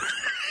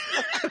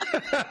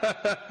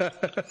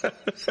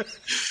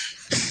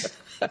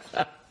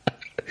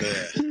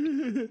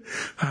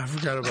 I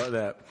forgot about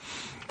that.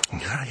 I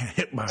got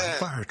hit by a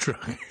fire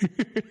truck.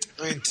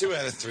 I mean, 2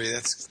 out of 3.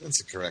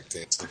 That's a correct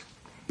answer.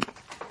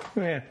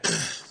 Yeah.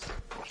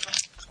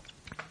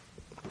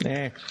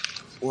 Yeah.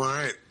 Well, all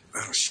right.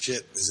 Oh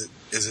shit! Is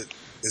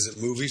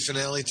it movie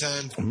finale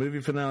time? Movie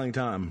finale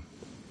time.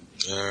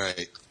 All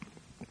right.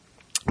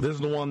 This is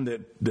the one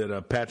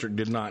that Patrick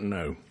did not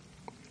know.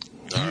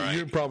 All right.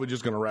 You're probably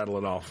just going to rattle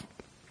it off.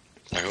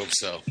 I hope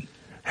so.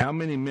 How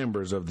many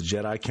members of the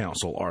Jedi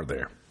Council are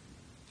there?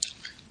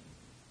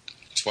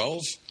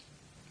 12?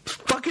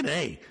 Fucking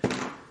A.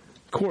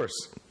 Of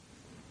course.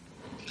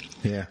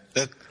 Yeah.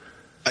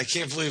 I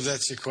can't believe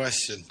that's your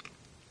question.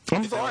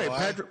 I'm You sorry, know why?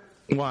 Patrick.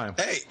 Why?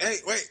 Hey,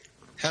 wait.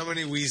 How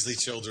many Weasley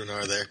children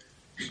are there?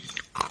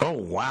 Oh,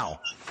 wow.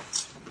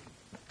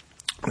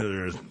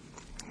 There's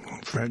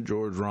Fred,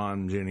 George,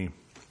 Ron, Ginny,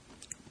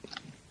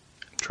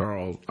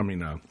 Charles.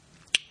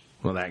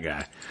 Well, that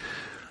guy.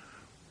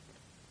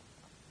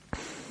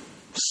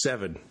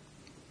 7.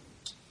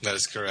 That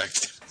is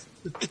correct.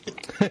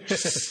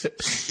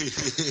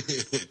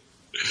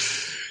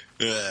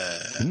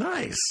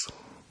 Nice.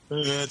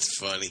 That's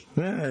funny.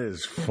 That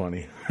is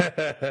funny.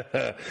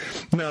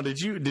 Now, did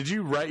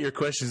you write your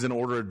questions in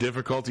order of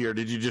difficulty, or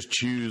did you just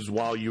choose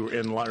while you were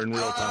in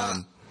real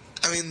time?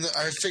 I mean,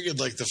 I figured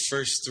like the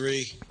first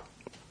 3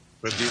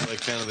 would be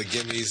like kind of the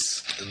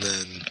gimmies, and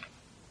then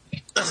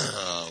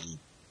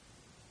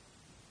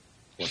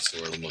what's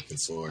the word I'm looking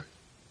for?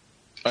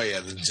 Oh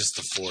yeah, then just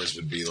the 4s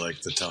would be like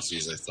the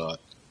toughies. I thought.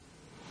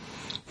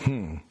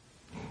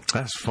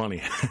 That's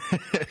funny.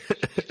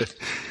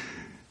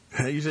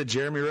 You said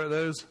Jeremy wrote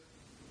those?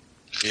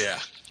 Yeah,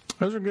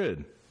 Those are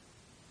good.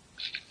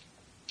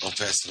 I'll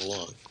pass it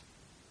along.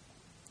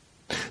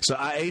 So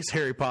I aced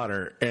Harry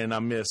Potter, and I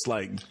missed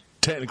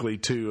technically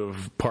 2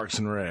 of Parks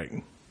and Rec.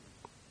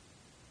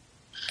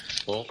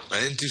 Well, I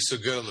didn't do so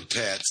good on the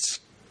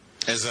Pats.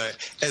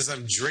 As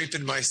I'm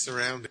draping my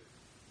surroundings,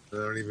 I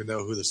don't even know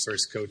who the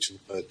first coach took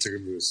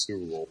him to a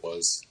Super Bowl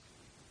was.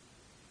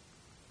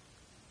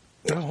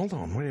 Oh, hold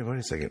on. Wait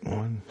a second.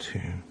 1, 2.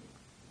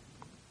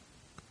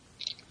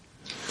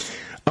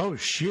 Oh,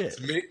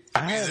 shit. Me,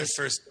 their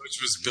first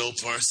coach was Bill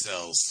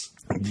Parcells.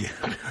 Yeah.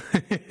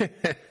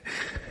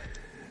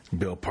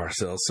 Bill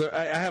Parcells. So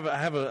I have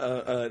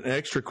an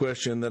extra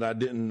question that I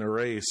didn't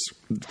erase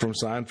from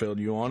Seinfeld.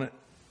 You on it?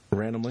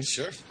 Randomly?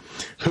 Sure.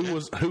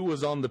 Who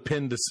was on the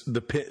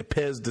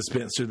Pez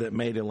dispenser that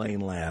made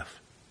Elaine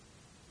laugh?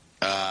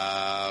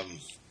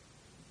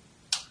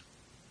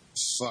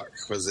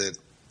 Was it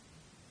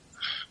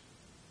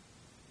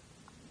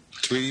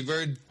Tweety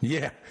Bird?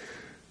 Yeah.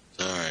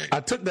 All right. I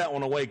took that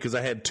one away because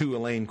I had 2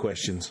 Elaine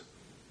questions.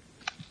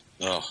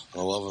 Oh, I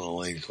love an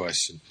Elaine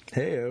question.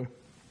 Hey-o.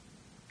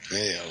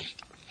 Hey-o.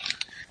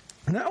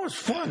 That was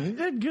fun. You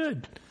did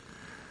good.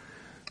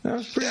 That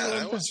was pretty well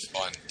that done. was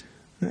fun.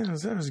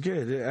 That was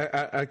good.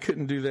 I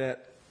couldn't do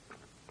that.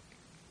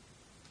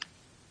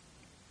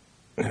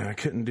 I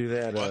couldn't do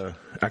that.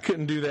 I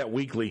couldn't do that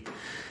weekly.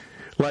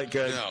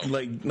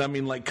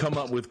 No. Come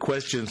up with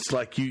questions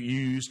like you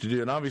used to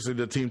do. And obviously,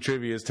 the team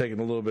trivia has taken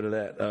a little bit of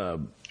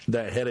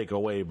that headache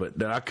away.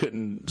 But I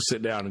couldn't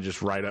sit down and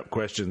just write up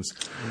questions,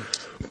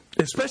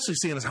 especially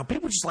seeing as how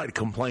people just like to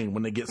complain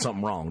when they get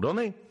something wrong, don't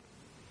they?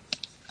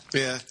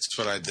 Yeah, that's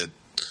what I did.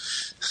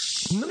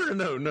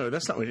 No.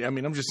 That's not what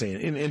I'm just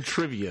saying in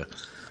trivia,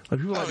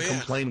 people like to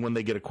complain when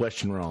they get a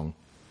question wrong.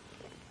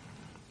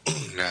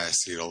 Nah, I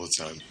see it all the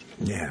time.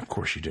 Yeah, of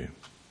course you do.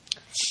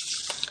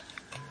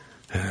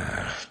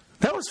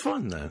 That was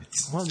fun, though.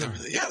 Well done.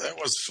 Yeah, that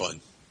was fun.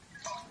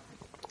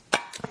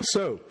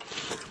 So,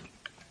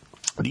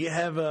 do you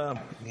have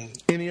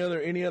any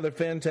other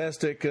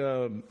fantastic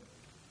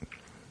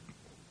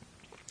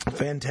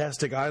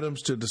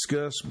items to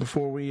discuss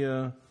before we?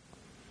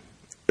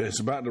 It's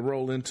about to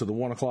roll into the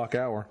 1 o'clock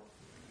hour.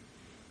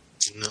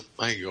 No,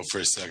 I can go for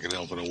a second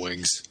helping of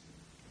wings.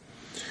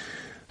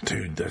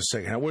 Dude, that's a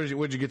second.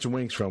 Where'd you get your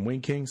wings from?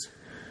 Wing Kings?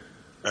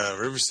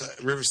 River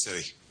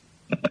City.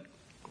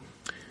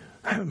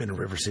 I haven't been to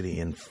River City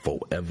in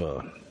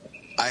forever.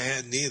 I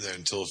hadn't either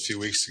until a few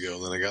weeks ago,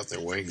 and then I got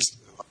their wings.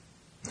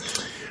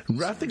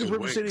 I think of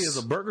River wings. City as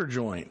a burger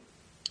joint.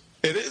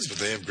 It is, but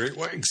they have great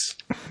wings.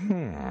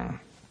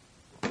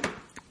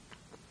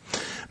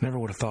 Never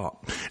would have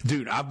thought,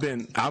 dude.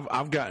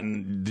 I've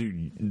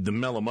gotten the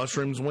Mellow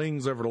Mushrooms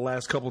wings over the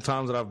last couple of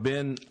times that I've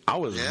been. I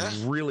was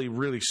really,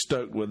 really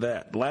stoked with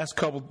that. Last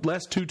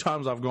 2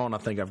 times I've gone, I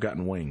think I've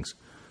gotten wings.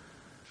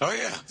 Oh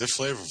yeah, they're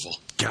flavorful.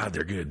 God,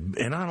 they're good,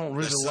 and I don't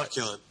really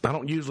succulent. I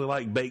don't usually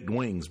like baked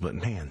wings, but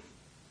man,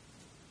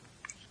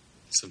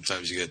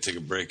 sometimes you got to take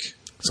a break.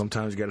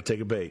 Sometimes you got to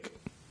take a bake.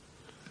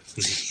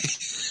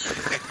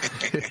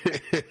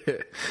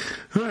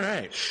 All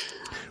right.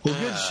 Well,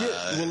 good shit.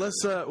 Well,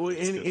 let's.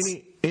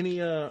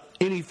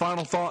 Any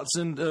final thoughts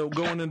in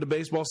going into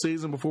baseball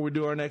season before we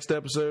do our next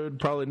episode?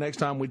 Probably next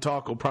time we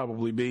talk will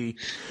probably be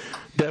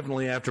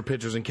definitely after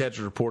pitchers and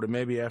catchers reported,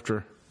 maybe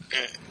after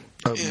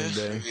opening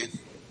day. I mean,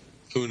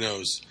 who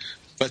knows?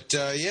 But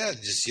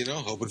just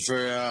hoping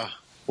for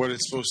what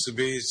it's supposed to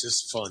be is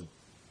just fun.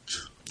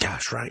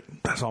 Gosh, right?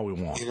 That's all we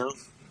want. You know?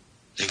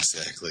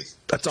 Exactly.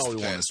 That's all we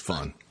want is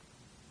fun.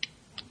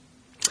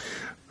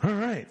 All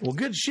right. Well,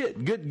 good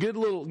shit. Good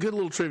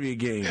little trivia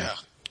game. Yeah.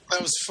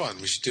 That was fun.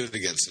 We should do it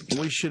again sometime.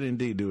 We should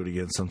indeed do it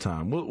again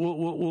sometime.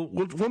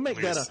 We'll make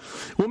that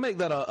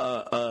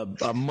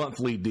a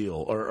monthly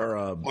deal or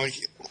a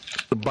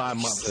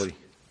bi-monthly.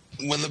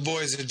 When the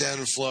boys are down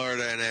in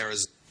Florida and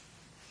Arizona.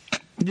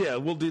 Yeah,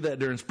 we'll do that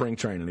during spring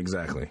training.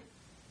 Exactly.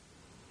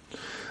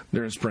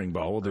 During spring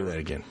ball, we'll do that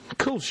again.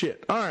 Cool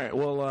shit. All right.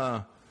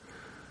 Well,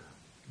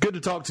 good to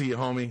talk to you,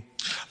 homie.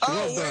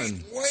 Well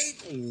done.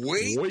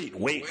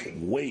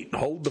 Wait.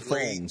 Hold the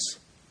phones.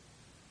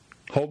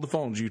 Hold the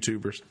phones,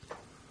 YouTubers.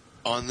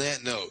 On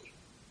that note,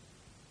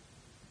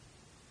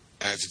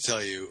 I have to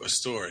tell you a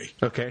story.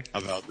 Okay.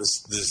 About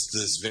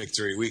this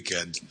victory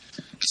weekend.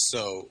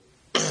 So,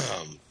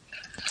 I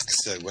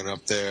said went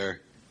up there,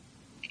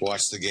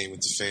 watched the game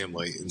with the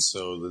family, and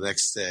so the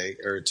next day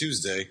or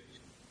Tuesday,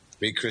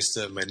 me,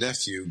 Krista, and my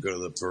nephew go to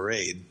the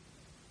parade,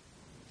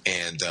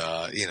 and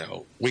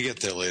we get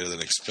there later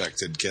than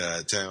expected. Get out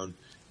of town.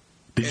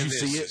 Did you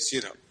see it?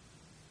 Just,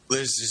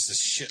 there's just a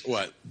shit.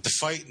 What? The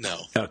fight? No.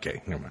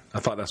 Okay, never mind. I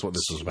thought that's what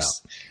this was about.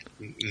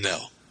 No.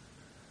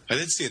 I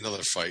did see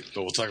another fight,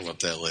 but we'll talk about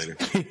that later.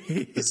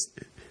 This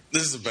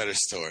is a better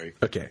story.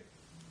 Okay.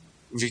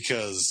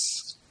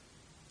 Because,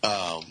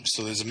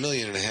 so there's 1.5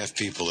 million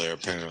people there,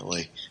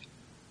 apparently.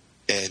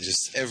 And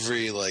just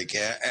every,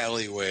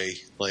 alleyway,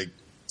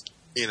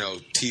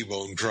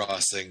 T-bone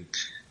crossing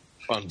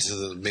onto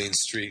the main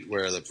street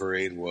where the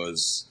parade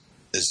was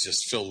is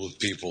just filled with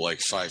people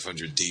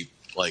 500 deep,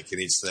 and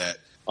each that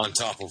on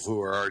top of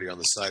who are already on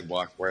the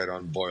sidewalk right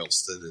on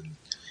Boylston, and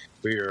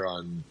we are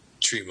on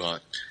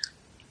Tremont.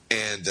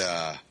 And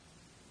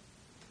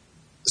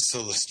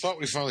so the spot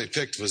we finally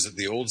picked was at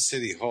the old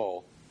City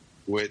Hall,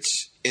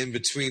 which in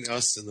between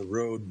us and the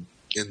road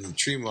in the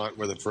Tremont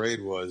where the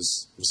parade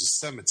was a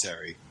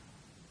cemetery.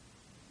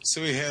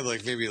 So we had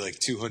maybe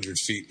 200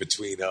 feet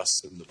between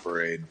us and the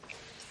parade.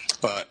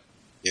 But,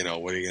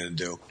 what are you going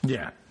to do?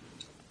 Yeah.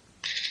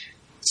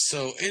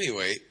 So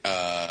anyway,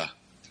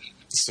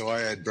 so I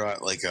had brought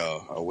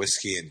a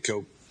whiskey and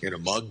Coke in a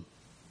mug.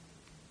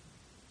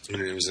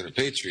 And it was in a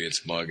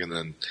Patriots mug. And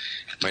then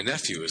my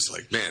nephew was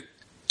like, man,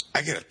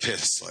 I got to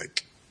piss.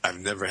 I've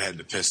never had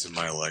to piss in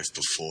my life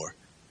before.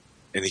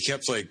 And he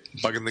kept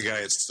bugging the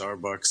guy at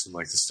Starbucks. And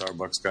the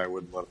Starbucks guy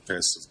wouldn't let him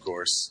piss, of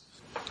course.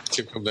 He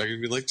kept coming back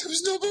and be like,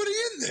 there's nobody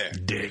in there.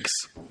 Dicks.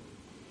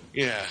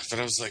 Yeah, but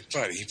I was like,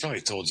 buddy, he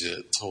probably told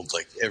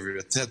every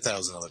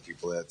 10,000 other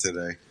people that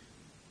today.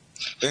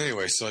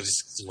 Anyway, so I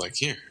just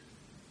here,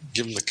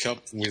 give him the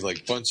cup, and we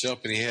bunch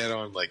up, and he had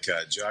on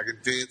jogging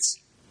pants.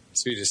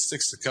 So he just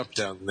sticks the cup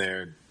down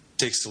there, and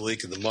takes the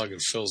leak in the mug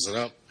and fills it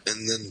up,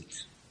 and then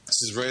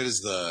this is right as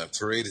the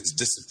parade is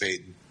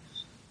dissipating.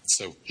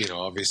 So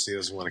obviously he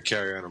doesn't want to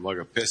carry on a mug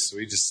of piss, so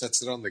he just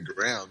sets it on the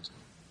ground.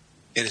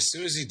 And as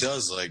soon as he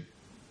does,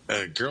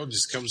 a girl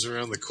just comes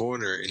around the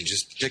corner and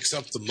just picks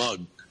up the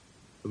mug,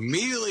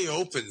 immediately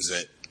opens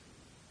it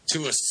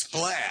to a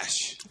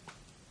splash.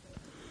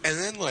 And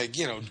then,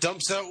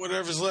 dumps out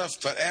whatever's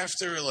left. But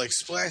after,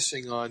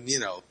 splashing on,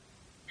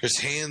 his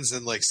hands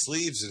and,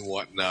 sleeves and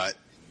whatnot,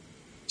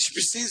 she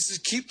proceeds to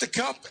keep the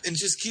cup and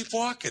just keep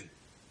walking.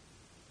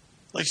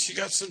 Like she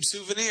got some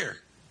souvenir.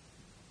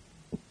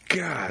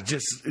 God,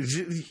 just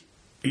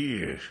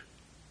yeah.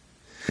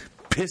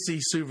 Pissy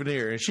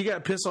souvenir. And she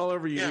got piss all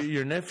over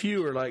your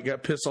nephew, or,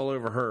 got piss all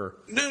over her?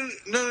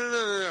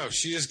 No.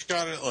 She just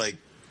got it,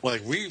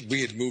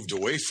 we had moved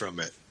away from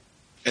it.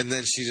 And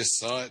then she just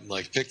saw it and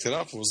picked it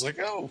up and was like,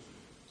 "Oh,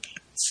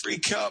 free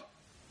cup."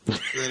 And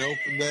then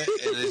opened it,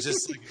 and it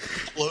just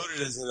exploded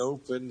as it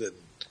opened, and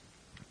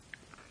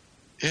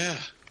yeah.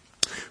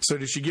 So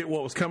did she get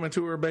what was coming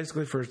to her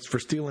basically for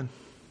stealing?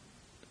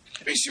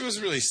 I mean, she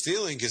wasn't really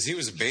stealing because he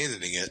was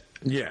abandoning it.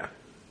 Yeah,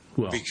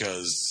 well,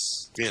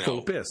 because full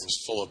of piss. It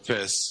was full of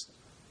piss.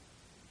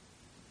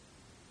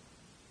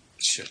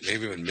 Shit,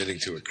 maybe I'm admitting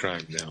to a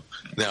crime now.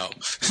 No,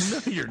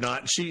 you're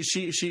not. She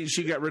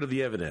got rid of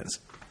the evidence.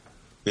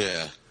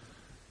 Yeah.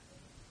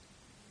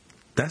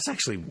 That's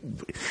actually...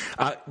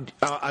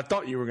 I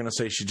thought you were going to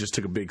say she just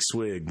took a big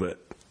swig,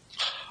 but...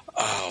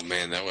 Oh,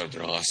 man, that would have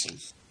been awesome.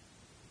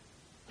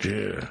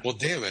 Yeah. Well,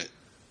 damn it.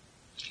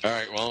 All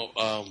right, well,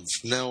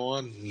 from now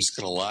on, I'm just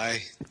going to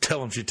lie.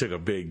 Tell him she took a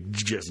big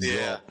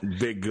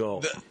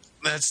gulp.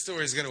 That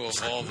story's going to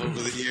evolve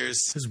over the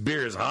years. This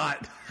beer is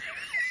hot.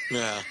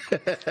 Yeah.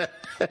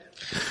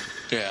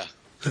 Yeah.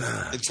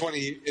 In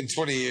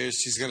 20 years,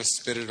 she's going to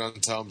spit it on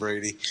Tom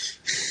Brady.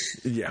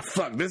 Yeah,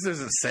 fuck, this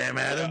isn't Sam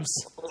Adams.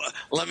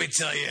 Let me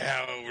tell you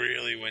how it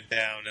really went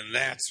down, and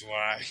that's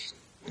why.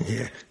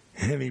 Yeah,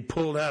 and he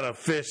pulled out a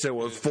fish that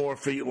was 4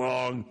 feet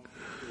long.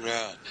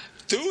 Yeah.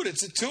 Dude,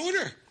 it's a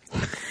tuner.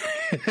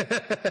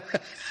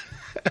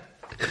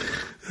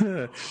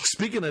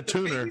 Speaking of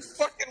tuner. Baby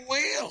fucking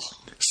whale.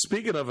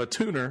 Speaking of a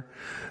tuner,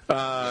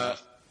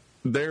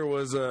 there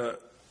was the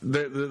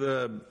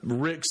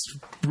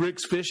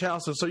Rick's Fish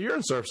House. So you're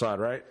in Surfside,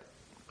 right?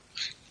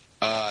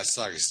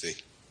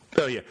 Saugus.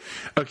 Oh, yeah.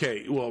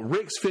 Okay, well,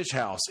 Rick's Fish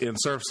House in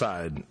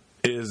Surfside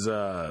is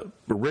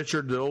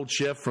Richard, the old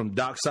chef from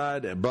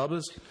Dockside at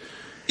Bubba's.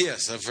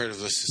 Yes, I've heard of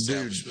this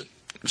establishment.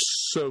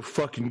 So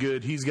fucking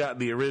good. He's got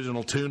the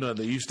original tuna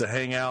that used to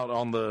hang out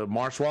on the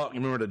Marsh Walk. You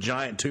remember the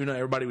giant tuna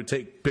everybody would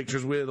take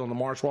pictures with on the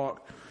Marsh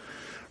Walk?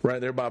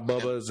 Right there by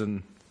Bubba's.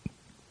 And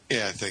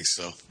yeah, I think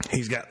so.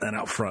 He's got that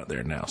out front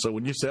there now. So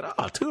when you said,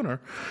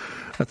 tuna,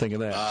 I think of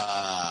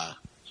that.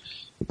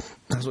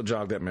 That's what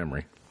jogged that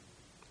memory.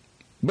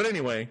 But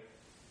anyway,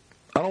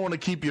 I don't want to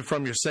keep you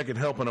from your second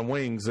helping of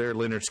wings there,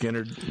 Leonard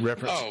Skinner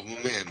reference. Oh,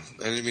 man.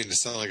 I didn't mean to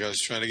sound like I was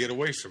trying to get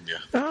away from you.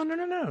 Oh, no.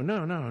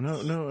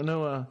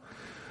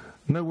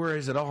 No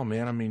worries at all,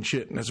 man. I mean,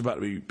 shit. It's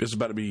about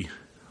to be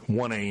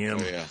 1 a.m.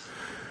 Oh, yeah.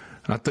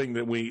 I think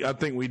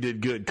we did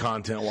good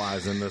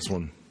content-wise in this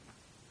one.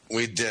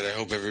 We did. I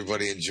hope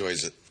everybody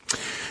enjoys it.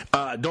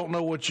 Don't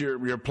know what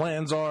your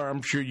plans are.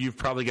 I'm sure you've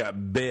probably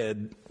got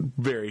bed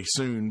very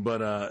soon,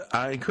 but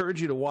I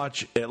encourage you to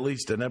watch at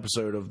least an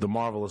episode of The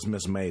Marvelous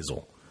Miss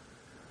Maisel.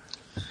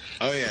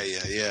 Oh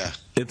yeah.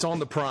 It's on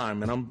the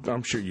Prime, and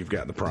I'm sure you've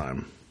got the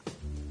Prime.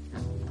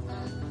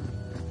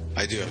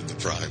 I do have the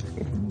Prime.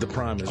 The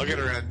Prime is. I'll get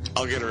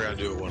around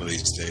to it one of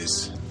these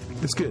days.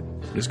 It's good.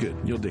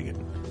 You'll dig it.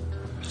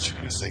 I'm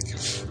trying to think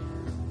of.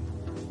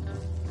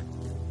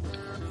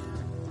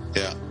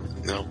 Yeah.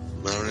 No.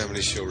 I don't have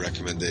any show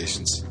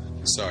recommendations.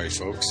 Sorry,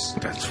 folks.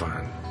 That's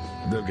fine.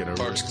 They'll get over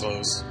Park's it.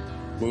 closed.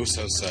 Moose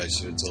outside,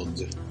 should have told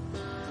you.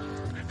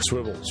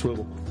 Swivel.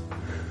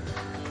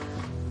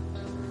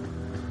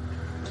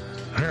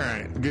 All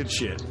right, good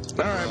shit.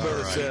 All right,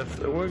 brother Seth,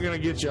 we're gonna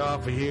get you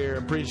off of here.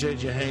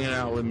 Appreciate you hanging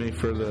out with me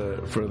for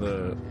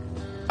the.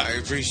 I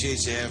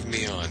appreciate you having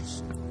me on.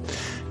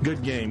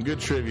 Good game, good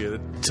trivia.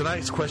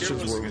 Tonight's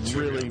questions were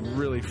really,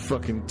 really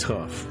fucking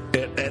tough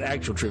at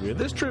actual trivia.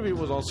 This trivia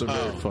was also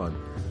very fun.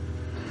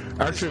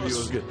 Our trivia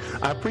was good.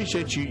 I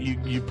appreciate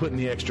you putting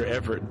the extra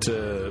effort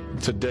to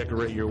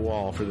decorate your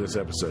wall for this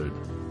episode.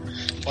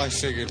 Well, I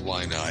figured,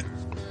 why not?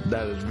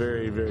 That is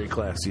very, very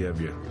classy of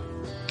you.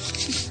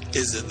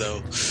 Is it,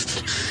 though?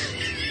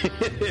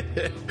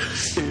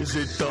 Is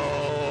it,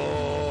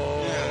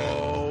 though?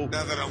 Yeah.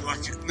 Now that I'm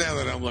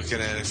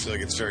looking at it, I feel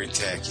like it's very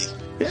tacky.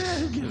 Yeah,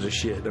 who gives a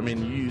shit? I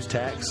mean, you use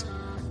tacks?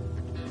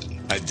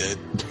 I did.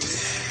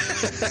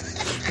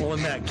 Well,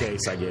 in that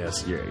case, I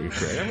guess you're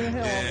correct. I mean,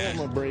 hell, I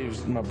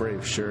want my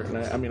Braves shirt. And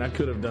I mean, I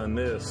could have done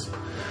this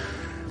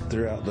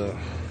throughout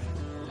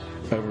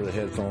over the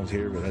headphones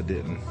here, but I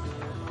didn't.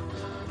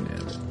 Yeah,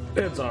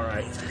 but it's all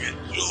right.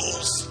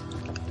 Jules.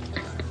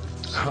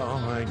 Oh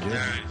my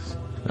goodness!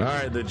 All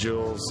right, the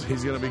Jules.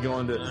 He's going to be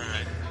going to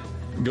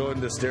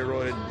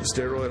steroid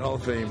Hall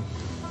of Fame.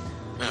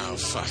 Oh,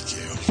 fuck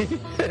you.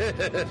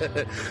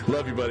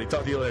 Love you, buddy.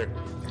 Talk to you later.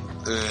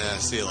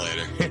 See you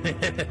later.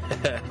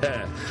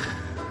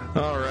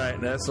 All right,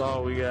 that's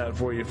all we got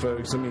for you,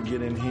 folks. Let me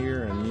get in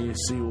here and you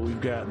see what we've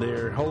got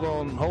there.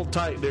 Hold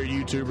tight there,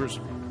 YouTubers.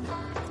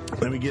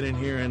 Let me get in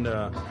here and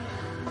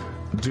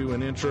do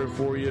an intro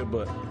for you.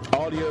 But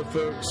audio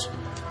folks,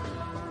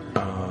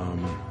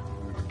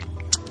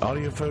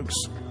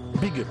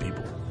 be good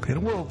people. In a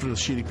world full of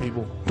shitty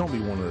people, don't be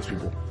one of those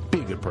people.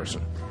 Be a good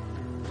person.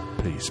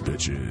 Peace,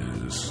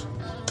 bitches.